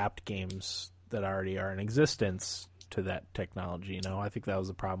to adapt games that already are in existence to that technology. I think that was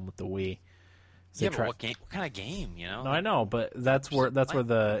the problem with the Wii. Yeah, but what kind of game? No, I know, but that's where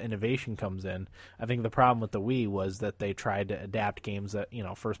the innovation comes in. I think the problem with the Wii was that they tried to adapt games that,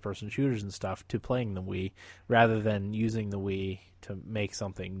 first-person shooters and stuff to playing the Wii, rather than using the Wii to make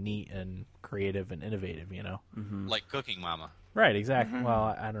something neat and creative and innovative, Mm-hmm. Like Cooking Mama. Right, exactly. Mm-hmm.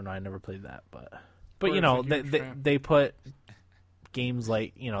 Well, I don't know. I never played that, but Birds a huge fan. they put games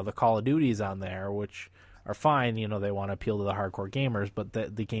like, the Call of Duties on there, which are fine. They want to appeal to the hardcore gamers, but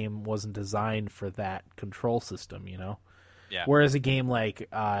the game wasn't designed for that control system, Yeah. Whereas a game like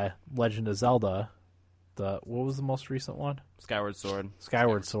Legend of Zelda, what was the most recent one? Skyward Sword.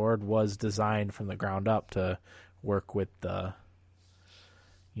 Skyward Sword was designed from the ground up to work with the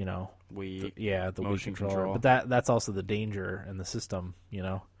Wii. the Wii motion controller. control. But that's also the danger in the system,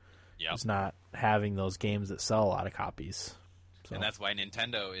 Yep. is not having those games that sell a lot of copies. So. And that's why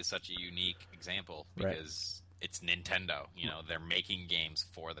Nintendo is such a unique example, because it's Nintendo. They're making games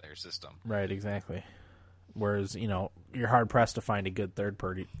for their system. Right, exactly. Whereas, you're hard pressed to find a good third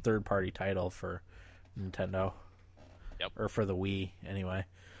party title for Nintendo. Yep. Or for the Wii, anyway.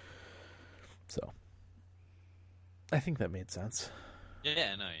 So, I think that made sense.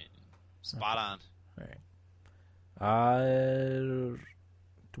 Yeah, no, spot on. All right.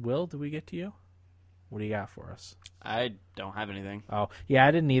 Will, did we get to you? What do you got for us? I don't have anything. Oh, yeah,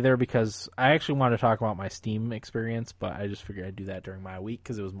 I didn't either because I actually wanted to talk about my Steam experience, but I just figured I'd do that during my week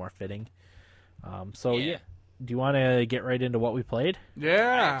because it was more fitting. So, yeah. Do you want to get right into what we played? I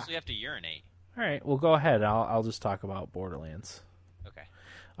Yeah. actually have to urinate. All right, well, go ahead. I'll just talk about Borderlands. Okay.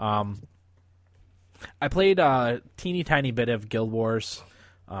 I played a teeny tiny bit of Guild Wars.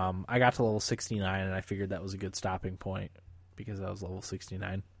 I got to level 69, and I figured that was a good stopping point because I was level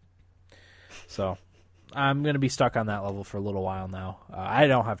 69. So I'm going to be stuck on that level for a little while now. I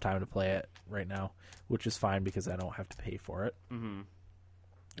don't have time to play it right now, which is fine because I don't have to pay for it. Mm-hmm.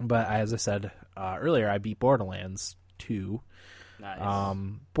 But as I said earlier, I beat Borderlands 2. Nice.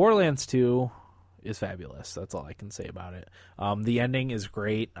 Borderlands 2 is fabulous. That's all I can say about it. The ending is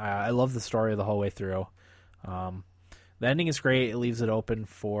great. I love the story the whole way through. The ending is great. It leaves it open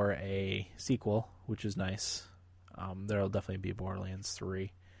for a sequel, which is nice. There'll definitely be Borderlands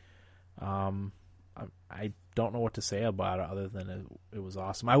 3. I don't know what to say about it other than it was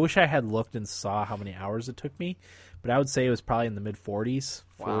awesome. I wish I had looked and saw how many hours it took me, but I would say it was probably in the mid-40s,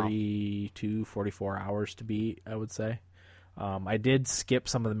 Wow. 42, 44 hours to beat, I would say. I did skip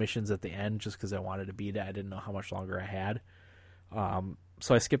some of the missions at the end just because I wanted to beat it. I didn't know how much longer I had.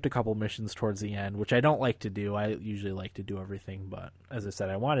 So I skipped a couple missions towards the end, which I don't like to do. I usually like to do everything, but as I said,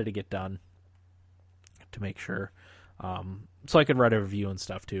 I wanted to get done to make sure. So I could write a review and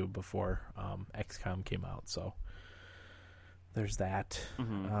stuff too before XCOM came out. So there's that.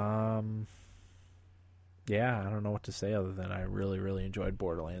 Mm-hmm. Yeah, I don't know what to say other than I really, really enjoyed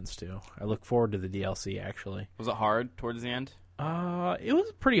Borderlands 2. I look forward to the DLC, actually. Was it hard towards the end? It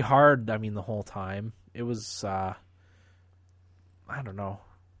was pretty hard, I mean, the whole time. It was, I don't know.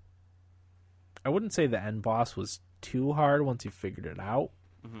 I wouldn't say the end boss was too hard once you figured it out.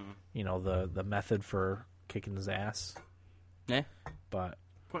 Mm-hmm. You know, the method for kicking his ass. Yeah. But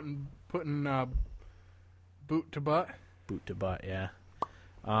Putting boot to butt. boot to butt, yeah.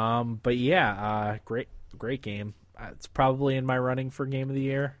 But yeah, great game. It's probably in my running for game of the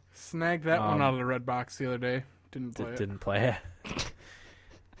year. Snagged that one out of the red box the other day. Didn't play it. Didn't play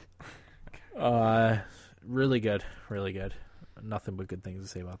it. Really good, really good. Nothing but good things to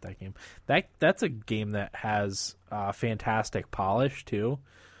say about that game. That's a game that has fantastic polish too.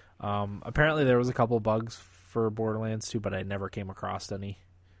 Apparently there was a couple bugs for Borderlands 2, but I never came across any.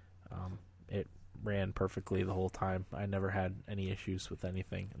 It ran perfectly the whole time. I never had any issues with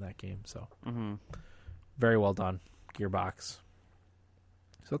anything in that game. So Mm-hmm. very well done, Gearbox.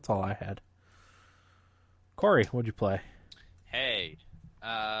 So that's all I had. Corey, what'd you play? Hey,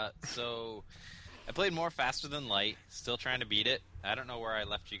 so I played more Faster Than Light. Still trying to beat it. I don't know where I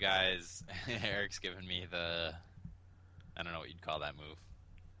left you guys. Eric's giving me I don't know what you'd call that move.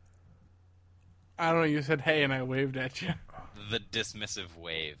 I don't know. You said hey, and I waved at you. The dismissive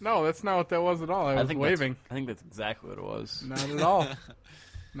wave. No, that's not what that was at all. I was waving. I think that's exactly what it was. Not at all.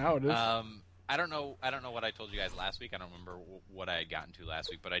 Now it is. I don't know what I told you guys last week. I don't remember what I had gotten to last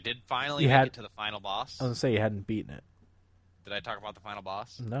week, but I did finally You make had- it to the final boss. I was gonna say you hadn't beaten it. Did I talk about the final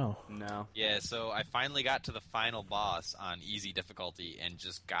boss? No. No. Yeah, so I finally got to the final boss on easy difficulty and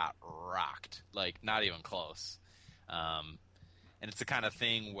just got rocked. Like, not even close. And it's the kind of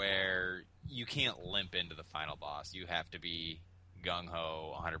thing where you can't limp into the final boss. You have to be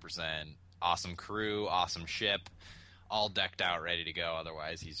gung-ho, 100%. Awesome crew, awesome ship, all decked out, ready to go.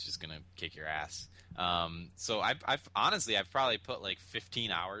 Otherwise, he's just going to kick your ass. So I've honestly, I've probably put like 15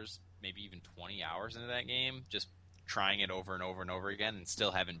 hours, maybe even 20 hours into that game, just trying it over and over and over again, and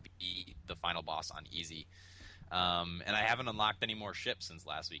still haven't beat the final boss on easy. And I haven't unlocked any more ships since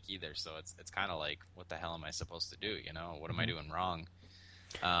last week either, so it's kind of like, what the hell am I supposed to do? You know, what am I doing wrong?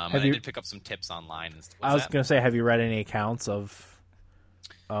 And I did pick up some tips online. I was gonna say, have you read any accounts of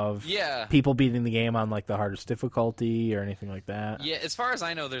Yeah. people beating the game on like the hardest difficulty or anything like that? Yeah, as far as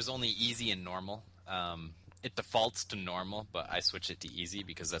I know, there's only easy and normal. It defaults to normal, but I switch it to easy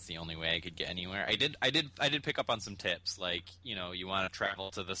because that's the only way I could get anywhere. I did pick up on some tips, like, you know, you want to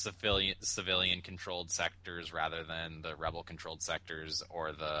travel to the civilian controlled sectors rather than the rebel controlled sectors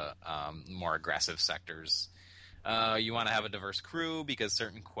or the more aggressive sectors. You want to have a diverse crew because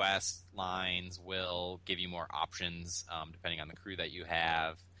certain quest lines will give you more options depending on the crew that you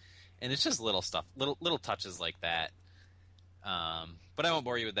have, and it's just little stuff, little touches like that. But I won't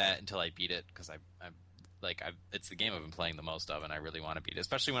bore you with that until I beat it because it's the game I've been playing the most of, and I really want to beat it,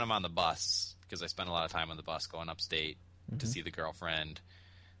 especially when I'm on the bus because I spend a lot of time on the bus going upstate to see the girlfriend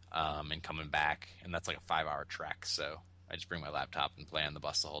and coming back, and that's like a 5-hour trek. So I just bring my laptop and play on the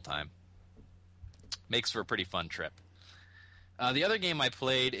bus the whole time. Makes for a pretty fun trip. The other game I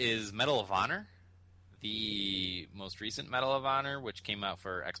played is Medal of Honor, the most recent Medal of Honor, which came out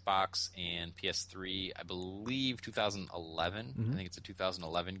for Xbox and PS3, I believe 2011. I think it's a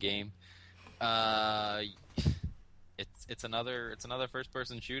 2011 game. It's another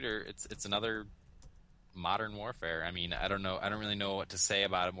first-person shooter. It's another Modern Warfare. I mean, I don't really know what to say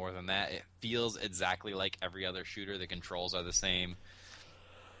about it more than that. It feels exactly like every other shooter. The controls are the same.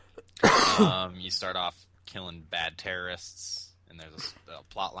 You start off killing bad terrorists, and there's a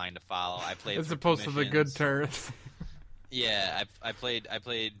plot line to follow. I played As through opposed 2 to the missions. good terrorists. Yeah, I played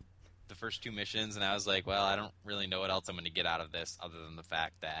the first 2 missions, and I was like, well, I don't really know what else I'm going to get out of this other than the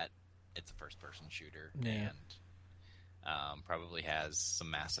fact that it's a first-person shooter and probably has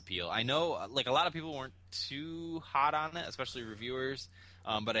some mass appeal. I know, like, a lot of people weren't too hot on it, especially reviewers,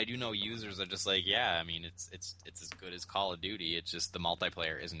 but I do know users are just like, yeah, I mean, it's as good as Call of Duty. It's just the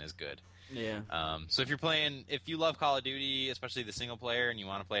multiplayer isn't as good. Yeah. So if you love Call of Duty, especially the single player, and you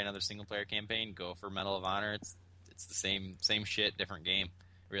want to play another single player campaign, go for Medal of Honor. It's the same shit, different game,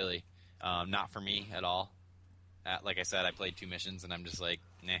 really. Not for me at all. Like I said, I played 2 missions, and I'm just like,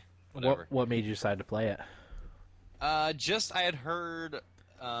 nah, whatever. What made you decide to play it? I had heard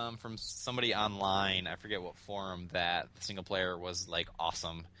from somebody online, I forget what forum, that the single player was like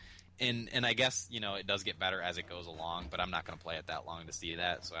awesome. And I guess, it does get better as it goes along, but I'm not going to play it that long to see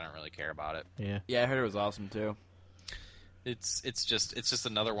that, so I don't really care about it. Yeah. Yeah, I heard it was awesome too. It's just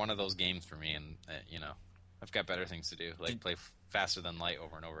another one of those games for me, and I've got better things to do, like play Faster Than Light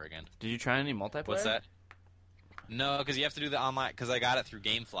over and over again. Did you try any multiplayer? What's that? No, because you have to do the online. Because I got it through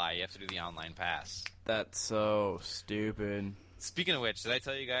GameFly, you have to do the online pass. That's so stupid. Speaking of which, did I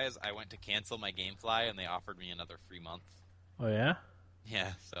tell you guys I went to cancel my GameFly and they offered me another free month? Oh yeah.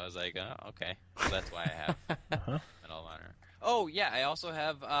 Yeah, so I was like, oh, okay. So that's why I have Medal of Honor. Oh, yeah, I also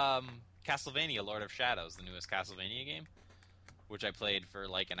have Castlevania Lord of Shadows, the newest Castlevania game, which I played for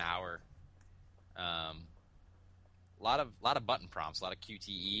like an hour. A lot of button prompts, a lot of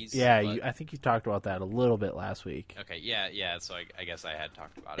QTEs. Yeah, but... I think you talked about that a little bit last week. Okay, yeah, so I guess I had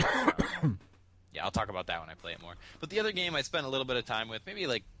talked about it. Yeah, I'll talk about that when I play it more. But the other game I spent a little bit of time with, maybe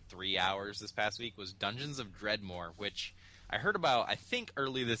like 3 hours this past week, was Dungeons of Dreadmore, which I heard about, I think,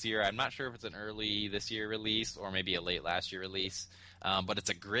 early this year. I'm not sure if it's an early this year release or maybe a late last year release. But it's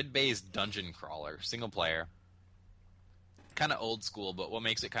a grid-based dungeon crawler, single player. Kind of old school, but what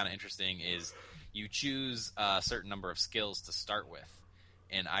makes it kind of interesting is you choose a certain number of skills to start with.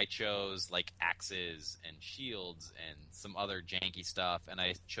 And I chose, like, axes and shields and some other janky stuff, and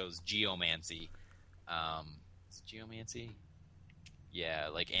I chose geomancy. Is it geomancy? Yeah,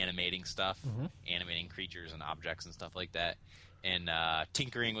 like animating stuff, animating creatures and objects and stuff like that. And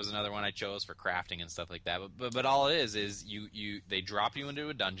tinkering was another one I chose for crafting and stuff like that. But all it is they drop you into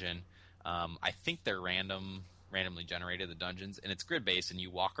a dungeon. I think they're randomly generated, the dungeons, and it's grid based, and you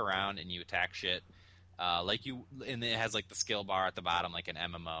walk around and you attack shit. And it has like the skill bar at the bottom, like an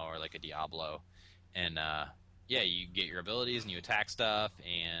MMO or like a Diablo. And you get your abilities and you attack stuff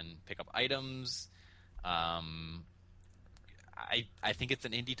and pick up items. I think it's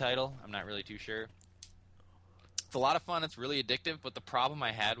an indie title. I'm not really too sure. It's a lot of fun. It's really addictive, but the problem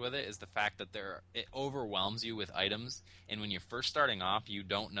I had with it is the fact that it overwhelms you with items, and when you're first starting off, you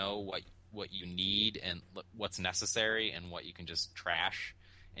don't know what you need and what's necessary and what you can just trash,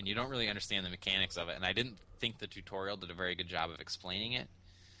 and you don't really understand the mechanics of it, and I didn't think the tutorial did a very good job of explaining it.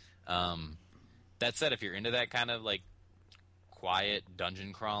 That said, if you're into that kind of like quiet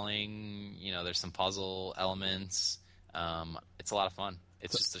dungeon crawling, there's some puzzle elements. It's a lot of fun.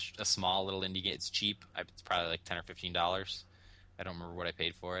 It's just a small little indie game. It's cheap. It's probably like $10 or $15. I don't remember what I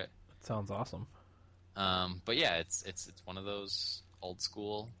paid for it. That sounds awesome. But yeah, it's one of those old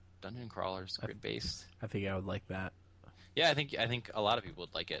school dungeon crawlers, grid based. I think I would like that. Yeah, I think a lot of people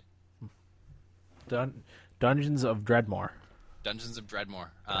would like it. Dungeons of Dreadmore. Dungeons of Dreadmore.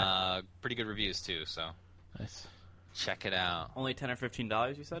 Pretty good reviews too. So Nice. check it out. Only $10 or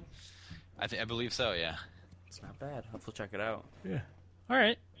 $15, you said? I believe so. Yeah. It's not bad. Hopefully check it out. Yeah. All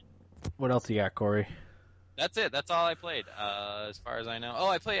right. What else you got, Corey? That's it. That's all I played, as far as I know. Oh,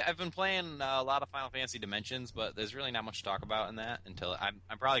 I've been playing a lot of Final Fantasy Dimensions, but there's really not much to talk about in that until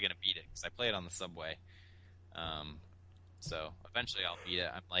I'm probably gonna beat it because I play it on the subway. So eventually I'll beat it.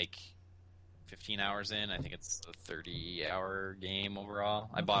 I'm like 15 hours in. I think it's a 30-hour game overall.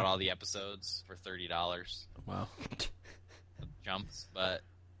 I bought all the episodes for $30. Wow. Jumps, but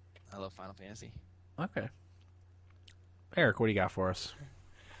I love Final Fantasy. Okay. Eric, what do you got for us?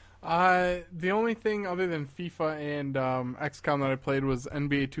 The only thing other than FIFA and XCOM that I played was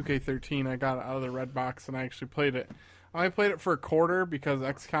NBA 2K13. I got it out of the red box and I actually played it. I only played it for a quarter because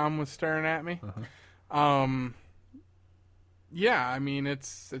XCOM was staring at me. Yeah, I mean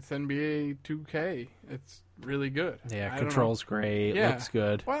it's NBA 2K. It's really good. Yeah, I don't know. controls great. Yeah. Looks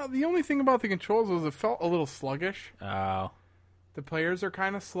good. Well, the only thing about the controls was it felt a little sluggish. Oh, The players are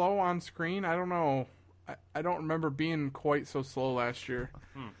kind of slow on screen. I don't know. I don't remember being quite so slow last year.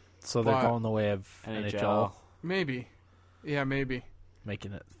 so they're But- going the way of NHL, Maybe. Yeah, maybe.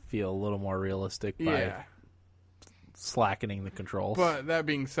 making it feel a little more realistic by Yeah. slackening the controls. But that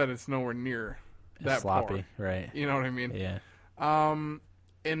being said, it's nowhere near It's that sloppy, poor. right? You know what I mean? Yeah.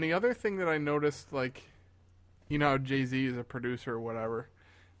 And the other thing that I noticed, like, you know how Jay-Z is a producer or whatever,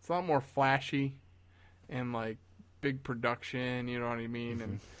 it's a lot more flashy and, like, big production, you know what I mean?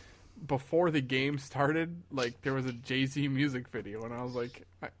 And before the game started, like, there was a Jay-Z music video, and I was like,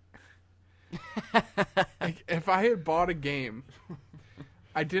 like, if I had bought a game,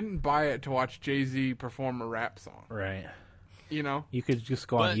 I didn't buy it to watch Jay-Z perform a rap song, Right. you know? You could just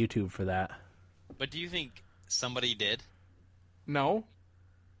go on But- YouTube for that. But do you think somebody did? No?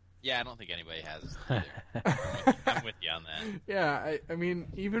 Yeah, I don't think anybody has. Either. I'm with you on that. Yeah, I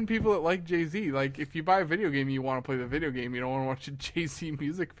mean, even people that like Jay-Z, like, if you buy a video game, you want to play the video game. You don't want to watch a Jay-Z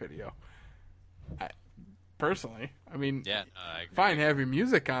music video. Personally, I mean, Yeah, I agree. fine, have your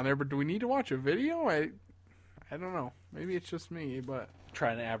music on there, but do we need to watch a video? I don't know. Maybe it's just me, but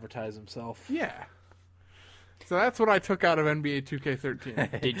Trying to advertise himself. yeah. So that's what I took out of NBA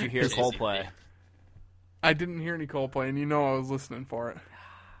 2K13. Did you hear Jay-Z. Coldplay? I didn't hear any Coldplay, and you know I was listening for it.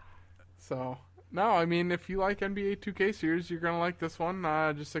 So, no, I mean, if you like NBA 2K series, you're going to like this one.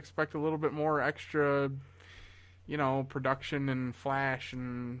 Just expect a little bit more extra, you know, production and flash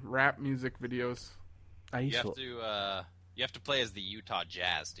and rap music videos. I You used have to. to you have to play as the Utah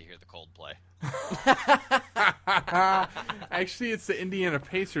Jazz to hear the Coldplay. Actually, it's the Indiana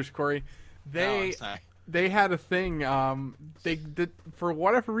Pacers, Corey. No, They I'm sorry. they had a thing. They did, for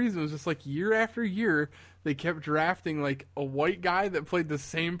whatever reason, it was just like year after year, they kept drafting like a white guy that played the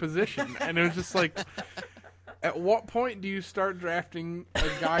same position, and it was just like, at what point do you start drafting a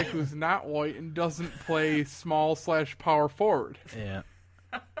guy who's not white and doesn't play small/power forward, Yeah.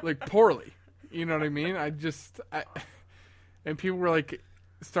 like poorly? You know what I mean? And people were like,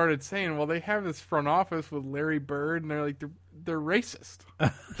 started saying, well, they have this front office with Larry Bird, and they're like, they're racist.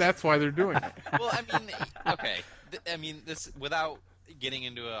 That's why they're doing it. Well, I mean, okay. I mean, this without getting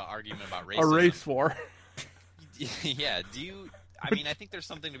into an argument about racism. A race war. Yeah. Do you? I mean, I think there's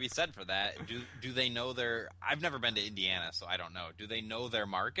something to be said for that. Do they know their? I've never been to Indiana, so I don't know. Do they know their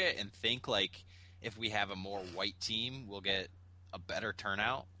market and think like if we have a more white team, we'll get a better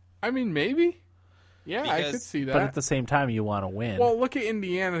turnout? I mean, maybe. Yeah, I could Because- see that. But at the same time, you want to win. Well, look at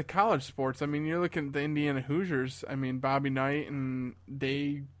Indiana college sports. I mean, you're looking at the Indiana Hoosiers. I mean, Bobby Knight, and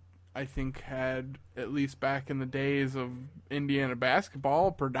they, I think, had, at least back in the days of Indiana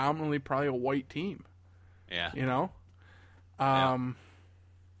basketball, predominantly probably a white team, Yeah. you know? Yeah.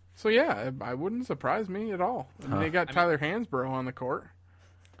 So, yeah, I wouldn't surprise me at all. I mean, they got Tyler Hansbrough on the court.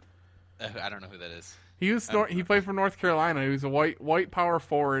 I don't know who that is. He was he played for North Carolina. He was a white power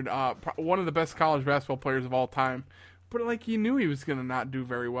forward, one of the best college basketball players of all time. But like you knew he was going to not do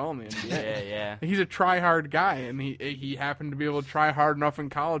very well in the NBA. Yeah. He's a try-hard guy, and he happened to be able to try hard enough in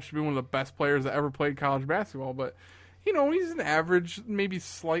college to be one of the best players that ever played college basketball. But you know, he's an average, maybe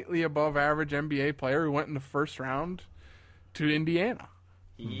slightly above average NBA player who went in the first round to Indiana,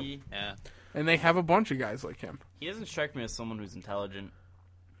 Yeah. and they have a bunch of guys like him. He doesn't strike me as someone who's intelligent.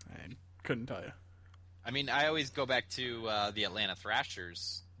 I couldn't tell you. I mean, I always go back to the Atlanta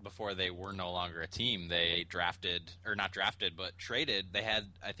Thrashers before they were no longer a team. They drafted, or not drafted, but traded. They had,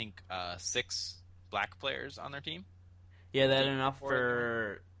 I think, 6 black players on their team. Yeah, that enough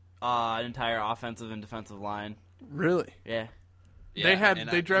for an entire offensive and defensive line. Really? Yeah. Yeah,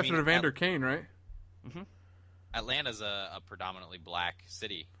 They drafted Evander Kane, right? Atlanta's a predominantly black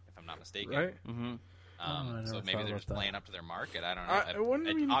city, if I'm not mistaken. Right. Mm-hmm. I never So maybe thought they're about just that. playing up to their market. I don't it know. wouldn't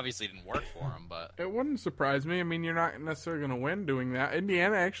It mean- obviously didn't work for them, but It wouldn't surprise me. I mean, you're not necessarily going to win doing that.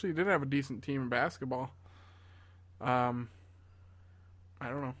 Indiana actually did have a decent team in basketball. I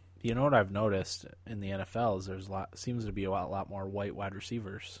don't know. You know what I've noticed in the NFL is seems to be a lot more white wide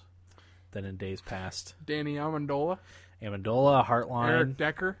receivers than in days past. Danny Amendola, Amendola, Hartline, Eric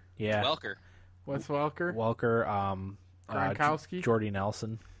Decker, yeah, Welker. Wes Welker. Welker, Gronkowski. Jordy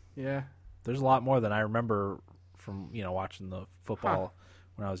Nelson. Yeah. There's a lot more than I remember from watching the football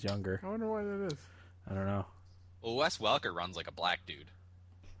when I was younger. I wonder why that is. I don't know. Well, Wes Welker runs like a black dude.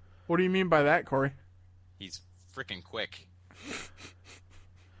 What do you mean by that, Corey? He's freaking quick.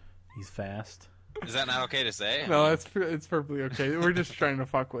 He's fast. Is that not okay to say? No, it's perfectly okay. We're just trying to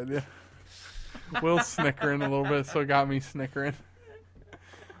fuck with you. Will's snickering a little bit, so it got me snickering.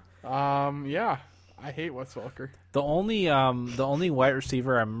 Yeah, I hate Wes Welker. The only wide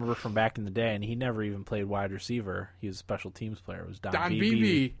receiver I remember from back in the day, and he never even played wide receiver. He was a special teams player. Was Don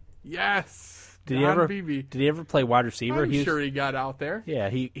Beebe. Yes. Did Don Beebe. he ever play wide receiver? I'm sure he got out there. Yeah,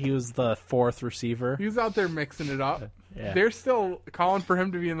 he was the fourth receiver. He was out there mixing it up. Yeah. They're still calling for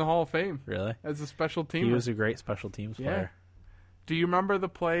him to be in the Hall of Fame Really? as a special teamer. He was a great special teams player. Do you remember the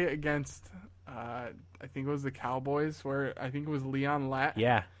play against, I think it was the Cowboys, where I think it was Leon Lett?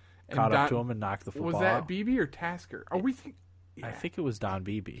 Yeah. And Caught up Don- to him and knocked the football Was that out. Beebe or Tasker? Oh, we think. Yeah. I think it was Don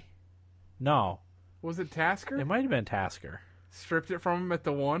Beebe. No, Was it Tasker? it might have been Tasker. Stripped it from him at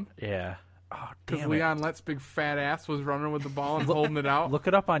the 1? Yeah. Oh, Because damn Leon Lett's big fat ass was running with the ball and holding it out. Look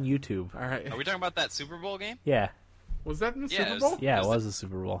it up on YouTube. All right. Are we talking about that Super Bowl game? Yeah. Was that in the Yeah, Super it was- Bowl? Yeah, it Was was a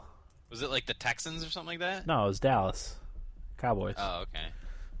Super Bowl. Was it like the Texans or something like that? No, it was Dallas Cowboys. Oh, okay.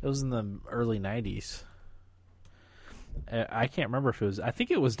 It was in the early 90s. I can't remember if it was. I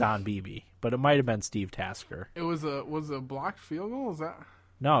think it was Don Beebe, but it might have been Steve Tasker. It was a blocked field goal? Is that?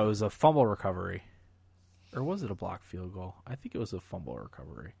 No, it was a fumble recovery. Or was it a blocked field goal? I think it was a fumble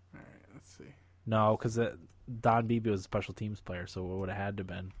recovery. All right, let's see. No, because Don Beebe was a special teams player, so it would have had to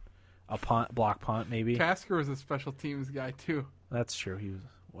been a block punt, maybe. Tasker was a special teams guy, too. That's true. He was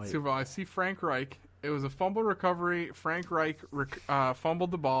white. Super Bowl. I see Frank Reich. It was a fumble recovery. Frank Reich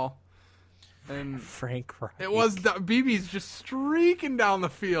fumbled the ball. And Frank Reich. it was BB's just streaking down the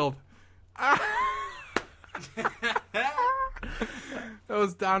field. That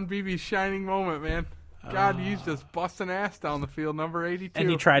was Don Beebe's shining moment, man. God, he's just busting ass down the field, number 82. And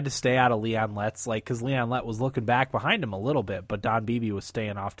he tried to stay out of Leon Lett's, because Leon Lett was looking back behind him a little bit, but Don Beebe was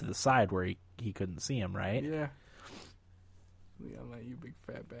staying off to the side where he couldn't see him, right? Yeah. Leon Lett, you big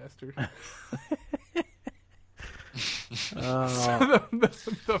fat bastard.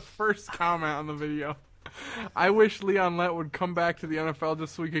 The first comment on the video. I wish Leon Lett would come back to the NFL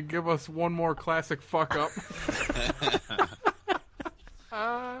just so he could give us one more classic fuck up.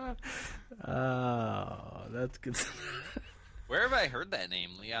 Oh, that's good. Where have I heard that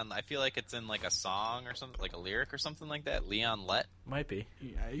name, Leon? I feel like it's in like a song or something, like a lyric or something like that. Leon Lett. Might be.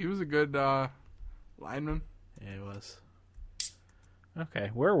 Yeah, he was a good lineman. Yeah, it was.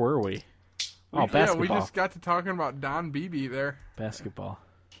 Okay, where were we? Oh, Yeah, basketball. we just got to talking about Don Beebe there. Basketball.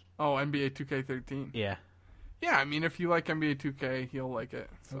 Oh, NBA 2K13. Yeah. Yeah, I mean, if you like NBA 2K, you'll like it.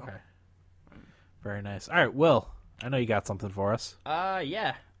 So. Okay. Very nice. All right, Will, I know you got something for us.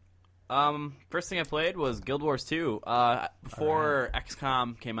 Yeah. First thing I played was Guild Wars 2. Before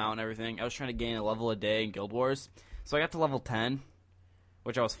XCOM came out and everything, I was trying to gain a level a day in Guild Wars. So I got to level 10,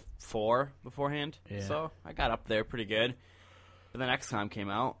 which I was 4 beforehand. Yeah. So I got up there pretty good. But then XCOM came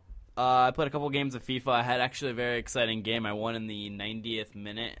out. I played a couple games of FIFA. I had actually a very exciting game. I won in the 90th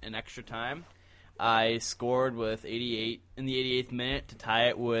minute in extra time. I scored with 88 in the 88th minute to tie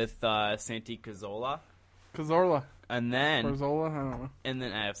it with Santi Cazorla. Cazorla. And then Or Zola? I don't know. And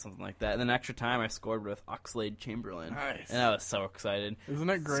then I have something like that. And then extra time, I scored with Oxlade Chamberlain. Nice. And I was so excited. Isn't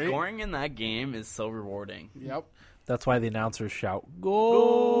it great? Scoring in that game is so rewarding. Yep. That's why the announcers shout,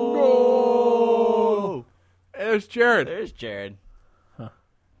 "Goal!" Goal! There's Jared. There's Jared.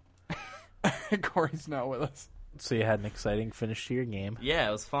 Corey's not with us. So you had an exciting finish to your game. Yeah,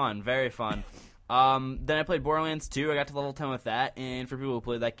 it was fun. Very fun. Then I played Borderlands 2. I got to level 10 with that. And for people who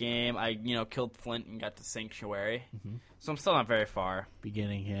played that game, I killed Flint and got to Sanctuary. Mm-hmm. So I'm still not very far.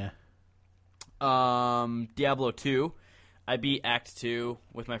 Beginning, yeah. Diablo 2. I beat Act 2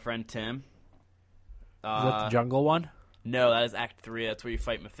 with my friend Tim. Is that the jungle one? No, that is Act 3. That's where you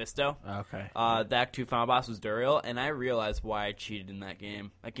fight Mephisto. Okay. The Act 2 final boss was Duriel, and I realized why I cheated in that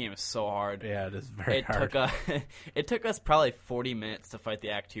game. That game is so hard. Yeah, it is very It hard. it took us probably 40 minutes to fight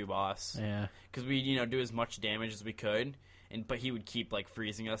the Act 2 boss. Yeah. Because we, do as much damage as we could, but he would keep,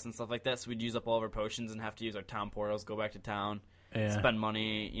 freezing us and stuff like that, so we'd use up all of our potions and have to use our town portals, go back to town, Yeah. spend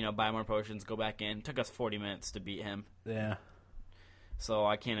money, buy more potions, go back in. It took us 40 minutes to beat him. Yeah. So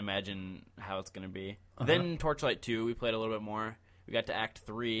I can't imagine how it's going to be. Then Torchlight 2, we played a little bit more. We got to Act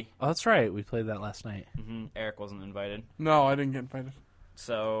 3. Oh, that's right. We played that last night. Eric wasn't invited. No, I didn't get invited.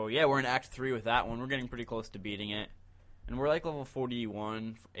 So, yeah, we're in Act 3 with that one. We're getting pretty close to beating it. And we're level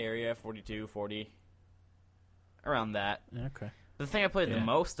 41 area, 42, 40. Around that. Okay. The thing I played Yeah. the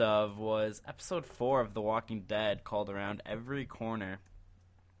most of was Episode 4 of The Walking Dead, called Around Every Corner.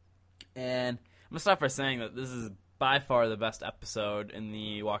 And I'm going to start by saying that this is by far the best episode in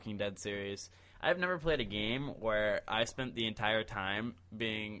the Walking Dead series. I've never played a game where I spent the entire time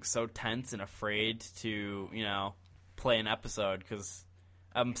being so tense and afraid to, play an episode, because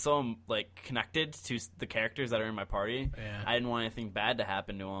I'm so, connected to the characters that are in my party. Yeah. I didn't want anything bad to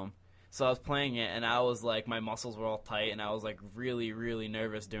happen to them. So I was playing it, and I was like, my muscles were all tight, and I was like really, really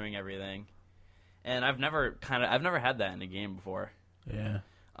nervous doing everything. And I've never had that in a game before. Yeah.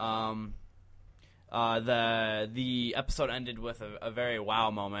 The episode ended with a very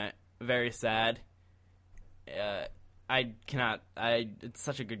wow moment, very sad. It's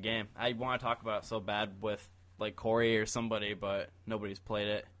such a good game. I want to talk about it so bad with like Corey or somebody, but nobody's played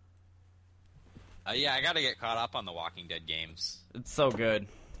it. Yeah, I got to get caught up on the Walking Dead games. It's so good.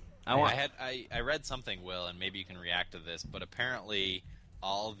 I read something, Will, and maybe you can react to this, but apparently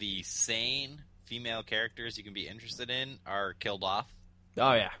all the sane female characters you can be interested in are killed off.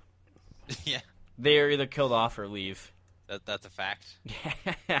 Oh yeah, Yeah, they are either killed off or leave. that's a fact.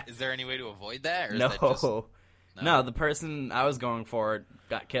 Yeah. Is there any way to avoid that? Or is No. that just... No, the person I was going for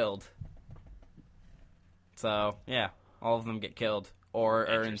got killed. So yeah, all of them get killed or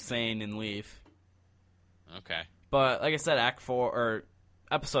are insane and leave. Okay. But like I said,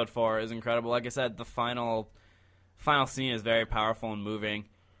 Episode 4 is incredible. Like I said, the final scene is very powerful and moving,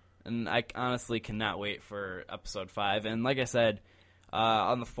 and I honestly cannot wait for Episode 5. And like I said,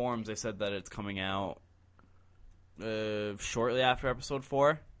 on the forums, they said that it's coming out shortly after Episode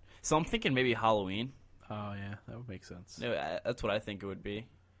 4. So I'm thinking maybe Halloween. Oh, yeah. That would make sense. That's what I think it would be.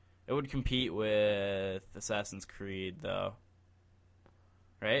 It would compete with Assassin's Creed, though.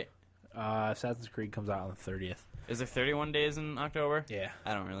 Right? Assassin's Creed comes out on the 30th. Is there 31 days in October? Yeah.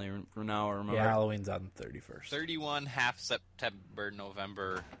 I don't really know or remember. Yeah, Halloween's on the 31st. 31, half September,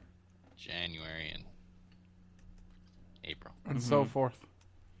 November, January, and April. And so forth.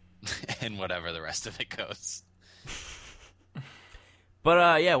 And whatever the rest of it goes.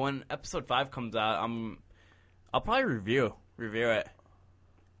 But yeah, when Episode 5 comes out, I'll probably review it.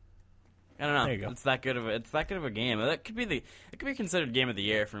 I don't know. There you go. It's that good of a game. It could be considered game of the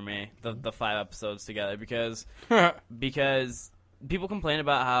year for me. The 5 episodes together because people complain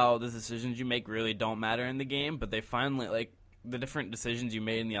about how the decisions you make really don't matter in the game, but they finally like the different decisions you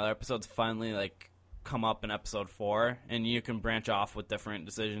made in the other episodes finally like come up in Episode 4, and you can branch off with different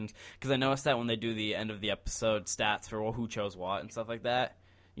decisions. Because I noticed that when they do the end of the episode stats for who chose what and stuff like that,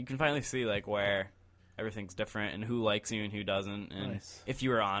 you can finally see like where everything's different and who likes you and who doesn't. And Nice. if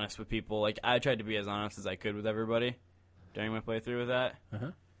you were honest with people, like I tried to be as honest as I could with everybody during my playthrough with that.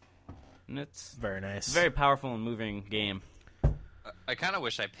 Uh-huh. And it's Very nice. a very powerful and moving game. I kind of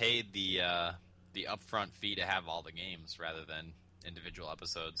wish I paid the upfront fee to have all the games rather than individual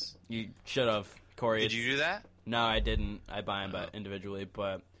episodes. You should have, Corey. Did you do that? No, I didn't. I buy them individually,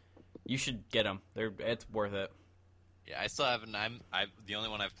 but you should get them. It's worth it. Yeah, I still haven't. The only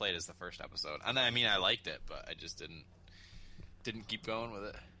one I've played is the first episode, and I mean I liked it, but I just didn't keep going with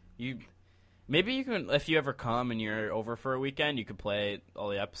it. Maybe you can, if you ever come and you're over for a weekend, you could play all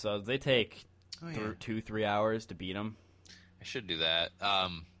the episodes. They take 2-3 hours to beat them. I should do that.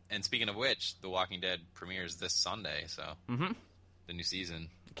 And speaking of which, The Walking Dead premieres this Sunday, so the new season.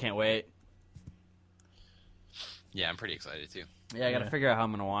 Can't wait. Yeah, I'm pretty excited too. Yeah, I got to figure out how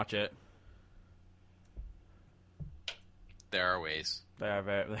I'm going to watch it. There are ways.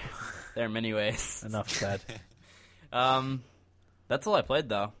 There are many ways. Enough said. That's all I played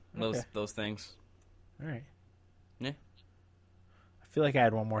though. Okay. Those things. All right. Yeah. I feel like I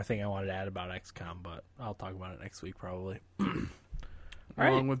had one more thing I wanted to add about XCOM, but I'll talk about it next week probably.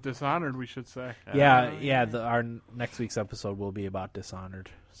 Along with Dishonored, we should say. Yeah. Our next week's episode will be about Dishonored.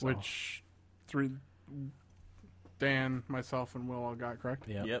 So. Which Dan, myself, and Will all got correct.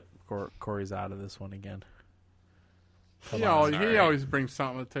 Yep. Corey's out of this one again. He always brings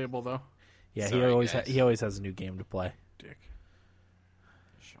something to the table, though. Yeah, Sorry, he always has a new game to play. Dick.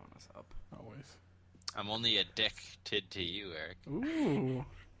 Showing us up. Always. I'm only addicted to you, Eric. Ooh.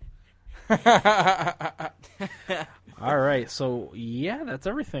 All right, so yeah, that's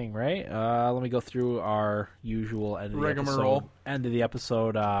everything, right? Let me go through our usual end of the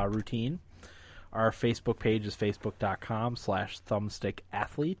episode routine. Our Facebook page is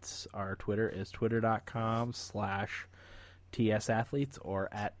facebook.com/thumbstickathletes. Our Twitter is twitter.com/TSathletes or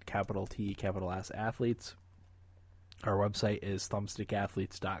at capital T, capital S athletes. Our website is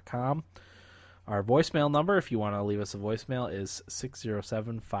thumbstickathletes.com. Our voicemail number, if you want to leave us a voicemail, is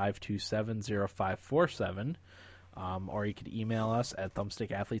 607-527-0547. Or you could email us at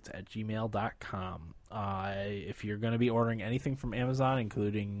thumbstickathletes@gmail.com. If you're going to be ordering anything from Amazon,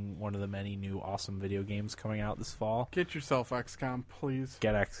 including one of the many new awesome video games coming out this fall, Get yourself XCOM, please.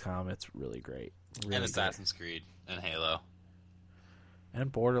 get XCOM. It's really great. Really And great. Assassin's Creed and Halo. And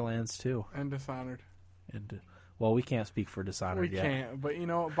Borderlands, too. And Dishonored. And well, we can't speak for Dishonored We yet. can't, but you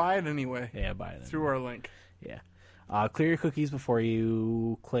know what? Buy it anyway. Yeah, buy it. Through our link. Yeah. Clear your cookies before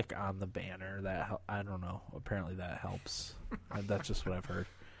you click on the banner. I don't know. Apparently that helps. That's just what I've heard.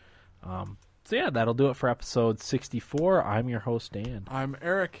 So yeah, that'll do it for episode 64. I'm your host, Dan. I'm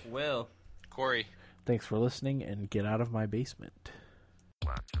Eric. Will. Corey. Thanks for listening, and get out of my basement.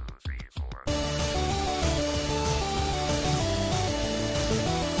 1, 2, 3, 4.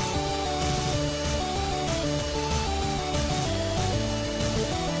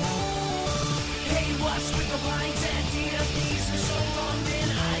 Hey, what's with the blinds and DFDs for so long, man?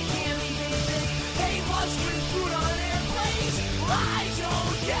 I can't even think. Hey, what's with food on airplanes? Live